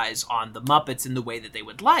capitalize on the Muppets in the way that they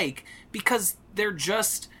would like, because they're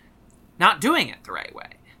just not doing it the right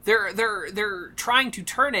way. They're trying to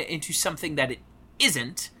turn it into something that it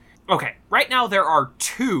isn't. Okay, right now there are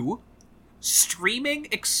 2 streaming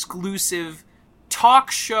exclusive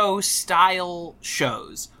talk show style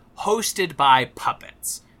shows hosted by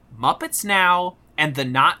puppets. Muppets Now and the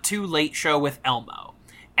Not Too Late Show with Elmo.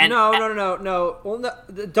 And no. Well,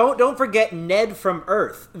 no, don't forget Ned from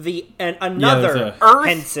Earth, another Earth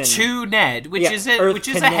Henson. to Ned, which is a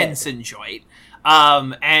Ned. Henson joint.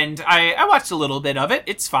 And I watched a little bit of it.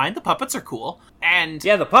 It's fine. The puppets are cool. And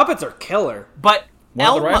yeah, the puppets are killer. But one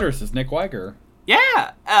of the writers is Nick Weiger.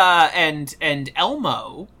 Yeah, and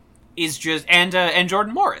Elmo is just and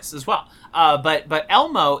Jordan Morris as well. But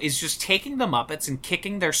Elmo is just taking the Muppets and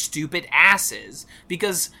kicking their stupid asses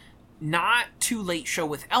because Not Too Late Show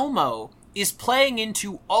with Elmo is playing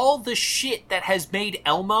into all the shit that has made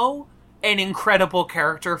Elmo an incredible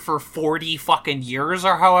character for 40 fucking years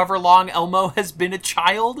or however long Elmo has been a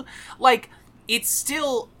child. Like, it's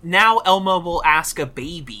still, now Elmo will ask a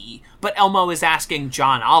baby, but Elmo is asking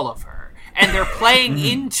John Oliver. And they're playing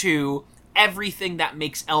into everything that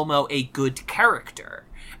makes Elmo a good character.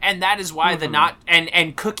 And that is why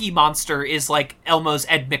and Cookie Monster is like Elmo's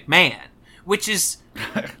Ed McMahon, which is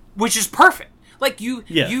perfect. Like,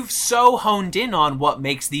 you've so honed in on what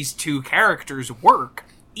makes these two characters work,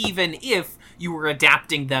 even if you were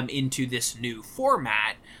adapting them into this new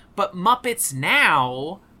format. But Muppets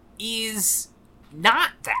Now is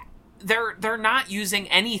not that. They're not using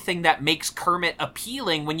anything that makes Kermit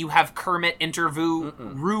appealing when you have Kermit interview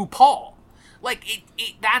RuPaul. Like,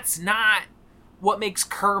 that's not what makes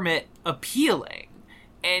Kermit appealing.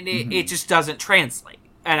 And it just doesn't translate.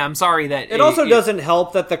 And I'm sorry that... It also doesn't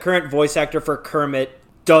help that the current voice actor for Kermit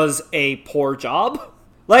does a poor job.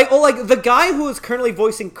 Like the guy who is currently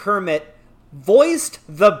voicing Kermit voiced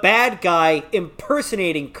the bad guy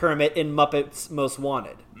impersonating Kermit in Muppets Most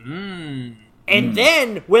Wanted. And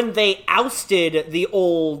then when they ousted the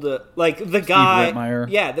old, like, the guy... Steve Whitmire.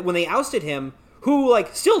 Yeah, when they ousted him, who,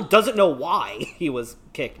 like, still doesn't know why he was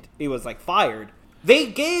kicked. He was, like, fired. They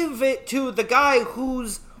gave it to the guy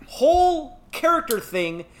whose whole character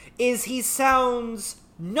thing is he sounds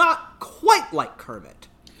not quite like Kermit.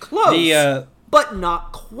 Close, but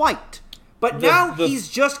not quite. But now he's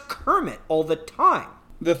just Kermit all the time.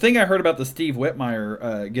 The thing I heard about the Steve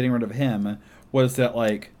Whitmire getting rid of him was that,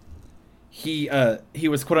 like, he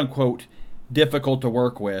was quote-unquote difficult to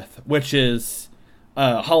work with, which is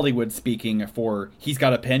Hollywood speaking for he's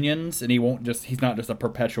got opinions and he's not just a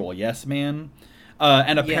perpetual yes man.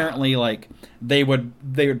 And apparently, like, they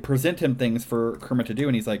would present him things for Kermit to do,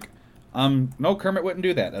 and he's like, no, Kermit wouldn't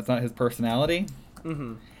do that. That's not his personality.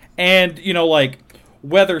 Mm-hmm. And, you know, like,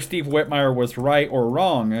 whether Steve Whitmire was right or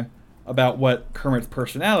wrong about what Kermit's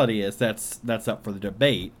personality is, that's up for the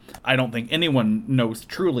debate. I don't think anyone knows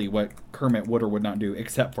truly what Kermit would or would not do,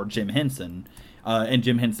 except for Jim Henson. And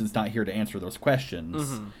Jim Henson's not here to answer those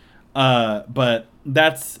questions. Mm-hmm. But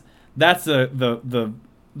that's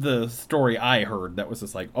the story I heard that was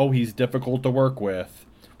just like, oh, he's difficult to work with,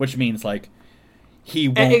 which means, like, he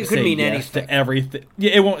won't say yes to everything.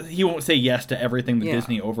 Yeah, he won't say yes to everything the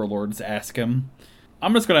Disney overlords ask him.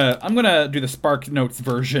 I'm gonna do the Spark Notes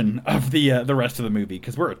version of the rest of the movie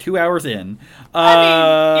because we're 2 hours in. I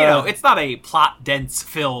mean, you know, it's not a plot dense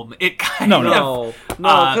film. It kind of no,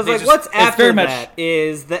 because like what's after that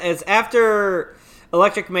is after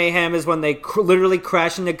Electric Mayhem is when they literally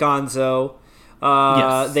crash into Gonzo.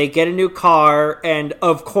 They get a new car, and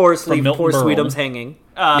of course leave poor Sweetums hanging.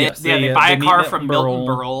 They buy a car from Milton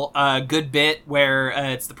Berle. Good bit where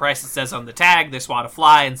it's the price it says on the tag. They swat a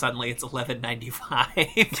fly, and suddenly it's $11.95.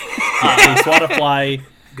 They swat a fly.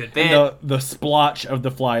 Good bit. And the splotch of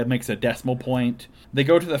the fly makes a decimal point. They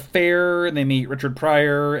go to the fair, and they meet Richard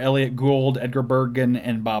Pryor, Elliot Gould, Edgar Bergen,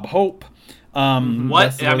 and Bob Hope.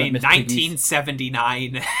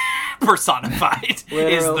 1979 personified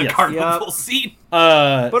is the carnival scene.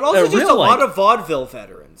 But also just a lot of vaudeville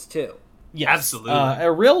veterans, too. Yeah, absolutely. I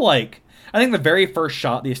think the very first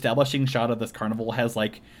shot, the establishing shot of this carnival has,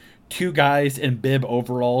 like, two guys in bib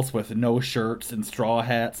overalls with no shirts and straw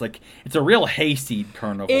hats. Like, it's a real hayseed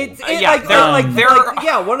carnival. One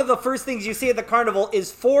of the first things you see at the carnival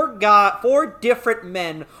is four different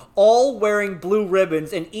men all wearing blue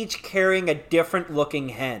ribbons and each carrying a different looking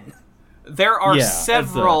hen. There are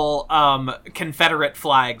several Confederate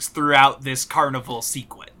flags throughout this carnival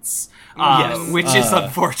sequence, which is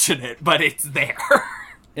unfortunate, but it's there.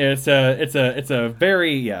 It's a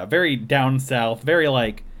very down south, very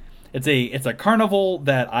like it's a carnival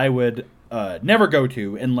that I would never go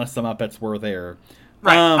to unless the Muppets were there.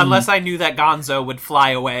 Right, unless I knew that Gonzo would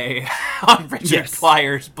fly away on Richard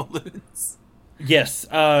Pryor's balloons. Yes,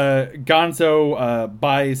 Gonzo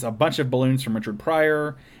buys a bunch of balloons from Richard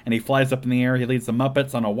Pryor, and he flies up in the air. He leads the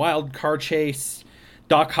Muppets on a wild car chase.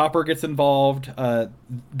 Doc Hopper gets involved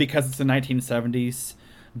because it's the 1970s.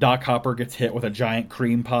 Doc Hopper gets hit with a giant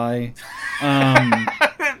cream pie.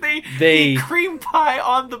 They cream pie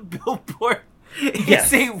on the billboard.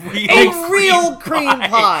 It's a real cream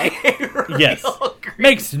pie. Yes,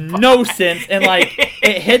 makes no sense, and like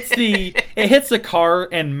it hits the car,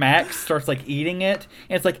 and Max starts like eating it,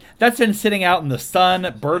 and it's like that's been sitting out in the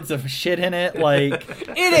sun, birds have shit in it, like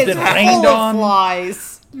it is full of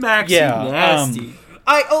flies. Max, yeah, you nasty.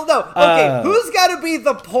 Okay, who's got to be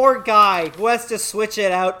the poor guy who has to switch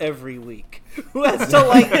it out every week? Who has to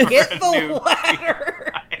like get the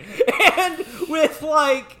ladder and with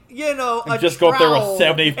like a just go up there with trowel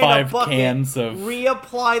 75 and a bucket, cans of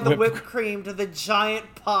reapply the whipped cream to the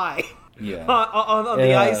giant pie. Yeah, on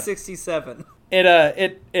the I-67.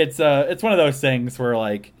 It's one of those things where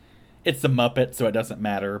like it's the Muppet, so it doesn't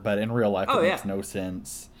matter, but in real life it makes no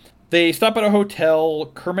sense. They stop at a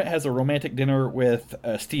hotel. Kermit has a romantic dinner with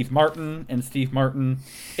Steve Martin, and Steve Martin.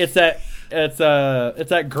 It's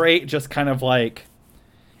that great, just kind of like,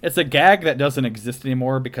 it's a gag that doesn't exist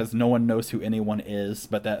anymore because no one knows who anyone is.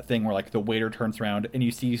 But that thing where like the waiter turns around and you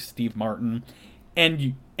see Steve Martin,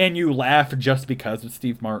 and you laugh just because it's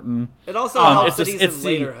Steve Martin. It also helps that he's in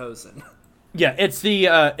lederhosen. Yeah, it's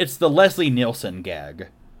the Leslie Nielsen gag.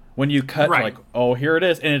 When you cut, like, oh, here it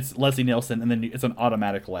is, and it's Leslie Nielsen, and then it's an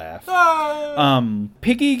automatic laugh. Miss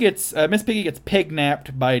Piggy gets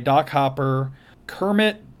pignapped by Doc Hopper.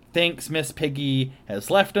 Kermit thinks Miss Piggy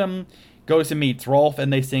has left him, goes and meets Rolf,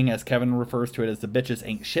 and they sing, as Kevin refers to it, as the Bitches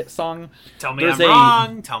Ain't Shit song. Tell me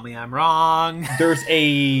I'm wrong. There's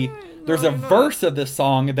a verse of this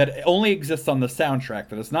song that only exists on the soundtrack,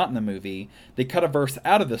 that is not in the movie. They cut a verse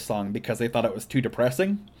out of this song because they thought it was too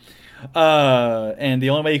depressing. And the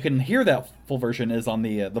only way you can hear that full version is on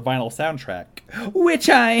the vinyl soundtrack, which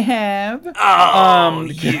I have.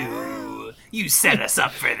 You set us up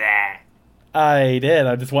for that. I did.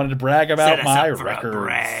 I just wanted to brag about my records.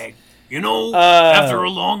 Brag. After a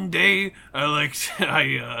long day,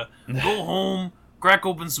 I go home, crack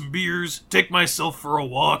open some beers, take myself for a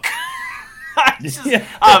walk.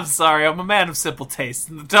 I'm sorry, I'm a man of simple taste.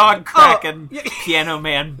 The dog cracking Piano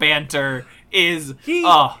Man banter is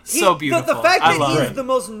so beautiful. The fact that he's the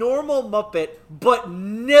most normal Muppet, but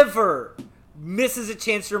never misses a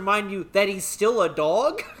chance to remind you that he's still a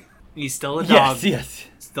dog. He's still a dog. Yes.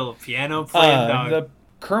 Still a piano playing dog.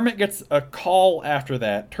 Kermit gets a call after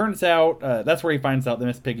that. Turns out that's where he finds out that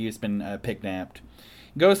Miss Piggy has been kidnapped.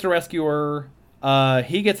 Goes to rescue her.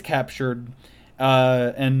 He gets captured.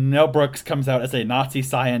 And Mel Brooks comes out as a Nazi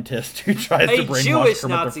scientist who tries to brainwash Jewish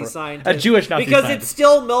Kermit Nazi scientist. A Jewish Nazi because scientist. It's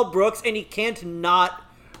still Mel Brooks, and he can't not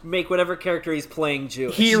make whatever character he's playing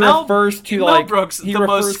Jewish. He refers to Mel Brooks, the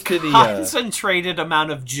most concentrated amount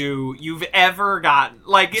of Jew you've ever gotten.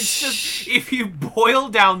 Like, it's just, if you boil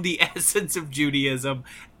down the essence of Judaism,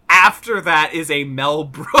 after that is a Mel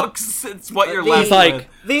Brooks. It's what you're left with.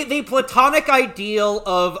 The platonic ideal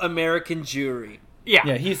of American Jewry.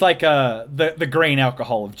 Yeah, he's like the grain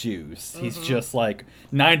alcohol of Jews. He's just like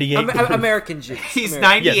 98% American Jew. He's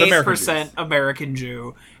 98% American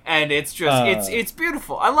Jew, and it's just it's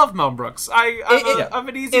beautiful. I love Mel Brooks. I'm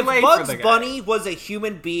an easy lay for the guy. If Bugs Bunny was a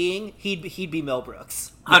human being, he'd be Mel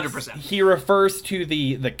Brooks. 100%. He refers to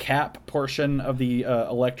the cap portion of the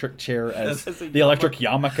electric chair as the electric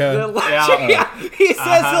yarmulke. He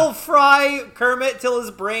says he'll fry Kermit till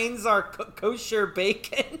his brains are kosher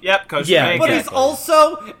bacon. Yep, kosher bacon. But he's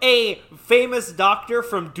also a famous doctor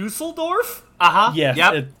from Dusseldorf. Yes.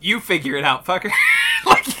 Yep. You figure it out, fucker.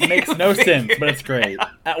 It makes no sense, but it's great.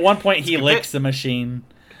 At one point, he licks the machine.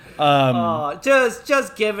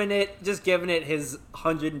 Just giving it his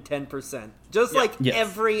 110%. Just like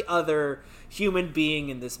every other human being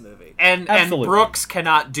in this movie. And Brooks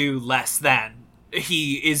cannot do less than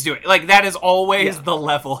he is doing. Like, that is always the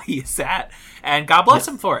level he's at. And God bless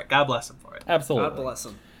him for it. God bless him for it. Absolutely. God bless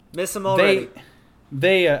him. Miss him already.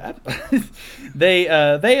 They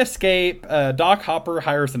escape. Doc Hopper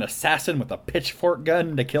hires an assassin with a pitchfork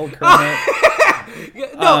gun to kill Kermit.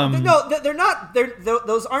 No, they're not.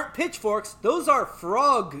 Those aren't pitchforks. Those are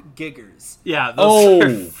frog giggers. Yeah.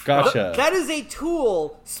 Gotcha. That is a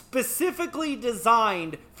tool specifically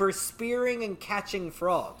designed for spearing and catching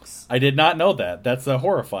frogs. I did not know that. That's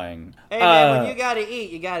horrifying. Hey man, when you gotta eat,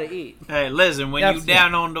 you gotta eat. Hey, listen, when you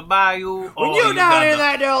down on the bayou, when you down in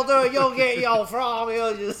that delta, you'll get your frog.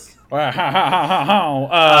 You'll just.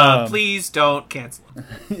 Please don't cancel us.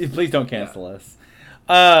 Please don't cancel us.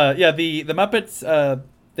 The Muppets,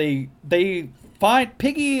 they find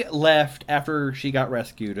Piggy left after she got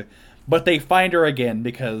rescued, but they find her again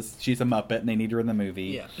because she's a Muppet and they need her in the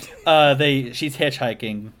movie. Yeah. She's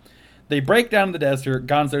hitchhiking. They break down in the desert.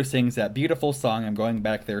 Gonzo sings that beautiful song, "I'm Going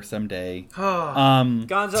Back There Someday."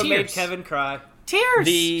 Gonzo made Kevin cry. Tears.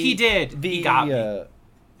 He did. He got me.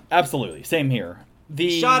 Absolutely. Same here.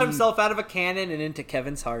 He shot himself out of a cannon and into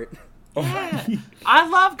Kevin's heart. Yeah. I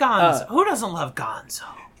love Gonzo. Who doesn't love Gonzo?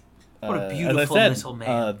 What a beautiful little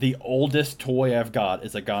man. The oldest toy I've got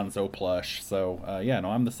is a Gonzo plush. So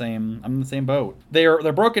I'm the same. I'm in the same boat.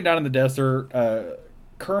 They're broken down in the desert.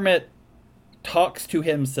 Kermit talks to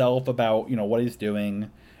himself about what he's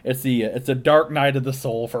doing. It's a dark night of the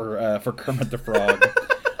soul for Kermit the Frog.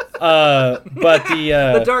 But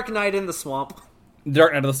the dark night in the swamp.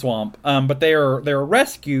 Dark Night of the Swamp. But they're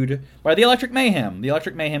rescued by the Electric Mayhem. The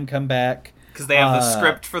Electric Mayhem come back because they have the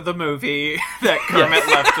script for the movie that Kermit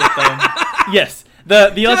left with them. Yes,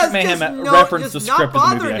 the Electric Mayhem referenced the script of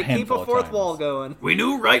the movie a handful of times. Keep a fourth wall going. We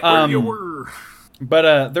knew right where you were.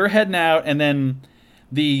 But they're heading out, and then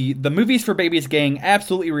the Moviez for Babies gang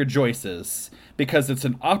absolutely rejoices because it's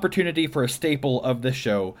an opportunity for a staple of the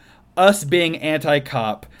show. Us being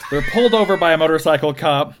anti-cop. They're pulled over by a motorcycle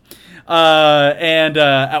cop. And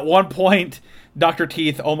at one point, Dr.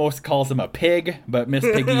 Teeth almost calls him a pig, but Miss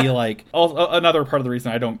Piggy, another part of the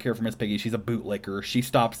reason I don't care for Miss Piggy, she's a bootlicker. She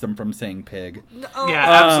stops them from saying pig. Yeah,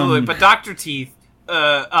 absolutely. But Dr. Teeth,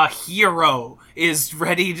 a hero, is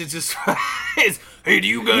ready to just... hey, do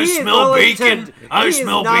you guys smell bacon? I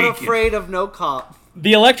smell bacon. He is not afraid of no cop.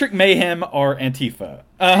 The Electric Mayhem are Antifa.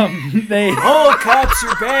 All cops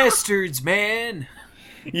are bastards, man.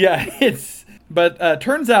 Yeah, But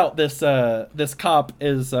turns out this cop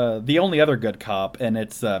is the only other good cop, and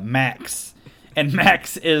it's Max. And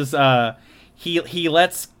Max is he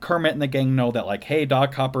lets Kermit and the gang know that hey,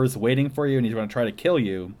 Doc Hopper's waiting for you, and he's going to try to kill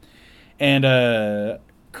you. And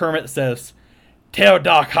Kermit says, "Tell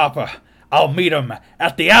Doc Hopper I'll meet him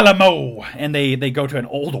at the Alamo." And they go to an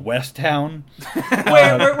old West town.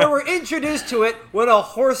 where we're introduced to it when a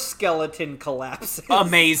horse skeleton collapses.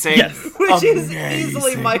 Amazing. Yes. Which is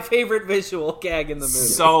easily my favorite visual gag in the movie.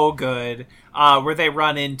 So good. Where they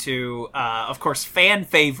run into, of course, fan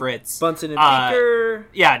favorites. Bunsen and Beaker.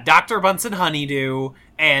 Yeah, Dr. Bunsen Honeydew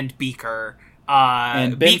and Beaker.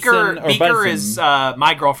 And Beaker Bunsen is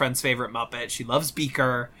my girlfriend's favorite Muppet. She loves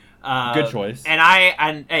Beaker. Good choice.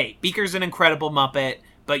 And hey, Beaker's an incredible Muppet,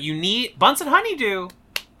 but you need Bunsen Honeydew,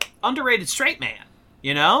 underrated straight man.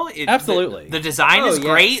 Absolutely. The design is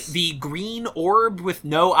great. Yes. The green orb with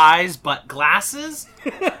no eyes but glasses.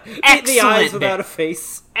 Excellent the eyes bit. without a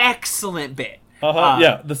face. Excellent bit.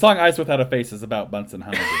 Yeah, the song "Eyes Without a Face" is about Bunsen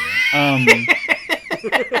Honeydew.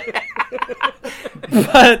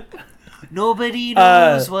 But nobody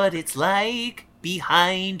knows what it's like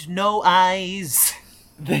behind no eyes.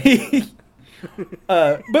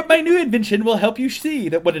 But my new invention will help you see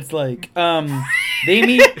what it's like. They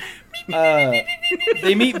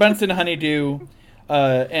meet Bunsen Honeydew,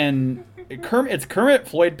 and it's Kermit,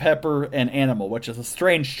 Floyd Pepper, and Animal, which is a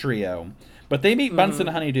strange trio. But they meet Bunsen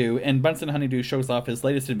Honeydew, and Bunsen Honeydew shows off his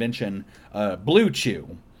latest invention, Blue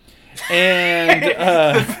Chew, and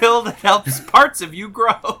the pill that helps parts of you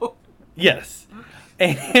grow. Yes.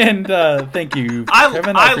 And thank you,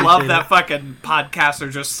 Kevin. I love that fucking podcasts are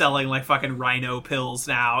just selling fucking rhino pills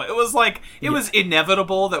now. It was was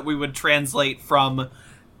inevitable that we would translate from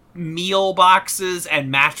meal boxes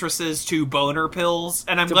and mattresses to boner pills,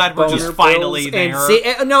 and I'm glad we're just finally there.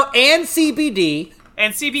 And CBD.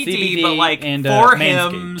 And CBD, but and, For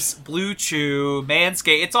Hims, Blue Chew,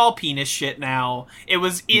 Manscaped, it's all penis shit now. It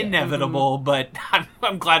was inevitable, but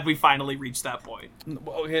I'm glad we finally reached that point.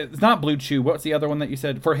 It's not Blue Chew. What's the other one that you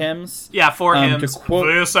said? For Hims? Yeah, For Hims.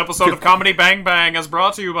 This episode of Comedy Bang Bang is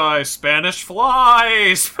brought to you by Spanish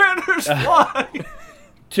Fly. Spanish Fly.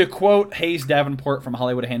 To quote Hayes Davenport from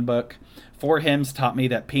Hollywood Handbook, For Hims taught me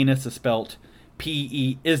that penis is spelt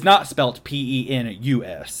is not spelt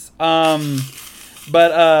P-E-N-U-S.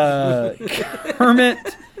 But Kermit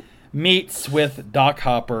meets with Doc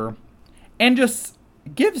Hopper and just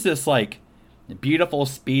gives this beautiful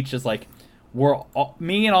speech. Is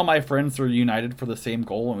me and all my friends are united for the same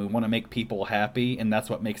goal, and we want to make people happy, and that's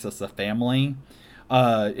what makes us a family.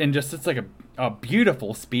 And just it's a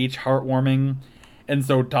beautiful speech, heartwarming. And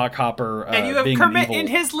so Doc Hopper, and you have Kermit in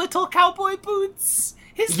his little cowboy boots.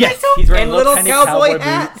 He's wearing little cowboy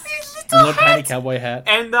hat. Tiny cowboy hat.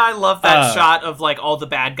 And I love that shot of all the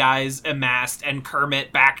bad guys amassed and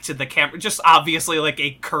Kermit back to the camera. Just obviously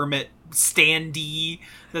a Kermit standee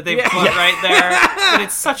that they put right there. But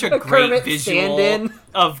it's such a great Kermit visual stand-in.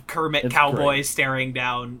 Of Kermit It's cowboy great. staring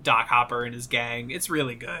down Doc Hopper and his gang. It's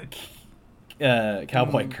really good.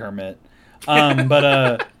 Cowboy Kermit.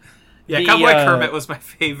 But yeah, Cowboy Kermit was my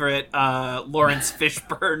favorite Lawrence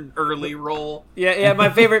Fishburne early role. Yeah, my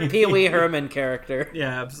favorite Pee Wee Herman character.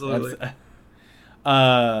 Yeah, absolutely.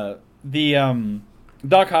 Doc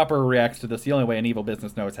Hopper reacts to this the only way an evil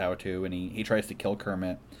business knows how to, and he tries to kill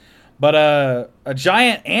Kermit. But a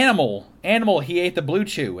giant animal, he ate the Blue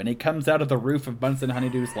Chew, and he comes out of the roof of Bunsen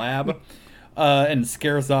Honeydew's lab, and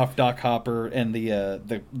scares off Doc Hopper and the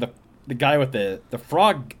guy with the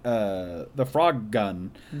frog gun, frog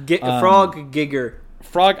gigger.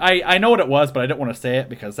 Frog. I know what it was, but I don't want to say it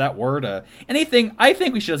because that word. Anything. I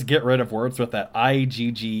think we should just get rid of words with that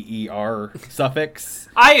IGGER suffix.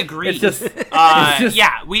 I agree. It's just,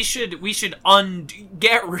 yeah. We should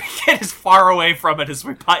get as far away from it as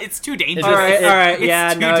we possibly. It's too dangerous. All right. It's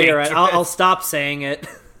Yeah, too no, you're right. dangerous. I'll stop saying it.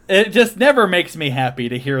 It just never makes me happy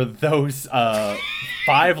to hear those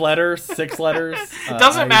 5 letters, 6 letters. It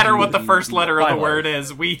doesn't matter what the first letter of the word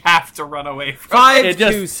is. We have to run away from 5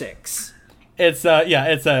 to 6. It's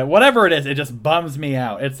whatever it is. It just bums me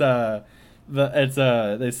out.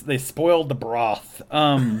 They spoiled the broth.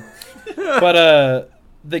 But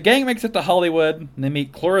the gang makes it to Hollywood, and they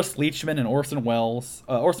meet Cloris Leachman and Orson Welles.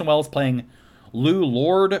 Orson Welles playing Lou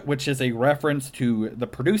Lord, which is a reference to the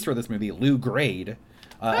producer of this movie, Lou Grade,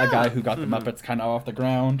 a guy who got the Muppets kind of off the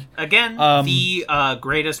ground. Again, the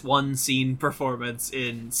greatest one-line performance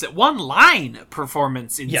in cinema.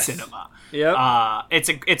 Yep.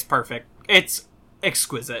 It's perfect. It's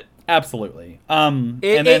exquisite. Absolutely.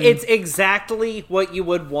 It's exactly what you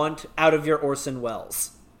would want out of your Orson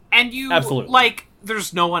Welles. And you absolutely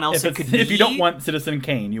there's no one else it could be. If you don't want Citizen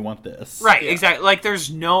Kane, you want this. Right, exactly. Like there's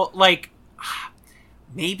no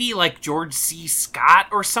maybe like George C. Scott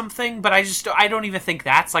or something, but I don't even think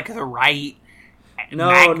that's like the right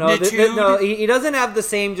magnitude. No, he doesn't have the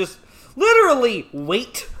same just literally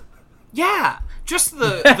weight. Yeah. Just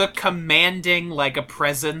the commanding, like, a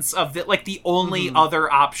presence of the, like, the only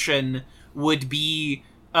other option would be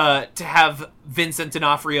to have Vincent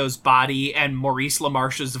D'Onofrio's body and Maurice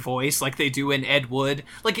LaMarche's voice, like they do in Ed Wood.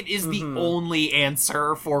 Like, it is the only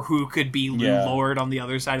answer for who could be Lou Lord on the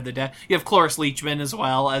other side of the desk. You have Cloris Leachman as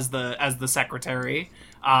well as the secretary.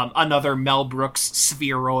 Another Mel Brooks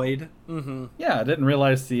spheroid. Mm-hmm. Yeah, I didn't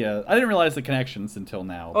realize the connections until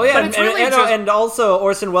now. Oh yeah, and also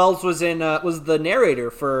Orson Welles was the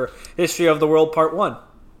narrator for History of the World Part 1.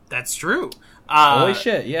 That's true. Holy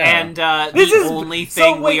shit! Yeah, and the only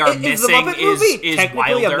thing we are missing is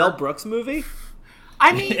technically Wilder. A Mel Brooks movie.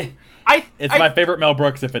 I mean, it's my favorite Mel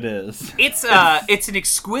Brooks if it is. It's an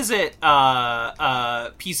exquisite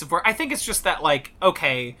piece of work. I think it's just that, like,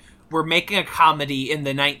 okay, we're making a comedy in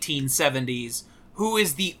the 1970s. Who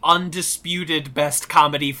is the undisputed best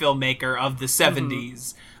comedy filmmaker of the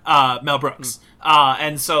 70s? Mel Brooks.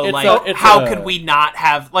 And so, how could we not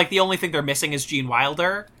have... Like, the only thing they're missing is Gene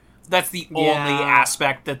Wilder. That's the only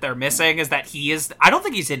aspect that they're missing, is that he is... I don't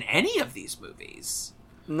think he's in any of these movies.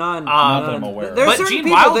 None. Not that I'm aware. There's but certain Gene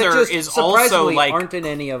people Wilder that just is also, like... aren't in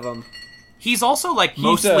any of them. He's also, like,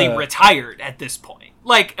 mostly retired at this point.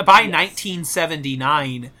 Like, by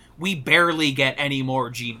 1979... we barely get any more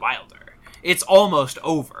Gene Wilder. It's almost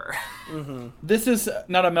over. Mm-hmm. This is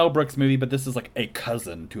not a Mel Brooks movie, but this is like a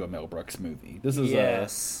cousin to a Mel Brooks movie. This is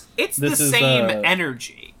it's the same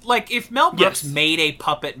energy. Like, if Mel Brooks made a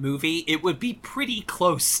puppet movie, it would be pretty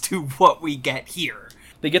close to what we get here.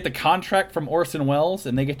 They get the contract from Orson Welles,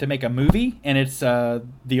 and they get to make a movie, and it's the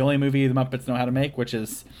only movie the Muppets know how to make, which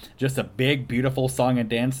is just a big, beautiful song and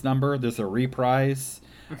dance number. There's a reprise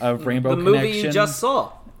of Rainbow Connection. The movie you just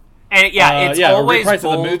saw. And it's always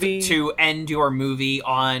bold to end your movie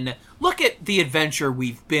on, look at the adventure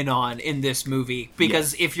we've been on in this movie.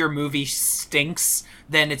 Because if your movie stinks,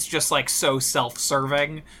 then it's just, like, so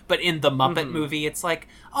self-serving. But in the Muppet movie, it's like,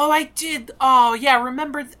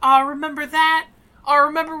 remember that? Oh,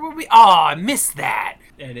 remember when I missed that.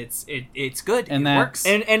 And it's good. And it works.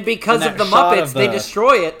 And because of the Muppets, they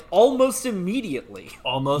destroy it almost immediately.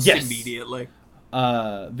 Immediately.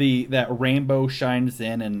 That rainbow shines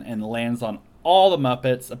in and lands on all the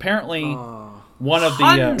Muppets. Apparently, one of the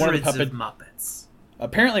Muppets.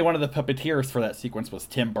 Apparently, one of the puppeteers for that sequence was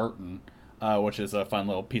Tim Burton, which is a fun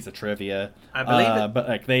little piece of trivia. I believe it. But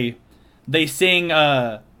like they sing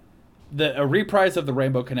a reprise of the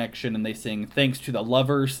Rainbow Connection, and they sing "Thanks to the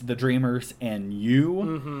Lovers, the Dreamers, and You,"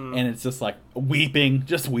 and it's just like weeping,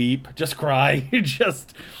 just weep, just cry,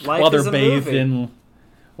 just Life while they're is a bathed movie. in.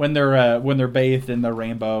 When they're bathed in the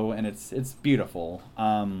rainbow, and it's beautiful.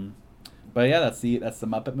 But yeah, that's the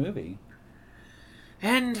Muppet movie.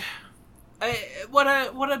 And what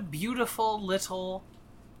a beautiful little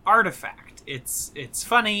artifact. It's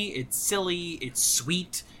funny, it's silly, it's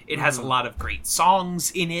sweet. It has a lot of great songs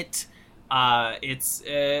in it. I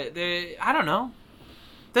don't know.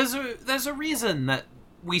 There's a reason that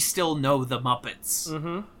we still know the Muppets.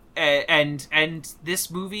 Mm-hmm. And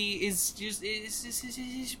this movie is just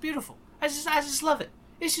beautiful. I just love it.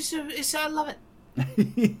 I love it.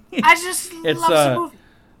 I just It's love the movie.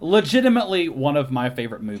 legitimately one of my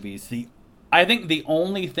favorite movies. I think the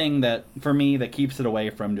only thing that for me that keeps it away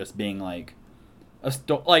from just being like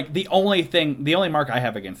the only mark I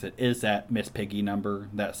have against it is that Miss Piggy number,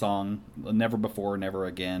 that song, Never Before, Never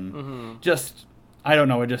Again. Mm-hmm. Just, I don't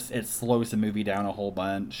know, it slows the movie down a whole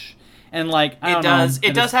bunch. And like, It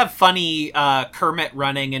does have funny Kermit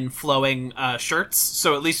running and flowing shirts,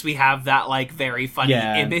 so at least we have that like very funny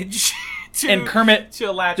image. And Kermit,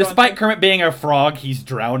 despite Kermit being a frog, he's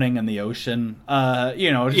drowning in the ocean.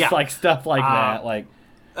 Like stuff like that. Like,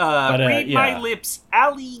 read my lips,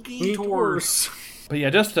 alligators. But yeah,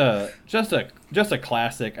 just a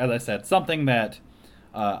classic. As I said, something that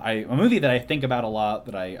a movie that I think about a lot,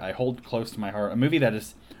 that I hold close to my heart. A movie that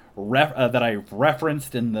is that I've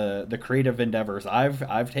referenced in the creative endeavors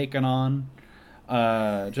I've taken on.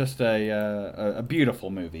 Just a beautiful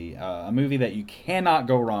movie. A movie that you cannot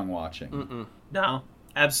go wrong watching. Mm-mm. No,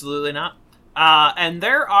 absolutely not. And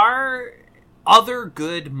there are other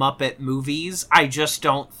good Muppet movies. I just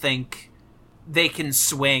don't think they can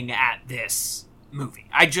swing at this movie.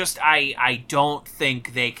 I don't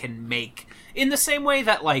think they can make, in the same way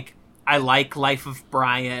that like I like Life of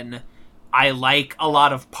Brian, I like a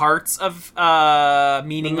lot of parts of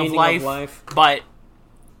Meaning of Life,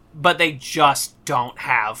 but they just don't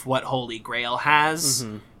have what Holy Grail has.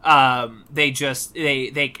 Mm-hmm.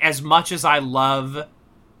 They as much as I love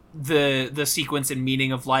the sequence in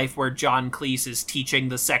Meaning of Life where John Cleese is teaching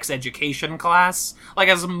the sex education class, like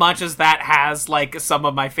as much as that has like some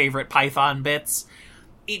of my favorite Python bits,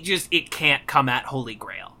 it can't come at Holy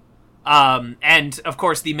Grail. And of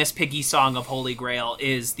course the Miss Piggy song of Holy Grail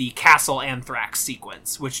is the Castle Anthrax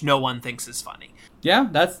sequence, which no one thinks is funny. Yeah,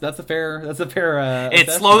 that's a fair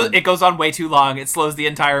It goes on way too long. It slows the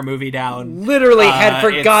entire movie down. Literally had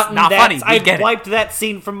forgotten that. Funny. I wiped that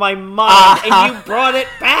scene from my mind, and you brought it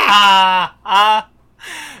back.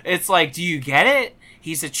 It's like, do you get it?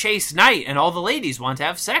 He's a chaste knight, and all the ladies want to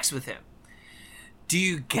have sex with him. Do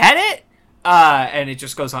you get it? And it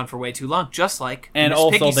just goes on for way too long, just like. And Miss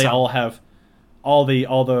also, Piggy they song. all have all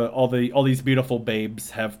these beautiful babes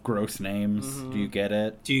have gross names. Mm-hmm. Do you get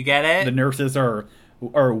it? Do you get it? The nurses are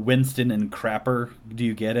Winston and Crapper. Do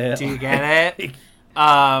you get it? Do you get it?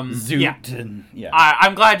 Zoot. Yeah.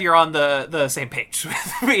 I'm glad you're on the same page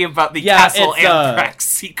with me about the Castle Anthrax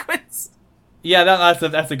sequence. Yeah,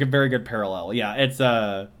 that's a very good parallel. Yeah, it's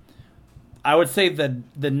I would say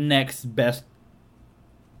the next best.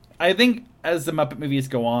 I think as the Muppet movies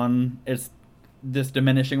go on, it's this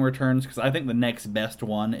diminishing returns, because I think the next best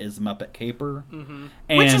one is Muppet Caper, Mm-hmm.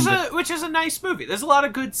 which is a nice movie. There's a lot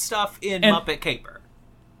of good stuff in Muppet Caper.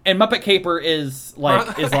 And Muppet Caper is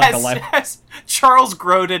like a life. Charles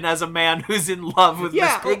Grodin as a man who's in love with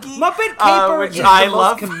Miss Piggy. Muppet Caper which is the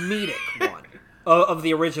love. most comedic one of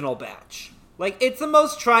the original batch. Like, it's the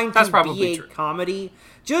most trying to be a comedy.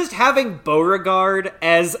 Just having Beauregard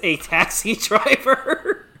as a taxi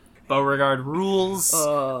driver. Beauregard rules.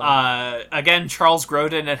 Again, Charles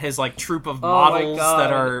Grodin and his like troupe of models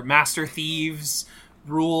that are master thieves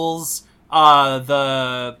rules. What's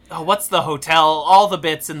the hotel? All the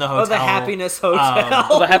bits in the hotel. The Happiness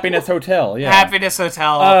Hotel. The Happiness Hotel, yeah. Happiness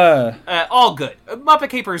Hotel. All good. Muppet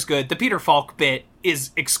Caper is good. The Peter Falk bit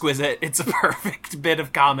is exquisite. It's a perfect bit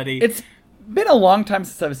of comedy. It's been a long time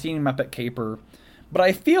since I've seen Muppet Caper, but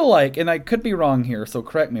I feel like, and I could be wrong here, so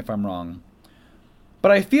correct me if I'm wrong,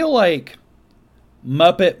 but I feel like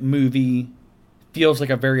Muppet movie feels like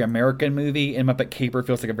a very American movie, and Muppet Caper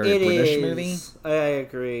feels like a very British movie. I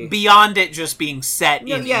agree. Beyond it just being set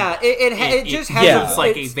in... Yeah, it just has...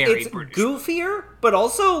 like a very it's British goofier, but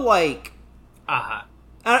also, like...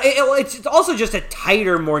 it's also just a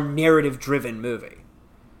tighter, more narrative-driven movie.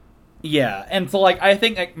 Yeah, and so, like, I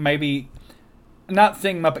think, like, maybe... I'm not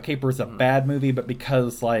saying Muppet Caper is a bad movie, but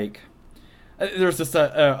because, like... There's just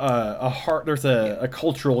a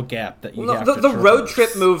cultural gap that you have to The road traverse.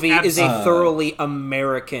 trip movie is a thoroughly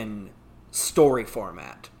American story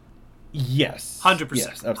format. Yes. 100%.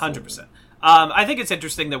 Yes, 100%. I think it's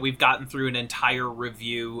interesting that we've gotten through an entire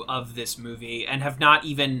review of this movie and have not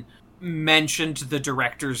even mentioned the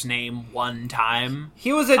director's name one time.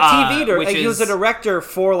 He was a TV director. He was a director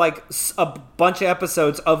for like a bunch of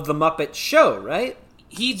episodes of the Muppet Show, right?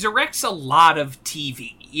 He directs a lot of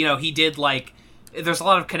TV. You know, he did, like... There's a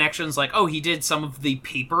lot of connections, like, he did some of the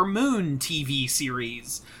Paper Moon TV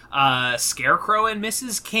series. Scarecrow and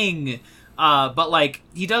Mrs. King. But, like,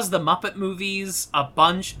 he does the Muppet movies a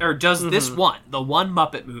bunch... Or does this one, the one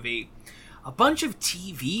Muppet movie. A bunch of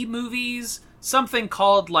TV movies. Something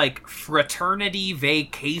called, like, Fraternity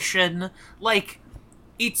Vacation. Like,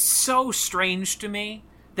 it's so strange to me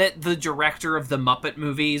that the director of the Muppet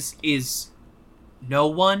movies is no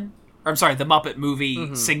one. Or, I'm sorry, the Muppet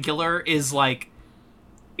movie singular is like,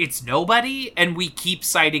 it's nobody, and we keep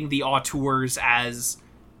citing the auteurs as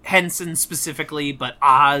Henson specifically, but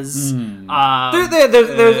Oz. There's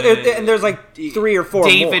like 3 or 4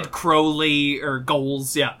 David more. Crowley or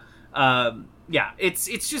Goals, yeah. It's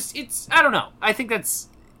just, I don't know. I think that's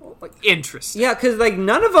interesting. Yeah, because like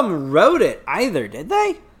none of them wrote it either, did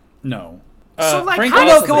they? No. So, like, Frank how Oz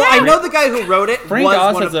does is a I great- know the guy who wrote it Frank was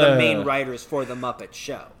Oz one has of the a- main writers for the Muppet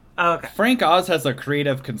Show. Okay. Frank Oz has a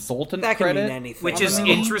creative consultant That could credit. mean anything. Which is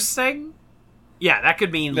interesting. Yeah, that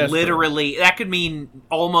could mean That's literally, that could mean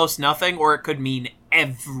almost nothing, or it could mean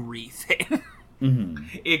everything.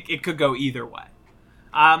 It could go either way.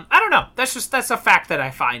 I don't know. That's a fact that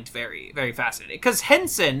I find very, very fascinating. Because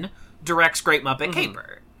Henson directs Great Muppet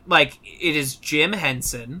Caper. Like, it is Jim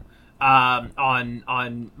Henson on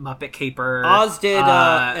Muppet Caper. Oz did,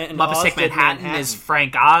 and Muppets Oz Take did Manhattan Manhattan. is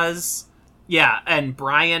Frank Oz. Yeah, and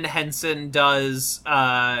Brian Henson does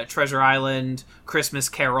Treasure Island, Christmas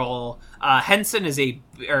Carol. Brian Henson is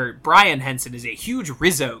a huge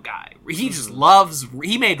Rizzo guy. He just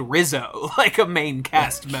he made Rizzo like a main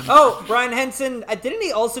cast member. Oh, Brian Henson, didn't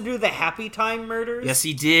he also do the Happy Time Murders? Yes,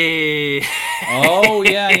 he did. Oh,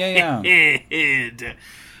 yeah.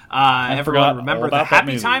 Everyone forgot remember all the about that Happy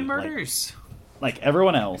movie. Time Murders? Like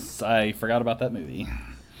everyone else, I forgot about that movie.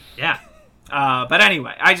 Yeah. But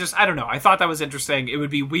anyway, I don't know. I thought that was interesting. It would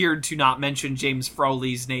be weird to not mention James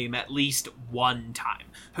Froley's name at least one time,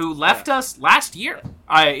 who left us last year.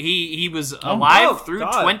 He was alive through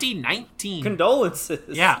God. 2019.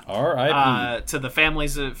 Condolences. Yeah. R.I.P. To the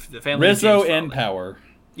families of Rizzo James in Froley. power.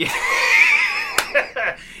 Yeah.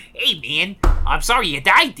 Hey man, I'm sorry you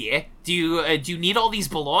died there. Do you need all these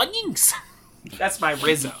belongings? That's my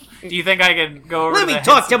Rizzo. Do you think I can go over Let to me the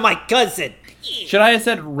talk Henson? to my cousin. Should I have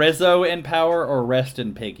said Rizzo in power or Rest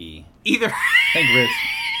in Piggy? Either. I think Riz.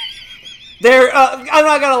 I'm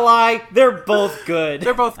not gonna lie, they're both good.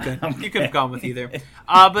 They're both good. You could have gone with either.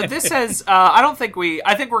 But this says, I think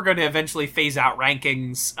we're going to eventually phase out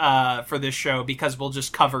rankings for this show because we'll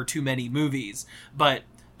just cover too many movies. But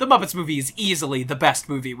the Muppets movie is easily the best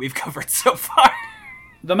movie we've covered so far.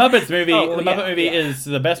 The Muppets movie, Muppet movie is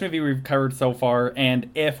the best movie we've covered so far, and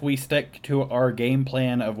if we stick to our game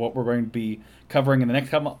plan of what we're going to be covering in the next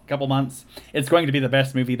couple months, it's going to be the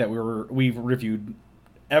best movie that we've reviewed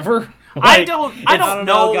ever. I don't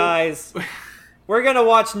know, guys. We're gonna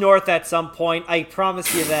watch North at some point. I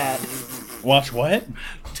promise you that. Watch what?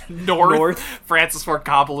 North. Francis Ford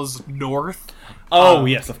Coppola's North. Oh,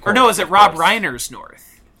 yes, of course. Or no, is it Rob Reiner's North?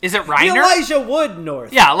 Is it The Reiner? Elijah Wood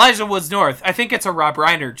North. Yeah, Elijah Wood's North. I think it's a Rob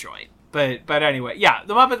Reiner joint. But anyway, yeah,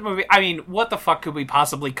 the Muppet movie, I mean, what the fuck could we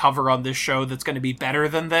possibly cover on this show that's going to be better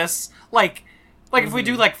than this? Like if we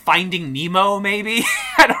do, like, Finding Nemo, maybe?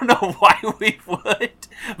 I don't know why we would.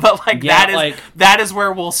 But, like, Yeah, that is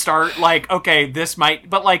where we'll start, like, okay, this might...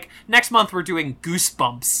 But, like, next month we're doing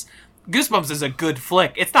Goosebumps. Goosebumps is a good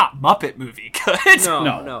flick. It's not Muppet movie good.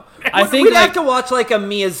 No. I think we'd have to watch like a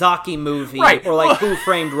Miyazaki movie, Right. or like Who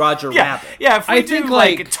Framed Roger Yeah, Rabbit. yeah, if we I do, think,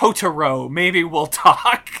 like, Totoro, maybe we'll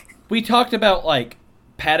talk. We talked about, like,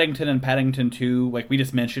 Paddington and Paddington 2, like, we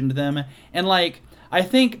just mentioned them, and, like, I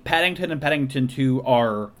think Paddington and Paddington 2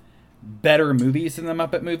 are better movies than the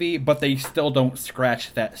Muppet movie, but they still don't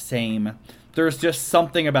scratch that same... There's just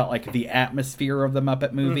something about, like, the atmosphere of the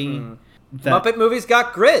Muppet movie. That, Muppet movies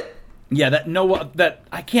got grit. Yeah, that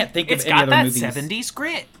I can't think It's of any got other that movies. 70s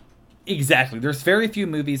grit. Exactly. There's very few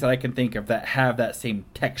movies that I can think of that have that same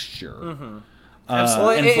texture. Well, and so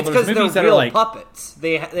it's there's because they're movies that real are like, puppets.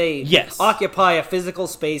 They Yes. occupy a physical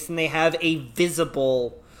space and they have a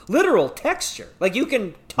visible, literal texture. Like you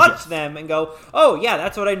can touch them and go, "Oh yeah,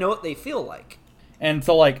 that's what I know what they feel like." and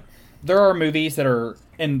so like there are movies that are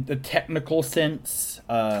in the technical sense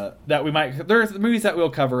that we might. There's movies that we'll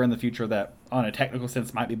cover in the future that, on a technical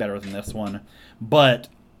sense, might be better than this one, but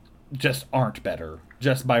just aren't better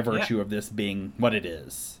just by virtue of this being what it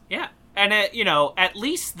is. Yeah. And, at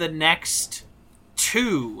least the next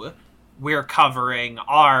two we're covering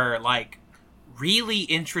are, like, really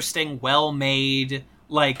interesting, well-made,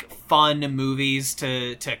 like, fun movies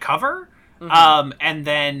to cover. And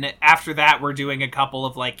then after that, we're doing a couple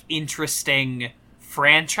of, like, interesting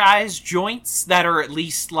franchise joints that are at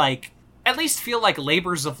least feel like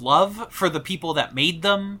labors of love for the people that made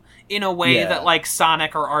them in a way that, like,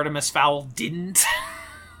 Sonic or Artemis Fowl didn't.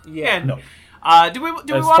 Yeah. And, No. do we want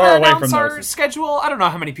As to far away announce from our those. schedule? I don't know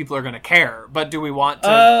how many people are going to care, but do we want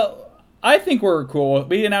to? I think we're cool.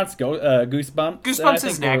 We announced Goosebumps. Goosebumps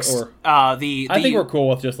is next. I think we're cool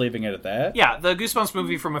with just leaving it at that. Yeah, the Goosebumps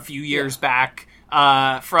movie from a few years back,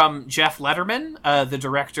 from Jeff Letterman, the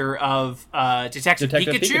director of Detective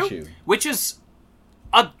Pikachu, which is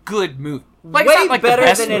a good movie. Like, way it's not like better the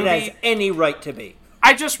best than movie. it has any right to be.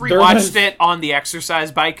 I just rewatched it on the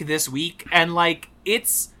exercise bike this week, and like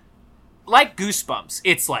it's like Goosebumps.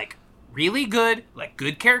 It's like really good, like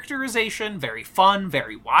good characterization, very fun,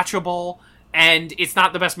 very watchable, and it's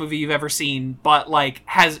not the best movie you've ever seen, but like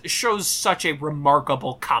shows such a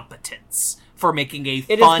remarkable competence for making a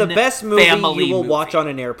It fun is the best movie family you will movie. watch on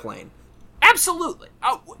an airplane. Absolutely.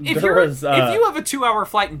 If you have a 2-hour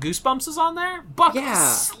flight and Goosebumps is on there,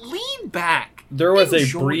 lean back. There was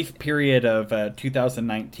a brief period of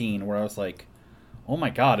 2019 where I was like, oh my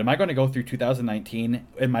god, am I going to go through 2019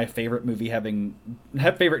 and my favorite movie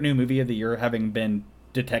favorite new movie of the year having been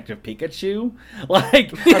Detective Pikachu?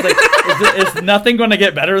 Like, I was like, is nothing going to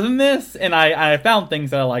get better than this? And I found things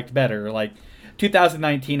that I liked better. Like,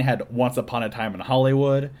 2019 had Once Upon a Time in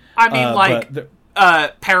Hollywood. I mean,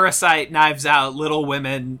 Parasite, Knives Out, Little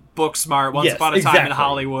Women, Booksmart, Once Upon a Time in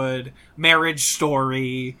Hollywood, Marriage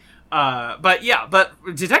Story. But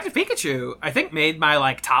Detective Pikachu, I think, made my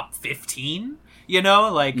like top 15. You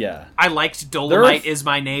know, like, I liked Dolomite Is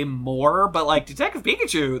My Name more, but like Detective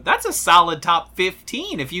Pikachu, that's a solid top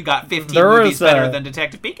 15 if you got 15 movies better than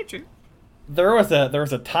Detective Pikachu. There was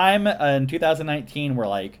a time in 2019 where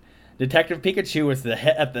like Detective Pikachu was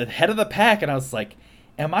at the head of the pack, and I was like,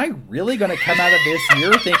 am I really going to come out of this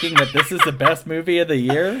year thinking that this is the best movie of the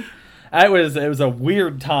year? It was a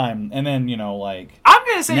weird time, and then I'm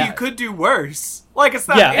gonna say you could do worse. Like it's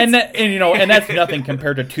not. Yeah, and that's nothing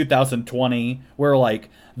compared to 2020, where like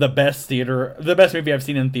the best movie I've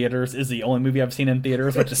seen in theaters is the only movie I've seen in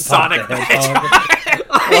theaters, which is Sonic the Hedgehog.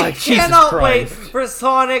 I cannot wait for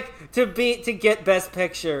Sonic to get Best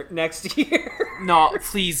Picture next year. No,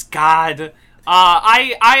 please, God.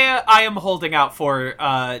 I am holding out for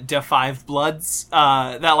Da Five Bloods.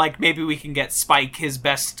 That like maybe we can get Spike his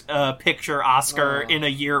Best Picture Oscar in a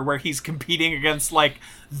year where he's competing against like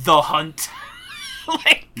The Hunt,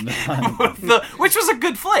 which was a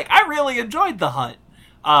good flick. I really enjoyed The Hunt.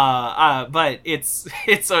 But it's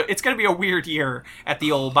gonna be a weird year at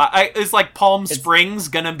the old. Is like Palm Springs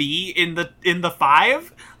gonna be in the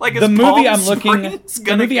 5? Like the movie I'm looking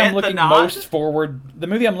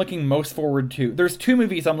most forward to. There's 2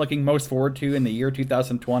 movies I'm looking most forward to in the year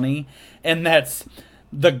 2020, and that's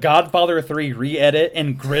The Godfather 3 re-edit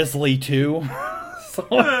and Grizzly 2. So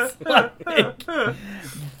it's like,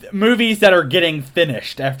 movies that are getting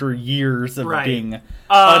finished after years of being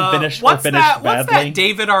unfinished or finished badly. What's that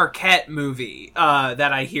David Arquette movie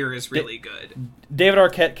that I hear is really good? David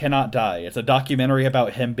Arquette Cannot Die. It's a documentary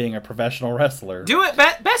about him being a professional wrestler. Do it.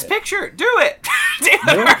 Best Picture. Do it.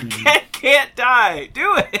 David Arquette Can't Die.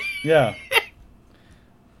 Do it. Yeah.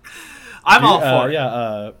 I'm all for it.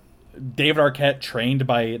 Yeah. David Arquette trained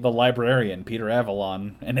by the librarian Peter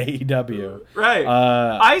Avalon in AEW. Right.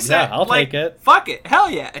 I said, I'll take it. Fuck it. Hell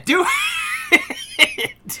yeah. Do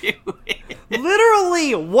it. Do it.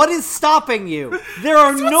 Literally, what is stopping you? There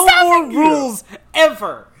are no more rules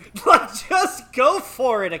ever. Like, just go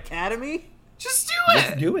for it, Academy. Just do it.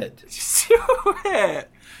 Just do it. Just do it.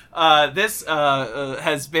 This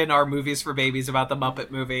has been our Movies for Babies about the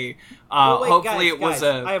Muppet movie. Hopefully, guys,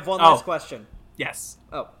 I have one last question. Yes.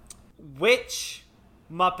 Oh. Which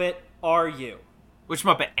Muppet are you? Which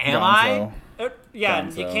Muppet am Gonzo. I? Yeah,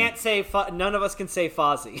 Gonzo. you can't say... none of us can say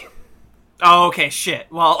Fozzie. Oh, okay, shit.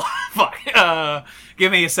 Well, fuck.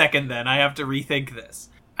 Give me a second then. I have to rethink this.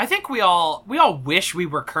 I think we all wish we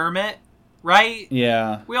were Kermit, right?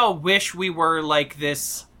 Yeah. We all wish we were like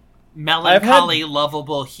this melancholy,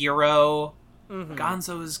 lovable hero. Mm-hmm.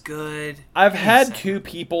 Gonzo is good. I've had 2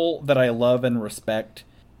 people that I love and respect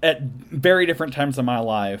at very different times in my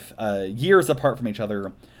life, years apart from each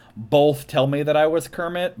other, both tell me that I was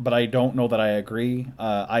Kermit, but I don't know that I agree.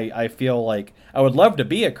 I feel like I would love to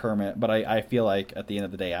be a Kermit, but I feel like at the end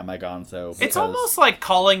of the day, I'm a Gonzo. It's almost like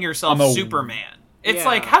calling yourself Superman. It's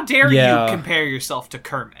like, how dare you compare yourself to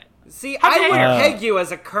Kermit? See, I would peg you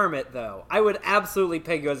as a Kermit, though. I would absolutely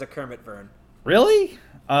peg you as a Kermit, Vern. Really?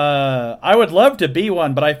 I would love to be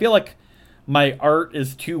one, but I feel like my art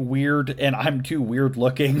is too weird, and I'm too weird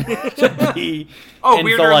looking to be. Oh,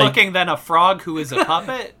 weirder looking than a frog who is a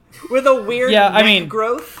puppet? With a weird neck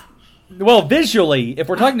growth? Well, visually, if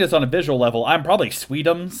we're talking this on a visual level, I'm probably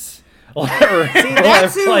Sweetums. See,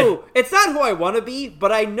 that's who. It's not who I want to be,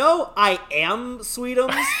 but I know I am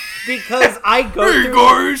Sweetums because I go through. Hey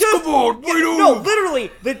guys, come on, wait No,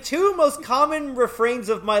 literally, the 2 most common refrains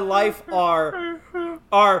of my life are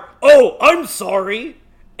are, "Oh, I'm sorry,"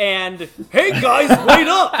 and "Hey guys, wait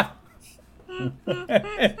up."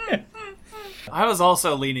 I was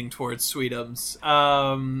also leaning towards Sweetums.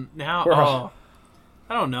 I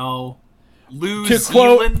don't know. New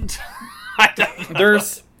Zealand? I don't know.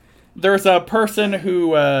 There's a person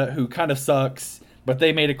who kind of sucks, but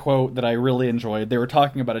they made a quote that I really enjoyed. They were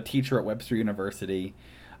talking about a teacher at Webster University,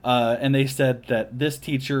 and they said that this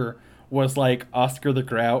teacher was like Oscar the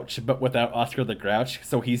Grouch, but without Oscar the Grouch,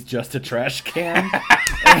 so he's just a trash can.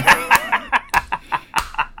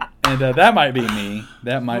 And that might be me.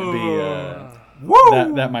 That might be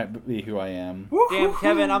that might be who I am. Damn,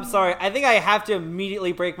 Kevin, I'm sorry. I think I have to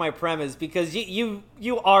immediately break my premise because you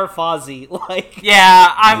are Fozzie. Like,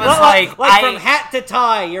 yeah, I was from hat to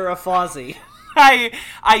tie, you're a Fozzie.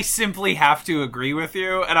 I simply have to agree with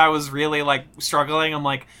you, and I was really like struggling. I'm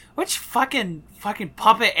like, which fucking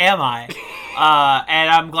puppet am I? And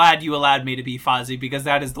I'm glad you allowed me to be Fozzie because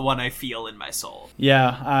that is the one I feel in my soul.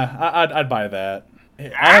 Yeah, I'd buy that.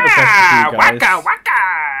 I have a question for you guys.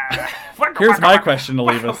 Waka. Here's my question to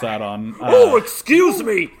leave us out on. Oh, excuse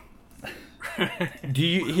me.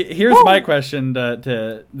 Here's my question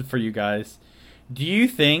for you guys. Do you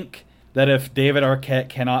think that if David Arquette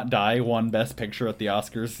Cannot Die won Best Picture at the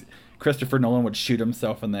Oscars, Christopher Nolan would shoot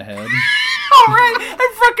himself in the head? All right,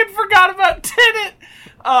 I fucking forgot about Tenet.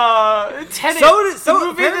 Tenet. So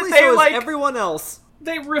movie that they so like. Everyone else.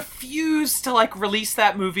 They refused to like release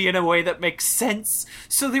that movie in a way that makes sense,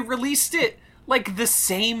 so they released it like the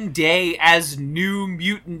same day as New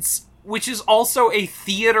Mutants, which is also a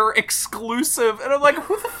theater exclusive. And I'm like,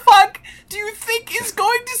 who the fuck do you think is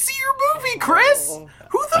going to see your movie, Chris?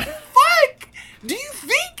 Who the fuck do you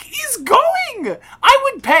think is going?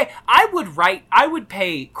 I would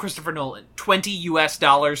pay Christopher Nolan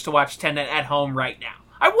 $20 to watch Tenet at home right now.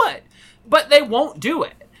 I would. But they won't do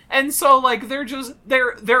it. And so, like,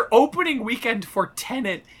 their opening weekend for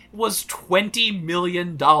Tenet was $20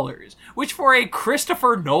 million, which for a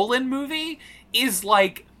Christopher Nolan movie is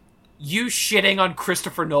like you shitting on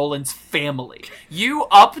Christopher Nolan's family. You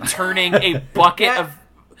upturning a bucket of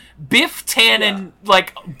Biff Tannen,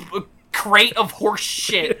 like, crate of horse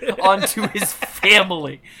shit onto his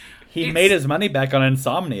family. He made his money back on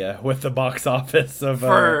Insomnia with the box office of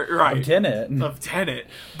Tenet. Of Tenet.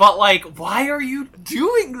 But, like, why are you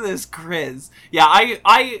doing this, Chris? Yeah,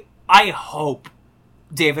 I hope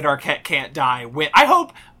David Arquette Can't Die. I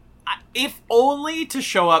hope, if only to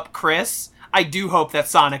show up Chris, I do hope that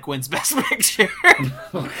Sonic wins Best Picture.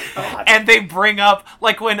 And they bring up,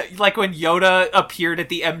 like when Yoda appeared at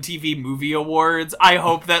the MTV Movie Awards, I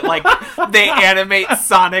hope that, like, they animate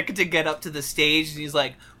Sonic to get up to the stage and he's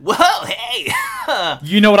like, whoa, hey.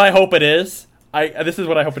 You know what I hope it is? This is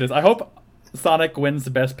what I hope it is. I hope Sonic wins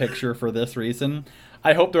the Best Picture for this reason.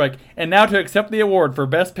 I hope they're like, and now to accept the award for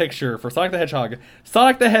Best Picture for Sonic the Hedgehog,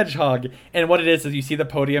 and what it is you see the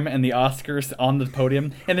podium and the Oscars on the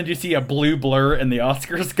podium, and then you see a blue blur and the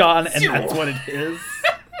Oscars gone, and that's what it is.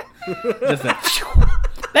 Just like,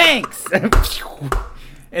 thanks! And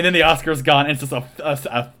then the Oscars gone, and it's just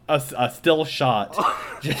a still shot.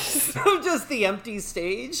 Just the empty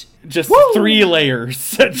stage? Just 3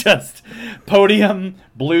 layers. Just podium,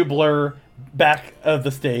 blue blur, back of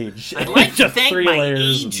the stage. I'd like to thank my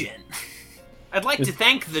layers agent. I'd like to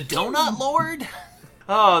thank the Donut Lord.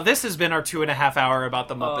 Oh, this has been our 2.5 hour about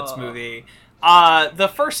the Muppets movie.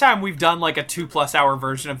 The first time we've done like a 2+ hour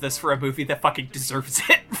version of this for a movie that fucking deserves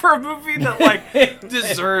it. For a movie that like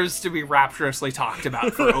deserves to be rapturously talked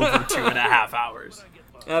about for over 2.5 hours.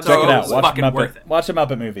 Check it out. Watch a Muppet movie. Watch a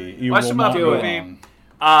Muppet movie.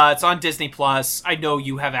 It's on Disney Plus. I know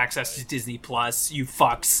you have access to Disney Plus. You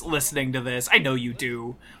fucks listening to this. I know you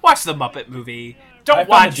do. Watch the Muppet movie. Don't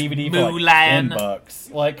watch DVD Mulan. For like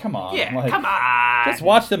 $10. Like, come on. Yeah, like, come on. Just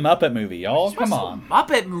watch the Muppet movie, y'all. Come watch on. The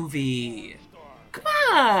Muppet movie. Come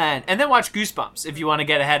on. And then watch Goosebumps if you want to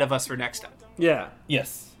get ahead of us for next time. Yeah.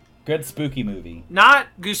 Yes. Good spooky movie. Not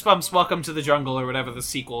Goosebumps Welcome to the Jungle or whatever the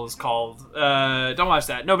sequel is called. Don't watch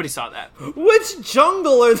that. Nobody saw that. Which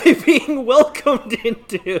jungle are they being welcomed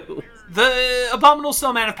into? The Abominable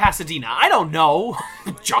Snowman of Pasadena. I don't know.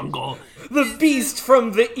 Jungle. The Beast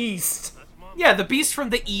from the East. Yeah, the Beast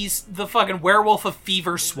from the East. The fucking Werewolf of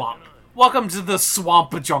Fever Swamp. Welcome to the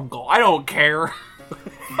Swamp Jungle. I don't care.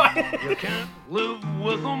 You can't live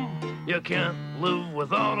with them. You can't live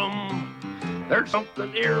without them. There's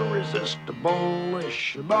something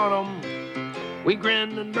irresistible-ish about them. We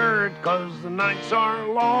grin and bear it 'cause the nights are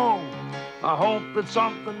long. I hope that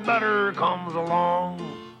something better comes along.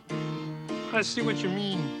 I see what you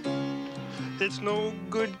mean. It's no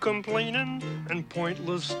good complaining and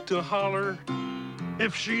pointless to holler.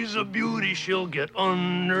 If she's a beauty, she'll get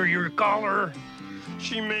under your collar.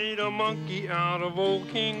 She made a monkey out of old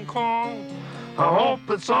King Kong. I hope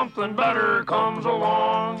that something better comes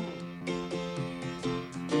along.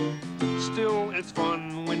 Still, it's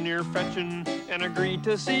fun when you're fetching and agree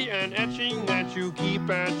to see an etching that you keep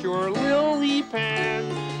at your lily pad.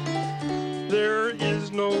 There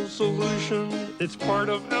is no solution, it's part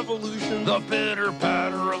of evolution. The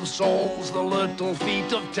pitter-patter of souls, the little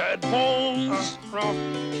feet of tadpoles. Ralph,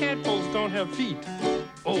 tadpoles don't have feet.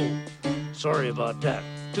 Oh, sorry about that.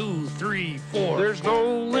 2, 3, 4. There's no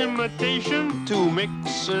limitation to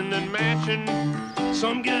mixing and matching.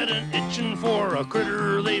 Some get an itching for a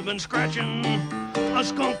critter they've been scratching. A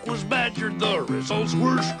skunk was badgered, the results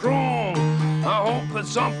were strong. I hope that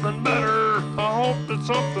something better, I hope that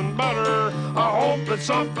something better, I hope that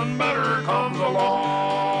something better comes along.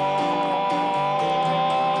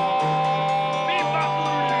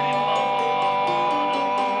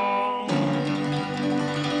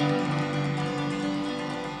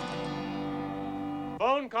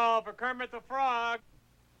 Phone call for Kermit the Frog.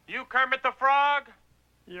 You Kermit the Frog?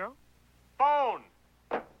 Yeah. Phone.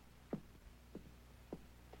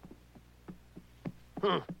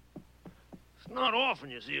 Huh. It's not often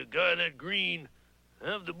you see a guy that green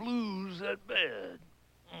have the blues that bad.